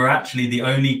 Germany were actually the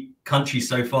only country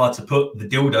so far to put the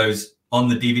dildos on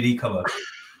the DVD cover.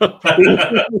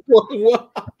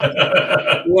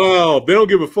 Wow, they don't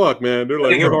give a fuck, man. They're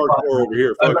like, we're hardcore over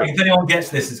here. If anyone gets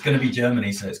this, it's going to be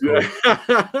Germany, so it's cool.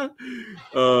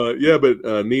 But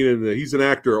Neenan, he's an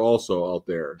actor also out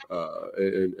there,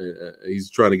 and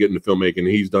he's trying to get into filmmaking.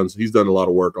 He's done a lot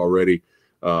of work already.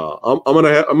 I'm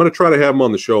gonna try to have him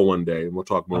on the show one day, and we'll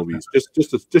talk movies,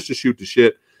 just to shoot the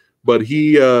shit. But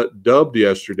he dubbed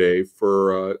yesterday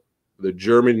for the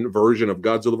German version of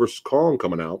Godzilla vs. Kong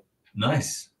coming out.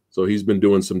 Nice. So he's been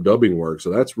doing some dubbing work. So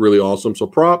that's really awesome. So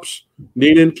props,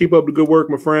 Neenan. Keep up the good work,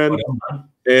 my friend.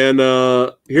 And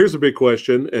here's a big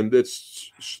question, and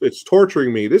it's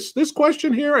torturing me. This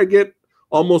question here, I get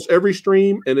almost every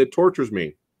stream, and it tortures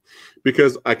me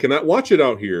because I cannot watch it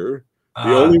out here.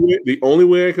 The only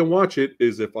way I can watch it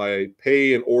is if I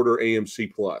pay and order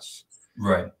AMC Plus.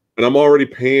 Right. And I'm already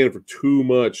paying for too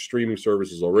much streaming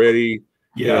services already.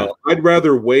 Yeah. I'd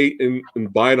rather wait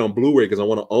and buy it on Blu-ray because I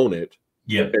want to own it.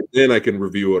 Yeah. And then I can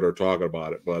review it or talk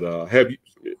about it. But have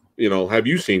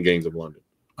you seen Gangs of London?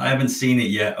 I haven't seen it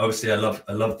yet. Obviously, I love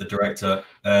the director.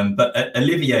 But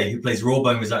Olivier, who plays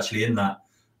Rawbone, was actually in that.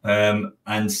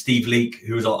 And Steve Leake,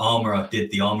 who was our armorer,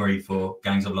 did the armory for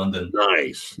Gangs of London.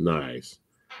 Nice.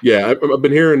 Yeah, I've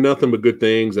been hearing nothing but good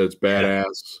things. That's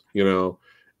badass,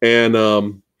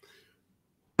 And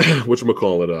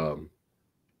whatchamacallit,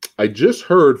 I just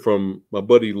heard from my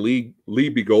buddy Lee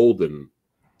B. Golden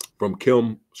from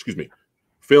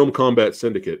Film Combat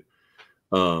Syndicate.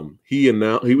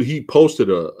 He posted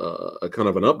a kind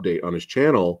of an update on his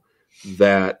channel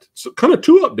kind of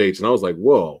 2 updates, and I was like,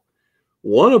 whoa.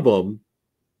 One of them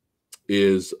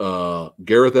is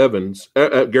Gareth Evans,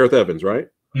 right?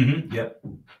 Mm-hmm. Yeah.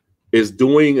 Is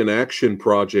doing an action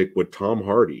project with Tom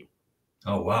Hardy.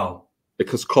 Oh, wow.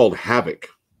 It's called Havoc.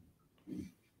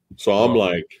 So I'm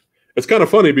like, it's kind of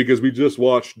funny because we just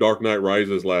watched Dark Knight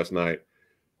Rises last night.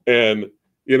 And,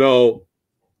 out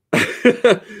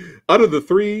of the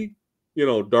 3,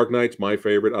 Dark Knight's my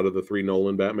favorite out of the 3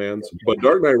 Nolan Batmans. But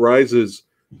Dark Knight Rises,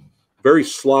 very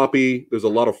sloppy. There's a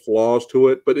lot of flaws to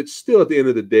it, but it's still, at the end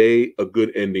of the day, a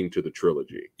good ending to the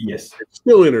trilogy. Yes. It's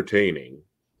still entertaining.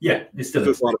 Yeah, it's still.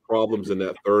 There's a lot of problems in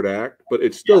that 3rd act, but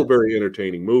it's still a very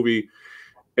entertaining movie.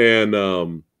 And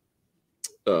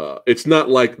it's not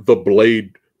like the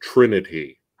Blade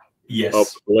Trinity of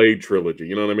Blade trilogy.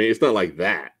 You know what I mean? It's not like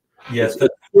that. Yes.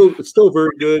 It's still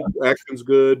very good. Action's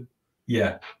good.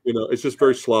 Yeah. It's just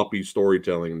very sloppy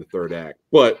storytelling in the 3rd act.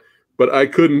 But I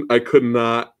could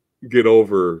not get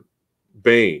over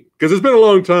Bane, because it's been a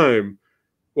long time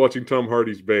watching Tom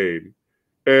Hardy's Bane,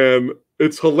 and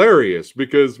it's hilarious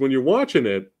because when you're watching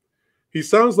it, he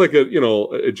sounds like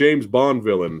a James Bond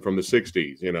villain from the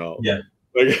 60s, Yeah.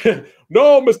 Like,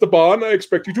 no, Mr. Bond, I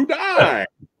expect you to die.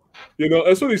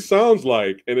 That's what he sounds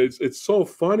like. And it's so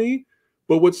funny.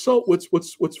 But what's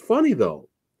funny though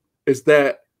is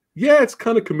that, yeah, it's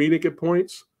kind of comedic at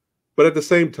points, but at the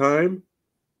same time,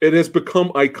 it has become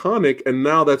iconic, and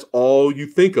now that's all you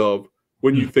think of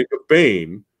when you think of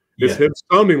Bane, is him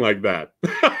sounding like that.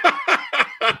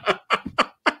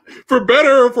 For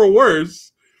better or for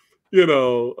worse,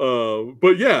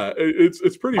 but yeah,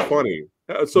 it's pretty funny.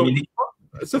 So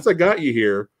since I got you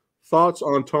here, thoughts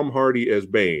on Tom Hardy as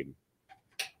Bane?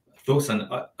 Thoughts on,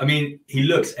 I mean, he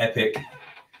looks epic.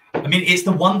 I mean, it's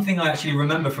the one thing I actually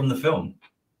remember from the film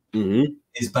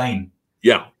is Bane.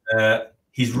 Yeah.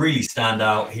 He's really stand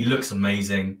out. He looks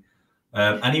amazing.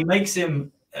 And he makes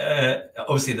him,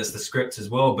 obviously that's the script as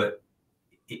well, but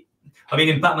I mean,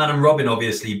 in Batman and Robin,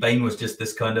 obviously, Bane was just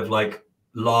this kind of like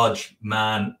large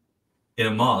man in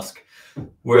a mask.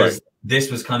 Whereas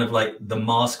this was kind of like the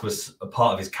mask was a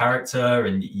part of his character,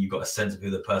 and you got a sense of who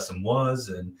the person was.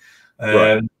 And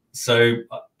so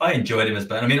I enjoyed him as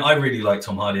Bane. I mean, I really like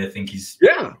Tom Hardy. I think he's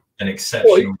an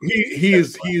exceptional. Well,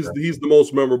 he's the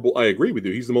most memorable. I agree with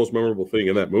you. He's the most memorable thing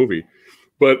in that movie.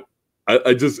 But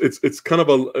I just it's kind of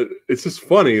it's just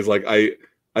funny. It's like I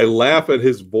laugh at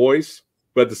his voice,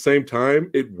 but at the same time,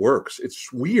 it works.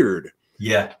 It's weird.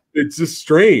 Yeah. It's just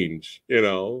strange,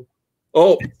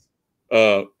 Oh,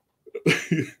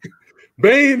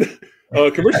 Bane,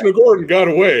 Commissioner Gordon got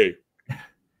away.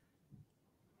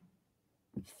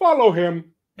 Follow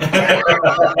him.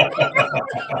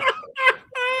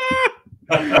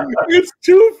 It's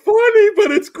too funny,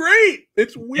 but it's great.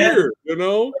 It's weird,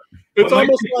 It's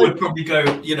almost like would probably go,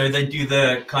 they do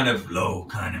the kind of low,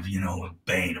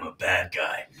 Bane, I'm a bad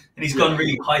guy, and he's gone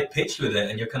really high pitched with it,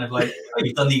 and you're kind of like,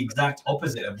 you've done the exact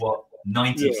opposite of what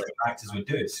 90% of actors would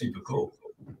do. It's super cool.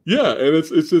 Yeah, and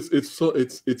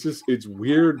it's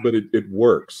weird, but it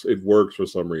works. It works for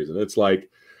some reason. It's like,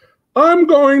 I'm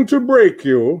going to break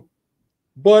you,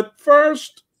 but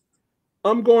first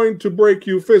I'm going to break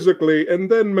you physically and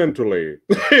then mentally.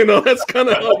 That's kind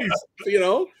of how he's,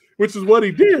 which is what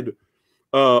he did.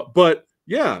 But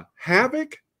yeah,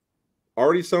 Havoc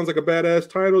already sounds like a badass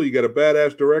title. You got a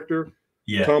badass director.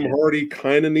 Yeah. Tom Hardy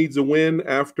kind of needs a win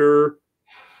after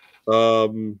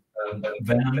Venom.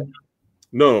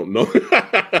 No. No,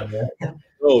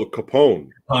 Capone.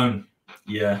 Capone.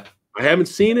 Yeah. I haven't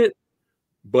seen it,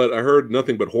 but I heard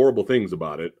nothing but horrible things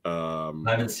about it. I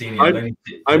haven't seen it.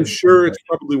 I'm sure it's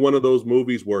probably one of those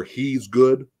movies where he's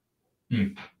good,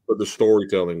 but the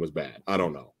storytelling was bad. I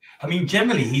don't know. I mean,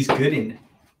 generally he's good in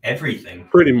everything.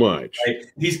 Pretty much.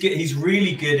 Like, he's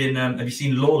really good in. Have you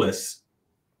seen Lawless?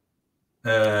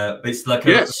 It's like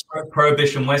a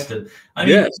prohibition western. I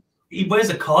mean, he wears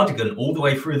a cardigan all the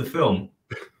way through the film,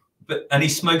 and he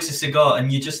smokes a cigar,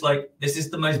 and you're just like, this is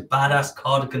the most badass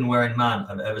cardigan wearing man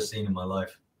I've ever seen in my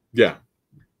life. Yeah,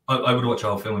 I would watch a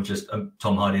whole film with just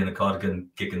Tom Hardy in a cardigan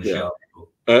kicking the shit out of people.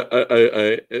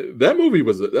 That movie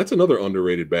that's another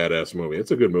underrated badass movie.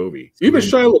 It's a good movie. Even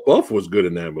Shia LaBeouf was good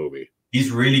in that movie.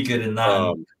 He's really good in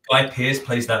that. Guy Pearce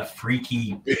plays that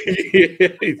freaky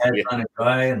kind of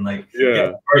guy, and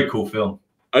very cool film.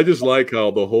 I just like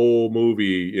how the whole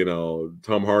movie,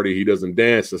 Tom Hardy, he doesn't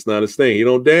dance. That's not his thing. He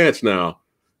don't dance now.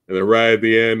 And then right at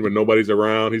the end, when nobody's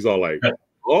around, he's all like,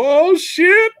 "Oh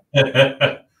shit,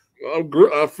 I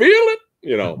feel it,"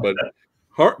 But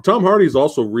Tom Hardy's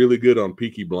also really good on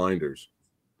Peaky Blinders.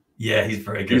 Yeah, he's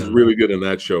very good. He's really good in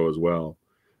that show as well.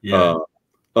 Yeah.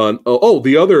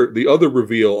 The other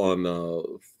reveal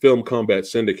on Film Combat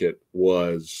Syndicate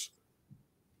was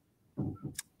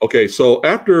okay. So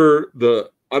after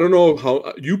I don't know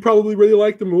how you probably really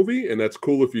liked the movie, and that's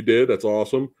cool if you did. That's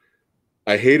awesome.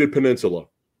 I hated Peninsula.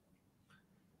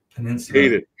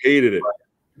 Hated it.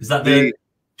 Is that the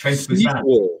Train to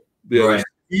Busan? The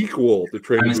sequel to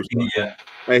Train to Busan.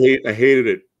 I hated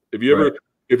it. If you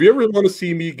ever want to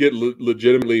see me get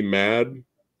legitimately mad,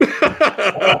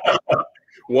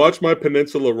 watch my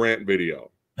Peninsula rant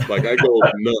video. Like, I go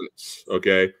nuts.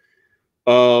 Okay.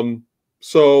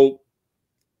 So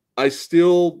I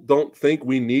still don't think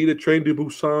we need a Train to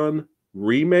Busan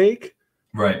remake.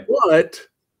 Right. But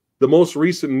the most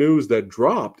recent news that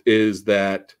dropped is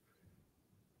that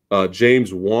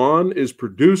James Wan is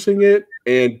producing it,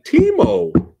 and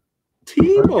Timo,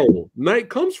 Night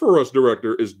Comes For Us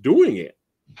director, is doing it.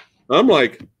 I'm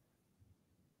like,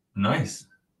 nice.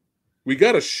 We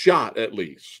got a shot at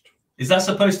least. Is that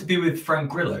supposed to be with Frank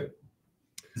Grillo?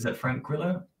 Is that Frank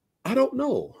Grillo? I don't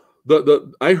know.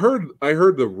 I heard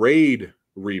the Raid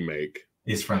remake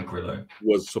Is Frank Grillo.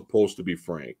 Was supposed to be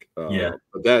Frank. Yeah.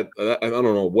 But that I don't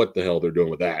know what the hell they're doing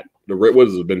with that. What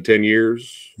has it been, 10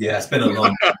 years? Yeah, it's been a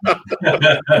long time.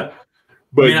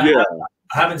 But I mean, yeah.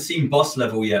 I haven't seen Boss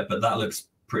Level yet, but that looks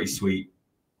pretty sweet.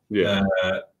 Yeah.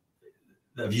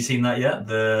 Have you seen that yet?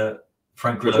 The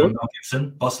Frank Grillo and Mel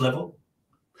Gibson Boss Level?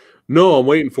 No, I'm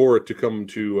waiting for it to come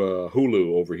to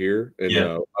Hulu over here, and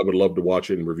Yeah. I would love to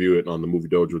watch it and review it on the Movie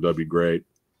Dojo. That'd be great.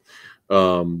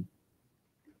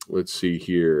 Let's see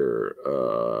here.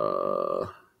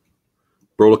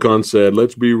 Brolicon said,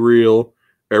 "Let's be real.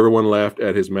 Everyone laughed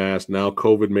at his mask. Now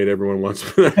COVID made everyone want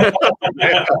to."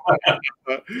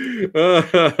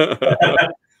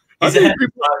 I think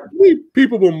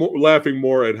people were laughing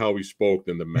more at how he spoke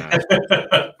than the mask.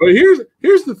 But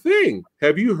here's the thing.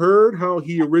 Have you heard how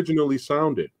he originally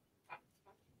sounded?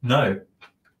 No.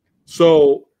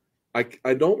 So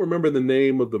I don't remember the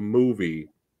name of the movie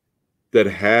that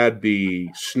had the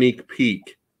sneak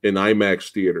peek in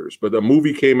IMAX theaters, but the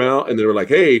movie came out and they were like,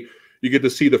 "Hey, you get to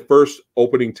see the first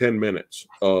opening 10 minutes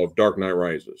of Dark Knight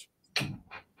Rises."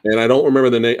 And I don't remember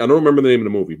the name. I don't remember the name of the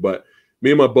movie, but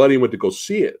me and my buddy went to go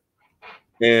see it.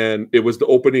 And it was the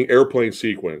opening airplane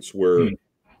sequence where,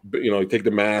 you take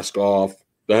the mask off,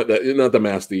 not the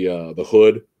mask, the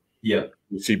hood. Yeah.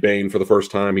 You see Bane for the first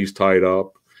time. He's tied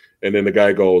up. And then the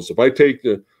guy goes, if I take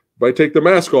the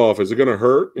mask off, is it going to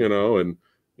hurt? And,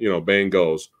 Bane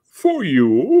goes, for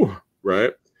you.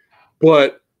 Right.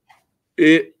 But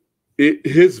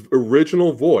his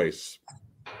original voice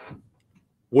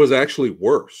was actually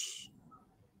worse.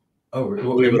 Oh,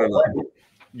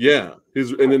 yeah.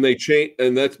 And then they changed,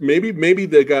 and that's maybe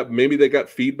they got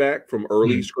feedback from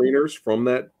early screeners from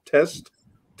that test,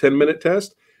 10-minute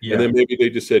test. Yeah. And then maybe they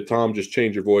just said, Tom, just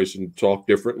change your voice and talk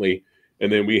differently.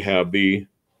 And then we have the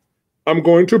I'm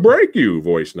going to break you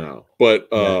voice now. But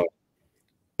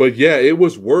yeah, it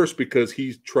was worse because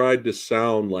he tried to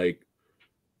sound like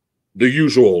the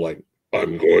usual, like,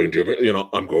 I'm going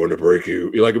to break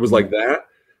you. Like, it was like that,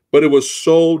 but it was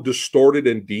so distorted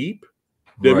and deep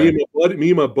that me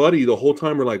and my buddy the whole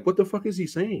time were like, what the fuck is he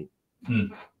saying?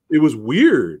 It was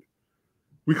weird.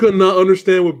 We could not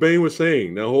understand what Bane was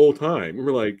saying the whole time. We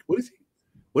were like,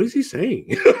 what is he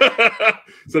saying?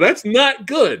 So that's not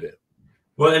good.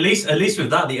 Well, at least with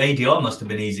that, the ADR must have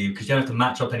been easy because you don't have to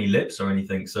match up any lips or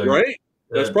anything. So right,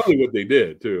 that's probably what they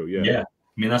did too. Yeah. I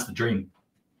mean, that's the dream.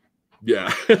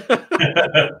 Yeah.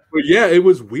 But yeah, it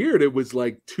was weird. It was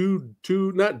like too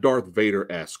not Darth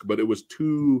Vader-esque, but it was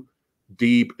too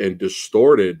deep and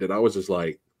distorted that I was just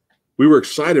like, we were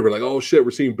excited. We're like, oh shit,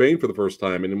 we're seeing Bane for the first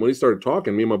time. And then when he started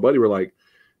talking, me and my buddy were like,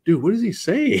 dude, what is he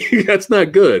saying? That's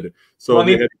not good. So well, I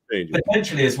mean, they had to change it.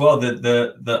 Potentially as well,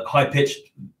 the high pitch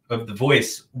of the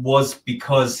voice was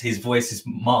because his voice is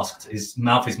masked, his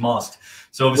mouth is masked.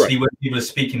 So obviously when people are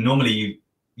speaking normally,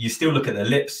 you still look at their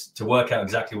lips to work out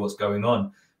exactly what's going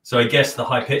on. So I guess the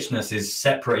high pitchedness is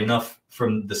separate enough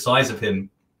from the size of him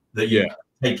that you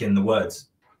take in the words.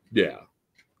 Yeah,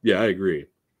 I agree.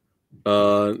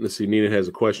 Let's see. Nina has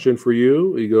a question for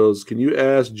you. He goes, can you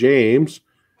ask James,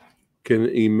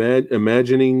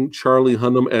 imagining Charlie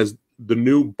Hunnam as the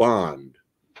new Bond?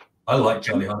 I like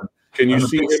Charlie Hunnam. Can you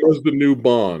see him as the new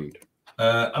Bond?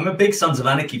 I'm a big Sons of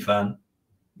Anarchy fan.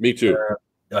 Me too.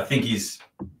 I think he's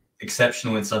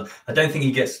exceptional in Sons. I don't think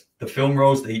he gets the film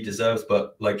roles that he deserves,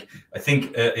 but like I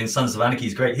think in Sons of Anarchy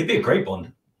he's great. He'd be a great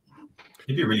Bond.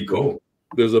 He'd be really cool.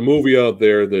 There's a movie out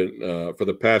there that for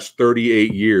the past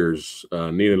 38 years,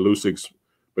 Nina Lussig's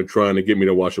been trying to get me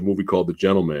to watch a movie called The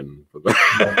Gentleman.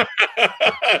 I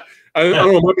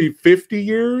don't know, maybe 50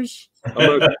 years.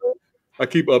 I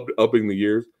keep upping the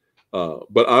years.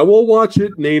 But I will watch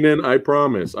it, Nina, I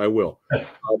promise I will.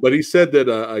 But he said that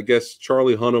I guess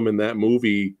Charlie Hunnam in that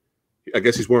movie, I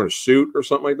guess he's wearing a suit or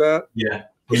something like that. Yeah,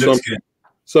 he looks good.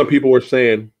 Some people were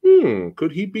saying,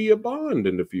 could he be a Bond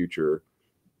in the future?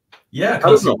 Yeah,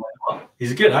 because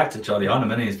he's a good actor, Charlie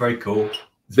Hunnam, and he's very cool.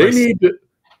 They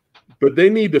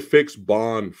need to fix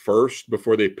Bond first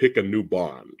before they pick a new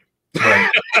Bond. Right.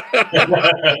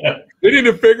 They need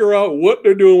to figure out what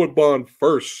they're doing with Bond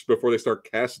first before they start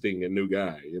casting a new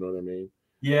guy. You know what I mean?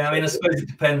 Yeah, I mean, I suppose it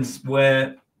depends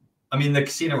where. I mean, the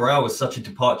Casino Royale was such a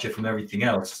departure from everything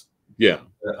else. Yeah.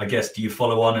 I guess, do you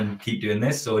follow on and keep doing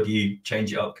this, or do you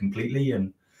change it up completely?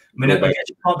 And I mean, I guess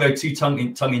you can't go too tongue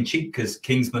in cheek because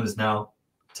Kingsman has now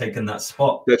taken that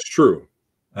spot. That's true.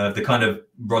 The kind of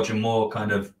Roger Moore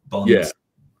kind of Bond. Yeah,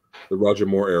 the Roger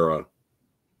Moore era.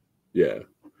 Yeah.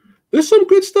 There's some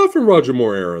good stuff in Roger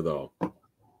Moore era, though.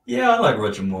 Yeah, I like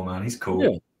Roger Moore, man. He's cool.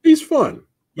 Yeah, he's fun.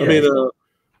 Yeah, I mean,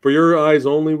 For Your Eyes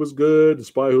Only was good. The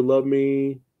Spy Who Loved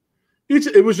Me.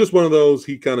 it was just one of those.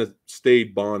 He kind of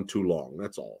stayed Bond too long.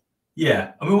 That's all.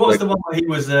 Yeah, I mean, what was the one where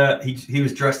he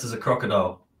was dressed as a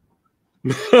crocodile?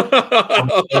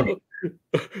 I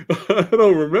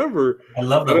don't remember. I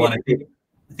love that one. I think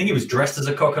he was dressed as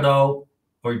a crocodile,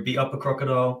 or he beat up a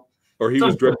crocodile, or he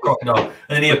was dressed as a crocodile, and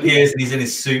then he appears and he's in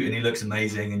his suit and he looks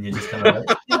amazing, and you're just kind of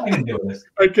like, yeah, I can do this.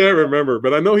 I can't remember,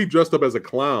 but I know he dressed up as a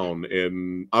clown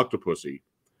in Octopussy.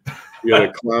 He had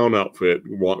a clown outfit.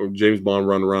 James Bond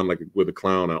run around like with a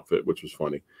clown outfit, which was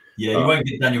funny. Yeah, you won't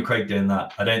get Daniel Craig doing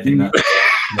that. I don't think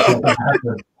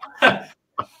that.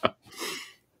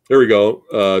 There we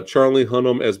go. Charlie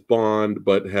Hunnam as Bond,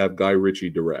 but have Guy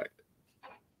Ritchie direct.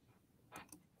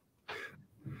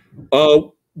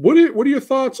 What are your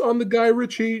thoughts on the Guy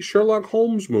Ritchie Sherlock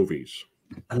Holmes movies?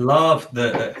 I love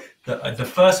the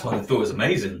first one. I thought was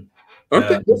amazing. Aren't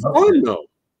they fun though?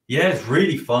 Yeah, it's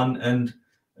really fun, and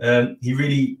he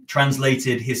really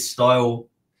translated his style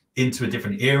into a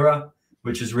different era,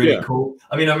 which is really cool.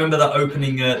 I mean, I remember that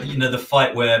opening, the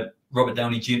fight where Robert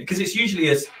Downey Jr. because it's usually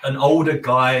an older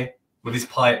guy with his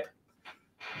pipe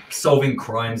solving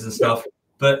crimes and stuff,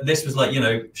 but this was like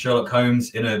Sherlock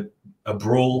Holmes in a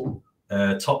brawl,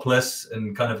 topless,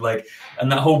 and kind of like,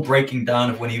 and that whole breaking down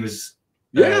of when he was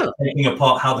taking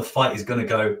apart how the fight is going to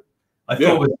go. I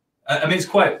thought was. I mean, it's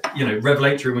quite,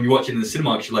 revelatory when you watch it in the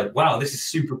cinema, because you're like, wow, this is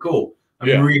super cool.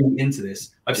 I'm really into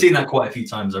this. I've seen that quite a few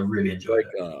times. I really enjoyed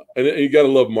it. And you got to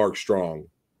love Mark Strong.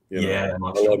 Yeah, I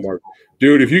love Mark.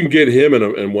 Dude, if you can get him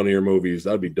in one of your movies,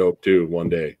 that'd be dope too one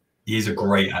day. He's a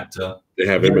great actor. They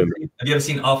have him in. Have you ever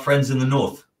seen Our Friends in the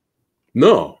North?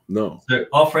 No. So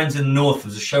Our Friends in the North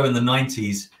was a show in the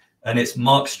 90s, and it's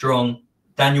Mark Strong,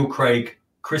 Daniel Craig,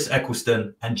 Chris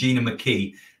Eccleston, and Gina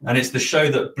McKee. And it's the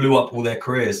show that blew up all their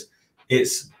careers.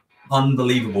 It's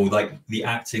unbelievable. Like, the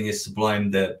acting is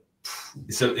sublime.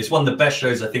 It's one of the best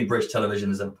shows I think British television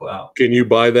has ever put out. Can you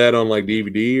buy that on like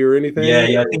DVD or anything?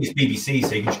 Yeah. I think it's BBC,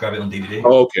 so you can just grab it on DVD.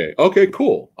 Oh, okay,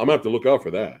 cool. I'm gonna have to look out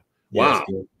for that. Wow.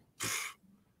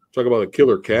 Talk about a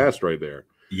killer cast right there.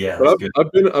 Yeah,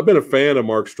 I've been a fan of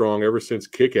Mark Strong ever since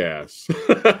Kick-Ass. and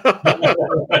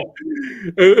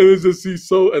it's just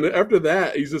and after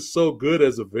that he's just so good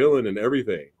as a villain and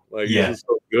everything. Like he's just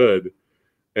so good.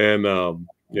 And in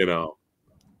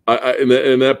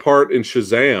that part in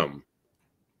Shazam,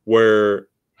 where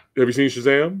have you seen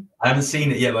Shazam? I haven't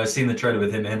seen it yet, but I've seen the trailer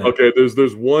with him in it. Okay,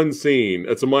 there's one scene.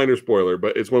 It's a minor spoiler,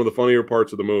 but it's one of the funnier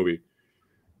parts of the movie,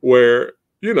 where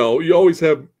you always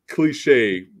have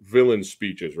cliche villain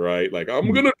speeches, right? Like,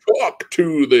 I'm gonna talk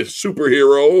to the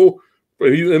superhero,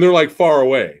 and they're like far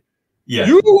away. Yeah,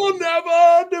 you will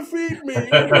never defeat me.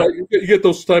 You get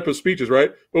those type of speeches,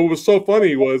 right? But what was so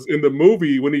funny was in the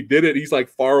movie when he did it, he's like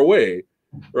far away,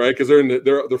 right? Because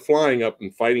they're flying up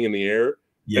and fighting in the air.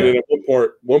 Yeah. And then at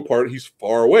one part he's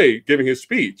far away giving his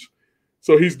speech.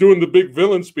 So he's doing the big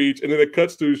villain speech, and then it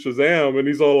cuts to Shazam, and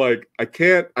he's all like, I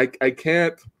can't.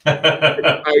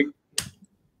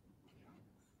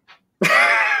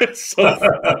 It's so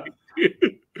funny.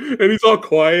 And he's all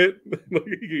quiet. Like,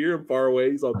 you can hear him far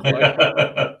away. He's all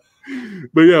quiet.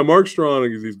 But yeah, Mark Strong,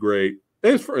 he's great.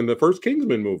 And in the first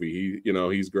Kingsman movie,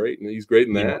 he's great, and he's great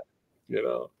in that.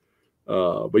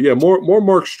 But yeah, more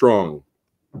Mark Strong.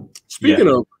 Speaking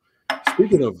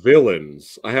of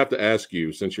villains, I have to ask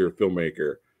you, since you're a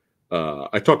filmmaker,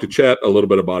 I talked to Chet a little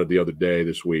bit about it the other day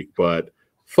this week, but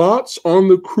thoughts on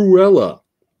the Cruella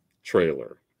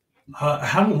trailer? I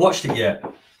haven't watched it yet.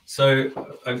 So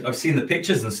I've seen the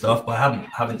pictures and stuff, but I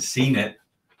haven't seen it.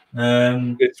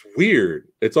 It's weird.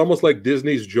 It's almost like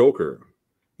Disney's Joker.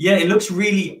 Yeah, it looks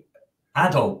really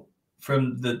adult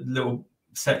from the little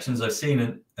sections I've seen,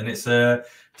 and it's I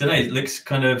don't know. It looks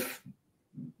kind of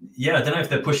I don't know if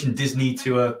they're pushing Disney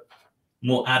to a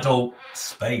more adult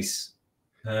space.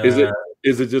 Is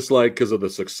it just like because of the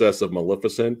success of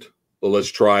Maleficent? Well, let's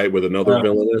try it with another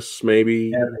villainess,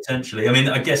 maybe. Yeah, potentially. I mean,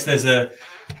 I guess there's a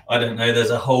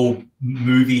whole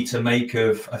movie to make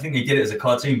of. I think they did it as a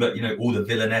cartoon, but all the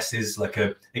villainesses, like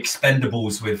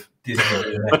Expendables with Disney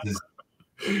villainesses.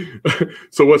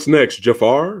 So what's next?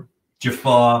 Jafar.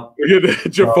 Jafar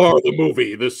the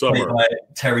movie this summer.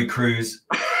 Terry Crews.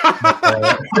 Well,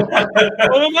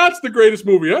 that's the greatest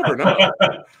movie ever. No?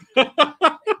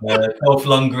 Dolph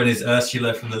Lundgren is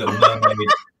Ursula from The Little Mermaid.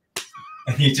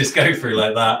 And you just go through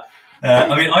like that.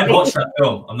 I mean, I'd watch that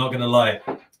film. I'm not going to lie.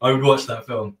 I would watch that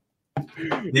film.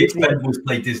 The Expendables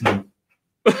play Disney.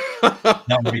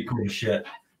 That would be cool as shit.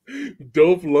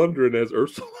 Dolph Lundgren as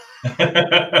Ursula.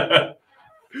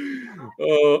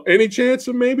 Any chance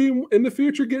of maybe in the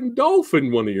future getting Dolph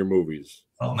in one of your movies?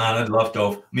 Oh man, I'd love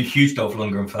Dolph. I'm a huge Dolph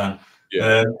Lundgren fan.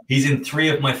 Yeah. He's in 3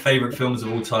 of my favorite films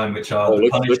of all time, which are The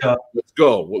Punisher,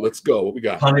 go. Well, let's go. What we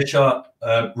got? Punisher,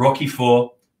 Rocky IV,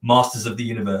 Masters of the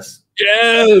Universe.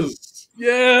 Yes.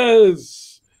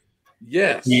 Yes.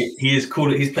 Yes. He is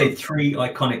cool. He's played 3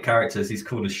 iconic characters. He's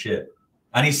cool as shit.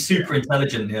 And he's super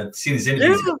intelligent. Yeah, I've seen his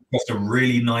interviews. He's just a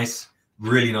really nice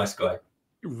guy.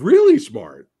 Really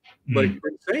smart. Like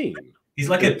insane. He's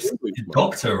like a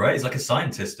doctor, right? He's like a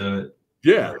scientist or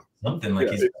something. Like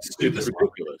he's super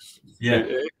ridiculous. Yeah.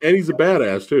 And he's a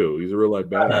badass too. He's a real life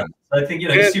badass. I think,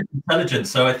 he's super intelligent.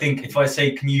 So I think if I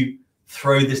say, can you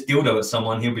throw this dildo at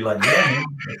someone, he'll be like, yeah,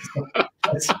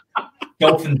 man.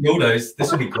 Dolphin dildos.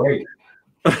 This will be great.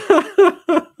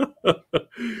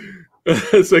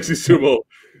 Sexy Sumo.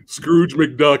 Scrooge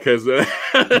McDuck has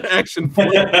action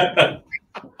figure.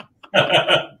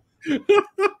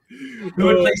 Who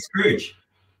would play Scrooge?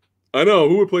 I know.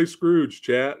 Who would play Scrooge,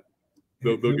 chat?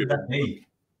 Who would that be?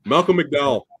 Malcolm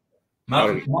McDowell.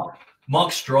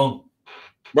 Mark Strong.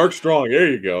 Mark Strong.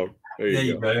 There you go. There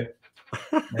you go.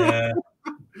 And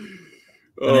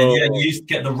then you used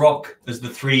to get The Rock as the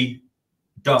 3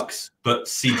 ducks, but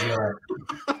CGI.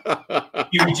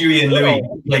 Huey, Dewey, and Louie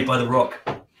played by The Rock.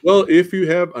 Well, if you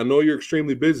have, I know you're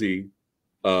extremely busy,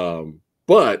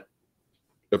 but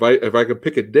if I could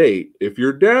pick a date, if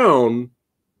you're down,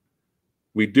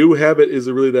 we do have it. Is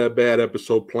it really that bad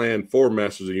episode planned for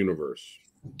Masters of the Universe?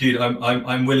 Dude,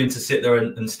 I'm willing to sit there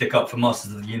and stick up for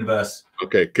Masters of the Universe.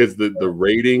 Okay, because the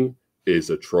rating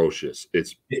is atrocious.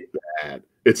 It's bad.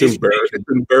 It's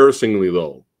embarrassingly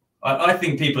low. I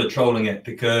think people are trolling it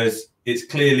because it's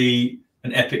clearly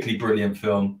an epically brilliant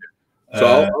film.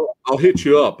 So I'll hit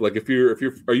you up. Like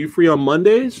are you free on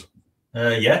Mondays?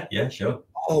 Yeah, sure.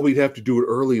 Oh, we'd have to do it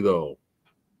early though.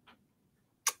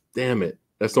 Damn it.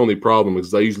 That's the only problem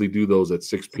because I usually do those at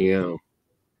 6 p.m.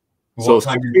 So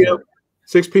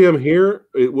 6 p.m. here.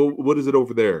 What is it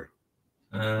over there?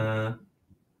 I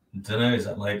don't know. Is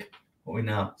that like what we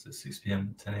now? Is it 6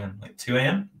 p.m., 10 a.m., like 2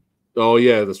 a.m.? Oh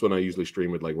yeah, that's when I usually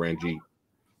stream with like Ranjit.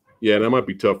 Yeah, that might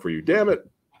be tough for you. Damn it.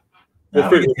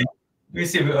 Let me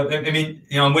see. I mean,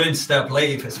 I'm willing to stay up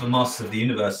late if it's for Masters of the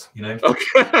Universe.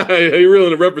 Okay, you're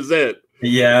willing to represent.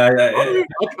 Yeah,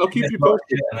 I'll keep you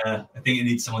posted. I think it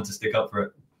needs someone to stick up for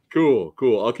it. Cool.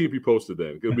 I'll keep you posted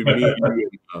then. It'll be me, you,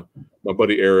 and my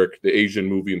buddy Eric, the Asian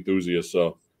movie enthusiast.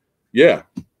 So, yeah,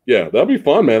 that'll be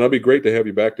fun, man. That'll be great to have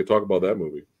you back to talk about that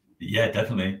movie. Yeah,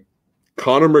 definitely.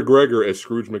 Conor McGregor as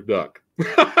Scrooge McDuck.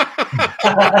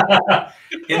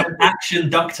 In an action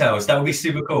DuckTales, that would be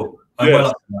super cool.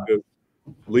 Yes,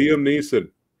 Liam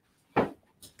Neeson.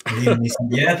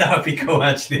 Yeah, that would be cool.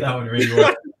 Actually, that would really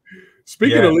work.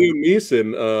 Speaking of Liam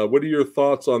Neeson, what are your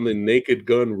thoughts on the Naked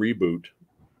Gun reboot?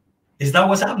 Is that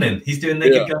what's happening? He's doing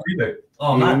Naked Gun reboot.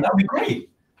 Oh man, that would be great.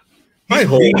 He's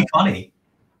really funny.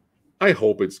 I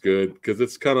hope it's good because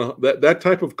it's kind of that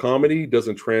type of comedy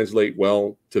doesn't translate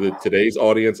well to today's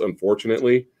audience,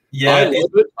 unfortunately. Yeah, I love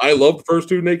it. I love the first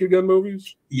 2 Naked Gun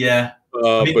movies. Yeah,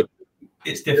 but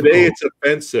it's difficult. Today it's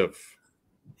offensive.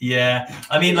 Yeah,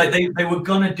 I mean, like they were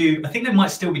gonna do. I think they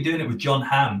might still be doing it with John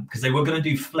Hamm because they were gonna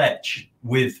do Fletch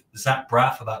with Zach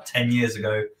Braff about 10 years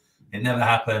ago. It never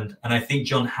happened, and I think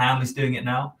John Hamm is doing it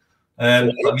now. I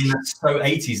mean, that's so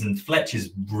 80s, and Fletch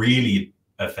is really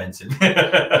offensive.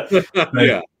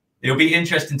 Yeah, it'll be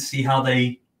interesting to see how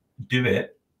they do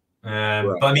it. Right.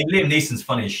 But I mean, Liam Neeson's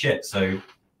funny as shit, so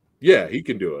yeah, he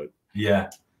can do it.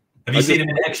 Yeah, have you seen him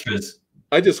in Extras?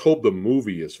 I just hope the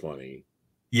movie is funny.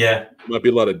 Yeah, might be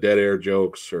a lot of dead air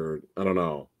jokes, or I don't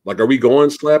know. Like, are we going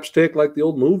slapstick like the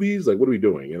old movies? Like, what are we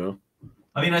doing? You know?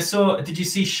 I mean, did you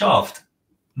see Shaft?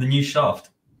 The new Shaft?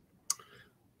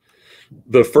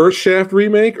 The first Shaft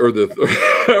remake, or the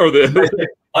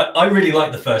I really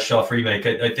like the first Shaft remake.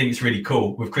 I think it's really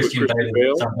cool with Christian Bale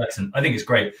and Sam Jackson. I think it's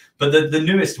great. But the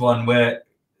newest one where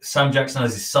Sam Jackson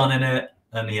has his son in it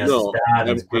and he has his dad. I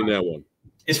haven't seen that one.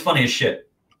 It's funny as shit.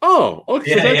 Oh,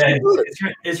 okay. Yeah,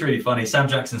 it's really funny. Sam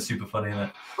Jackson's super funny in it.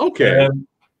 Okay.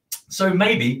 So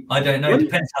maybe, I don't know. It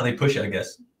depends how they push it, I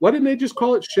guess. Why didn't they just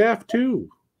call it Shaft 2?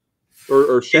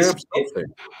 Or Shaft something?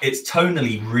 It's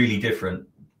tonally really different.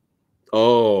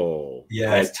 Oh.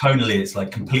 Yeah, it's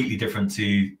like completely different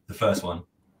to the first one.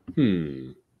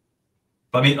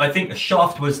 But I mean, I think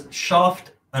Shaft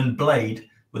and Blade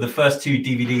were the first 2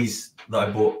 DVDs that I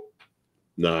bought.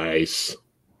 Nice.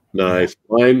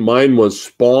 Mine was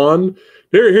Spawn.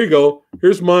 Here you go.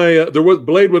 Here's my.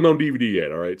 Blade wasn't on DVD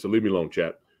yet. All right, so leave me alone,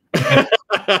 chat.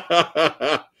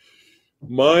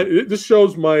 This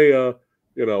shows my.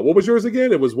 What was yours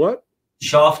again? It was what?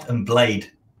 Shaft and Blade.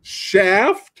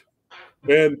 Shaft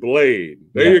and Blade.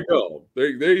 There you go. There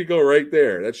you go. Right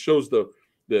there. That shows the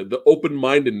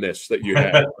open-mindedness that you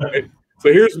have. Right?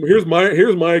 So here's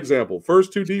my example.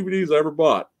 First two DVDs I ever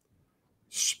bought: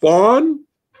 Spawn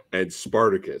and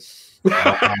Spartacus.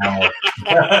 Wow.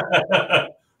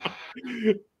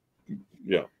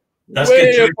 Yeah, That's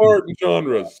way good. apart in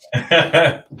genres,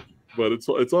 but it's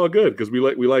all good because we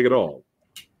like it all.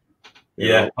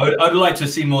 Yeah, I'd like to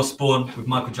see more Spawn with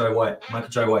Michael J. White. Michael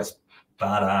J. White's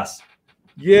badass.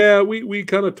 Yeah, we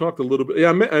kind of talked a little bit. Yeah,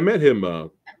 I met him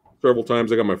several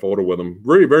times. I got my photo with him.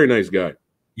 Very, very nice guy.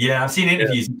 Yeah, I've seen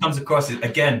interviews. He comes across as,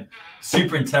 again,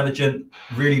 super intelligent,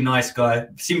 really nice guy.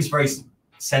 Seems very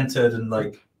centered and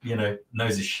like, you know,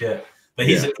 knows his shit. But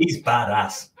he's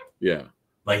badass. Yeah.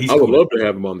 Like I would love to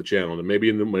have him on the channel, and maybe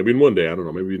in one day, I don't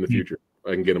know, maybe in the future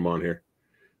I can get him on here.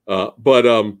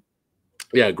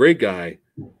 Yeah, great guy.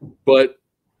 But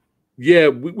yeah,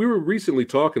 we were recently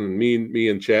talking, me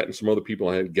and Chat and some other people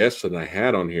I had guests that I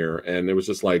had on here, and it was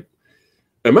just like,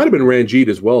 it might have been Ranjit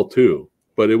as well too,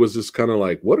 but it was just kind of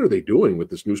like, what are they doing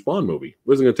with this new Spawn movie?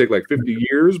 Wasn't it going to take like 50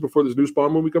 years before this new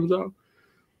Spawn movie comes out?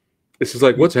 It's just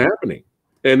like, what's happening?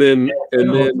 And then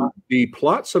the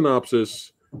plot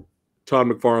synopsis, Todd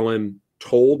McFarlane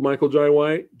told Michael J.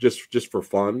 White just for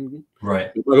fun.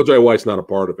 Right. Michael J. White's not a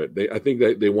part of it. I think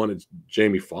they wanted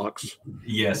Jamie Foxx.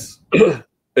 Yes.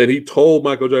 And he told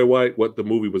Michael J. White what the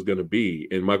movie was going to be,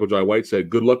 and Michael J. White said,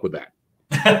 "Good luck with that."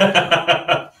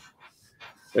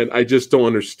 And I just don't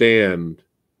understand,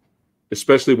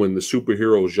 especially when the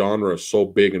superhero genre is so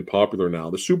big and popular now.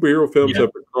 The superhero films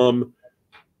have become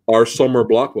our summer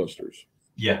blockbusters.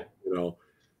 Yeah. You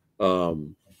know,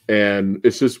 and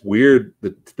it's just weird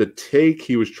the take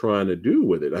he was trying to do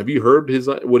with it. Have you heard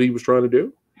what he was trying to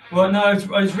do? Well, no, I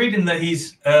was reading that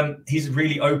he's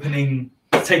really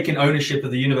taking ownership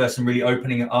of the universe and really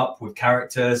opening it up with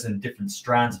characters and different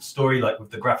strands of story, like with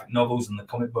the graphic novels and the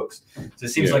comic books. So it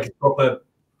seems like it's proper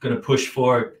going to push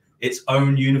for its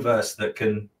own universe that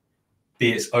can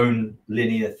be its own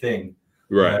linear thing,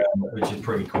 right? Which is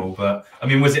pretty cool. But I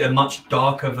mean, was it a much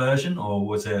darker version, or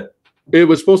was it? It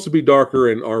was supposed to be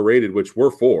darker and R-rated, which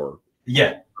we're for. Yeah.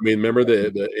 I mean, remember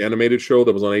the animated show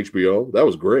that was on HBO? That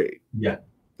was great. Yeah.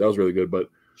 That was really good. But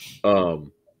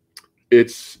the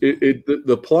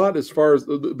plot, as far as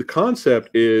the concept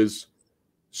is,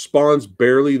 Spawn's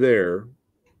barely there.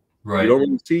 Right. You don't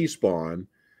really see Spawn.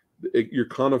 You're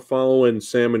kind of following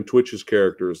Sam and Twitch's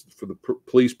characters for the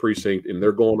police precinct, and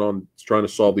they're going on trying to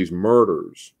solve these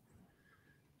murders.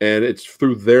 And it's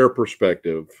through their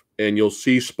perspective. And you'll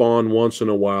see Spawn once in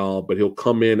a while, but he'll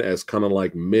come in as kind of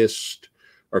like Mist,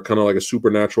 or kind of like a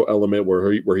supernatural element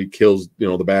where he kills, you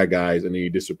know, the bad guys and he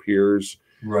disappears.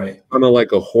 Right. Kind of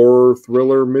like a horror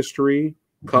thriller mystery,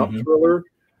 cop thriller.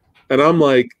 And I'm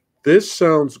like, this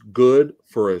sounds good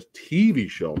for a TV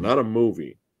show, not a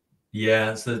movie.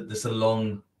 Yeah, it's a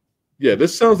long. Yeah,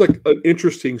 this sounds like an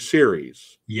interesting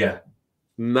series. Yeah.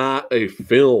 Not a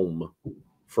film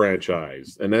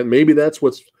franchise. And then maybe that's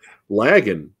what's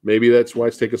lagging. Maybe that's why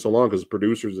it's taking so long, because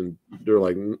producers and they're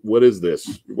like, what is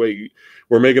this? Wait,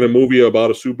 we're making a movie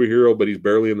about a superhero, but he's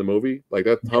barely in the movie? Like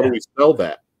that, how do we sell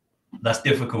that? That's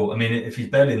difficult. I mean, if he's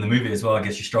barely in the movie as well, I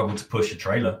guess you struggle to push a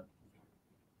trailer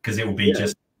because it will be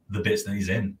just the bits that he's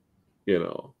in. You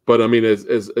know, but I mean,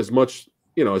 as much,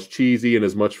 you know, as cheesy and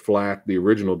as much flack the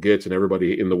original gets, and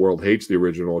everybody in the world hates the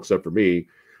original except for me,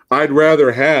 I'd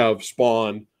rather have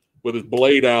Spawn with his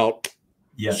blade out,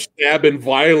 stabbing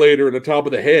Violator in the top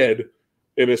of the head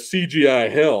in a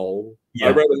CGI hell.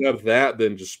 I'd rather have that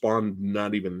than just Spawn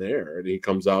not even there, and he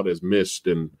comes out as Mist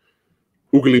and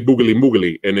oogly boogly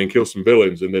moogly, and then kill some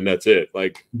villains, and then that's it.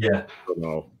 Like, I don't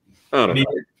know. I don't know.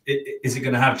 Is it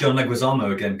going to have John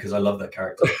Leguizamo again? Because I love that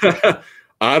character.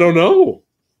 I don't know.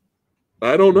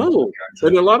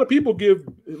 And a lot of people give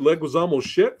Leguizamo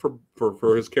shit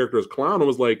for his character as Clown. I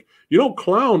was like, you know,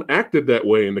 Clown acted that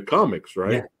way in the comics,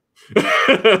 right?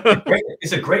 Yeah.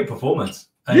 It's a great performance.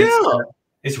 And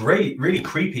it's really, really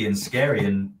creepy and scary.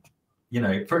 And, you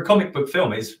know, for a comic book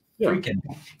film, it's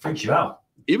freaks you out.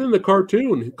 Even in the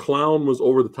cartoon, Clown was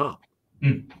over the top.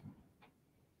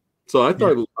 So I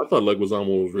thought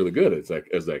Leguizamo was really good as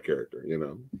that character, you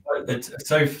know.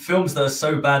 So films that are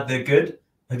so bad they're good.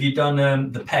 Have you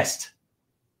done The Pest?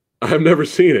 I've never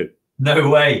seen it. No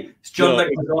way. It's John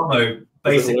Leguizamo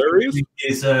basically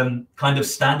is kind of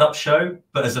stand-up show,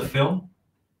 but as a film,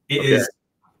 it is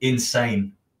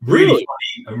insane. Really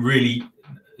funny and really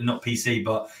not PC,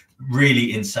 but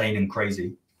really insane and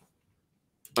crazy.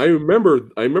 I remember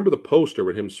the poster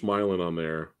with him smiling on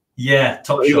there. Yeah,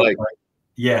 top shot. Like,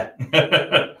 yeah.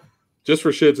 Just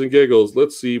for shits and giggles,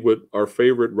 let's see what our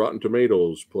favorite Rotten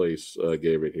Tomatoes place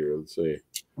gave it here. Let's see.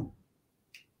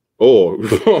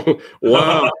 Oh,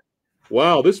 wow.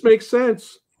 Wow, this makes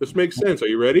sense. Are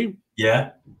you ready?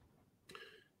 Yeah.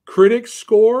 Critics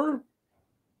score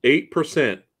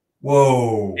 8%.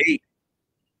 Whoa. 8.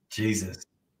 Jesus.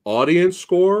 Audience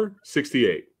score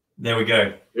 68. There we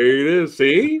go. There it is.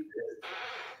 See?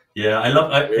 Yeah, I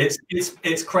love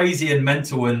it's crazy and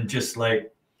mental and just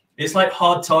like it's like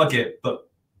Hard Target but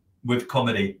with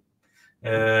comedy.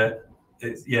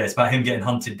 It's about him getting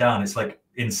hunted down. It's like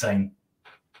insane.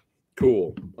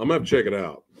 Cool. I'm gonna have to check it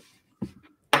out.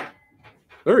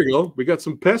 There you go. We got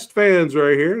some Pest fans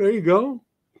right here. There you go.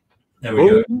 There we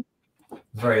go.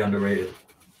 Very underrated.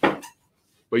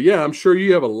 But yeah, I'm sure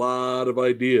you have a lot of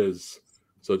ideas.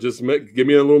 So just give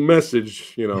me a little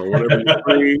message, whenever you're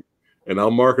free, and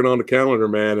I'll mark it on the calendar,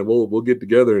 man, and we'll get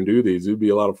together and do these. It'd be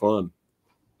a lot of fun.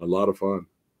 A lot of fun.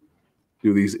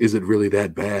 Do these Is It Really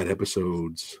That Bad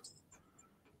episodes.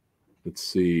 Let's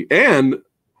see. And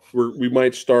we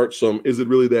might start some Is It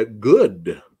Really That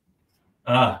Good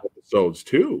episodes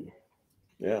too.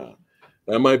 Yeah.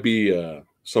 That might be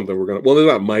something we're going to, well,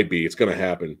 that might be. It's going to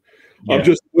happen. Yeah. I'm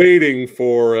just waiting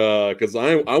for, because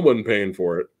I wasn't paying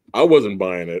for it. I wasn't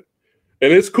buying it.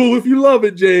 And it's cool if you love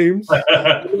it, James.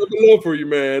 I love for you,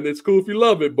 man. It's cool if you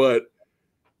love it. But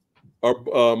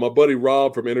my buddy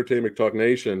Rob from Entertainment Talk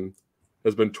Nation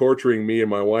has been torturing me and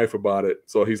my wife about it.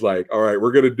 So he's like, all right,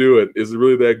 we're going to do it. Is it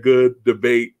really that good?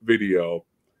 Debate video.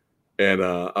 And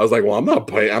I was like, well, I'm not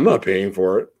paying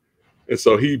for it. And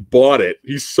so he bought it.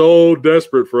 He's so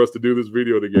desperate for us to do this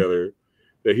video together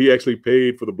that he actually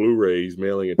paid for the Blu-ray. He's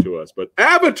mailing it to us. But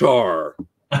Avatar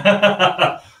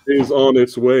is on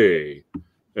its way.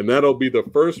 And that'll be the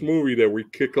first movie that we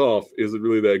kick off. Is It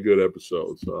Really That Good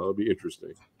episode? So it'll be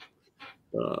interesting.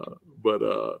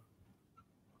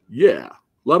 Yeah,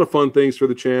 a lot of fun things for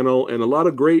the channel and a lot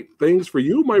of great things for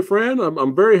you, my friend.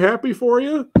 I'm very happy for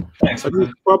you. Thanks. I think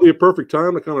it's probably a perfect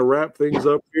time to kind of wrap things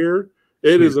up here.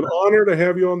 It is an honor to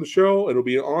have you on the show. It'll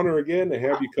be an honor again to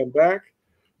have you come back.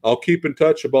 I'll keep in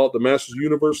touch about the Masters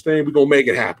Universe thing. We're going to make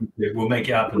it happen. We'll make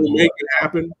it happen. We'll make it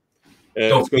happen.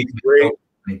 It's going to be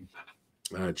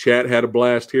great. Chat had a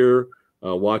blast here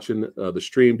watching the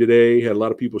stream today. Had a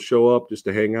lot of people show up just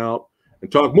to hang out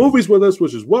and talk movies with us,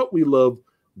 which is what we love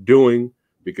doing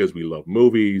because we love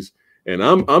movies. And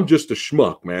I'm just a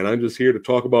schmuck, man. I'm just here to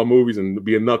talk about movies and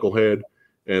be a knucklehead.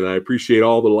 And I appreciate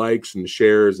all the likes and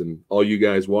shares and all you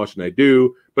guys watching. I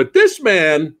do. But this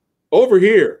man over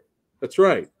here, that's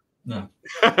right. No.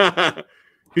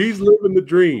 He's living the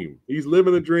dream. He's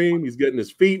living the dream. He's getting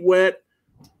his feet wet.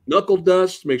 Knuckle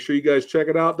Dust. Make sure you guys check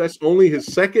it out. That's only his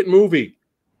second movie.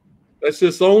 That's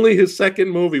just only his second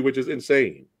movie, which is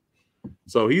insane.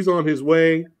 So he's on his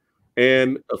way.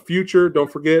 And a future,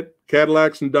 don't forget,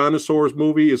 Cadillacs and Dinosaurs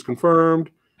movie is confirmed.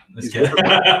 He's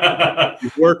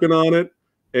working on it.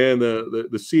 And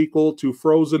the sequel to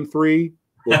Frozen 3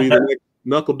 will be the next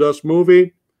Knuckle Dust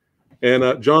movie.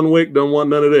 And John Wick don't want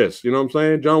none of this. You know what I'm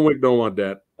saying? John Wick don't want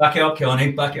that. Back it up,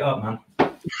 Keone. Back it up, man.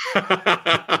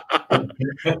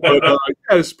 But yeah,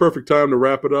 it's perfect time to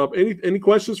wrap it up. Any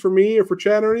questions for me or for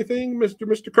Chad or anything,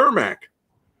 Mr. Kermack?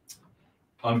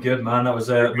 I'm good, man. That was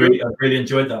I really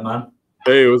enjoyed that, man.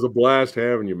 Hey, it was a blast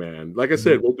having you, man. Like I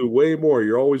said, we'll do way more.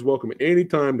 You're always welcome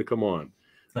anytime to come on.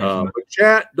 Thank you, but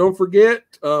chat, don't forget,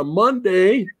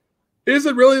 Monday, Is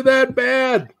It Really That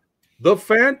Bad? The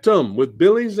Phantom with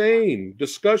Billy Zane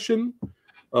discussion.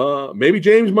 Maybe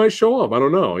James might show up. I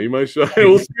don't know. He might show.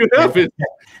 We'll see what happens.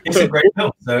 It's a great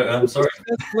film. So I'm sorry.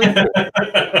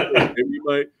 Maybe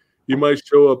he might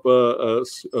show up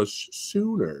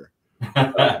sooner.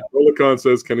 Rolicon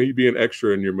says, "Can he be an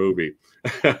extra in your movie?"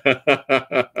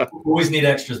 Always need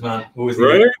extras, man. Always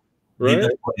need need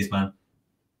those bodies, man.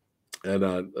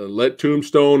 And let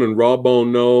Tombstone and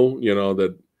Rawbone know,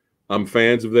 that I'm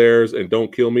fans of theirs, and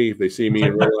don't kill me if they see me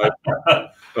in real life.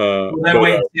 Then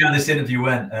wait and see how this interview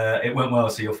went. It went well,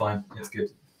 so you're fine. It's good.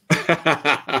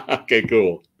 Okay,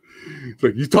 cool. It's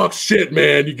like, you talk shit,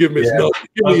 man. You give me his note.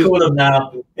 I'll call him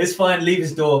now. It's fine. Leave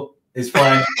his door. It's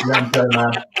fine. Let him go,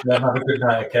 man. Let him have a good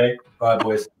night, okay? All right,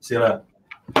 boys. See you later.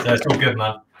 So it's all good,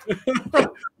 man.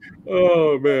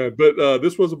 Oh, man. But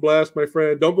this was a blast, my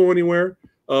friend. Don't go anywhere.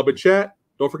 But chat,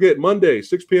 don't forget, Monday,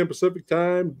 6 p.m. Pacific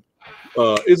time.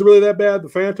 Is It Really That Bad? The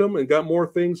Phantom, and got more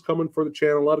things coming for the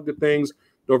channel. A lot of good things.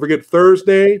 Don't forget,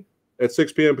 Thursday at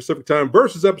 6 p.m. Pacific time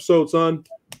versus episode, son.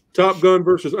 Top Gun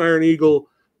versus Iron Eagle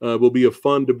will be a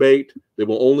fun debate. There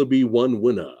will only be one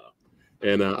winner.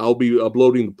 And I'll be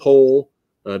uploading the poll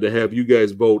to have you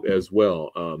guys vote as well,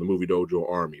 the Movie Dojo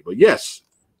Army. But yes,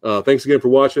 thanks again for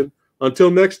watching. Until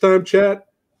next time, chat,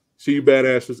 see you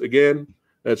badasses again.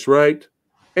 That's right.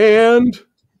 And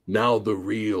now the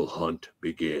real hunt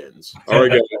begins. All right,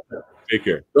 guys. Take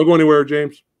care. Don't go anywhere,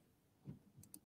 James.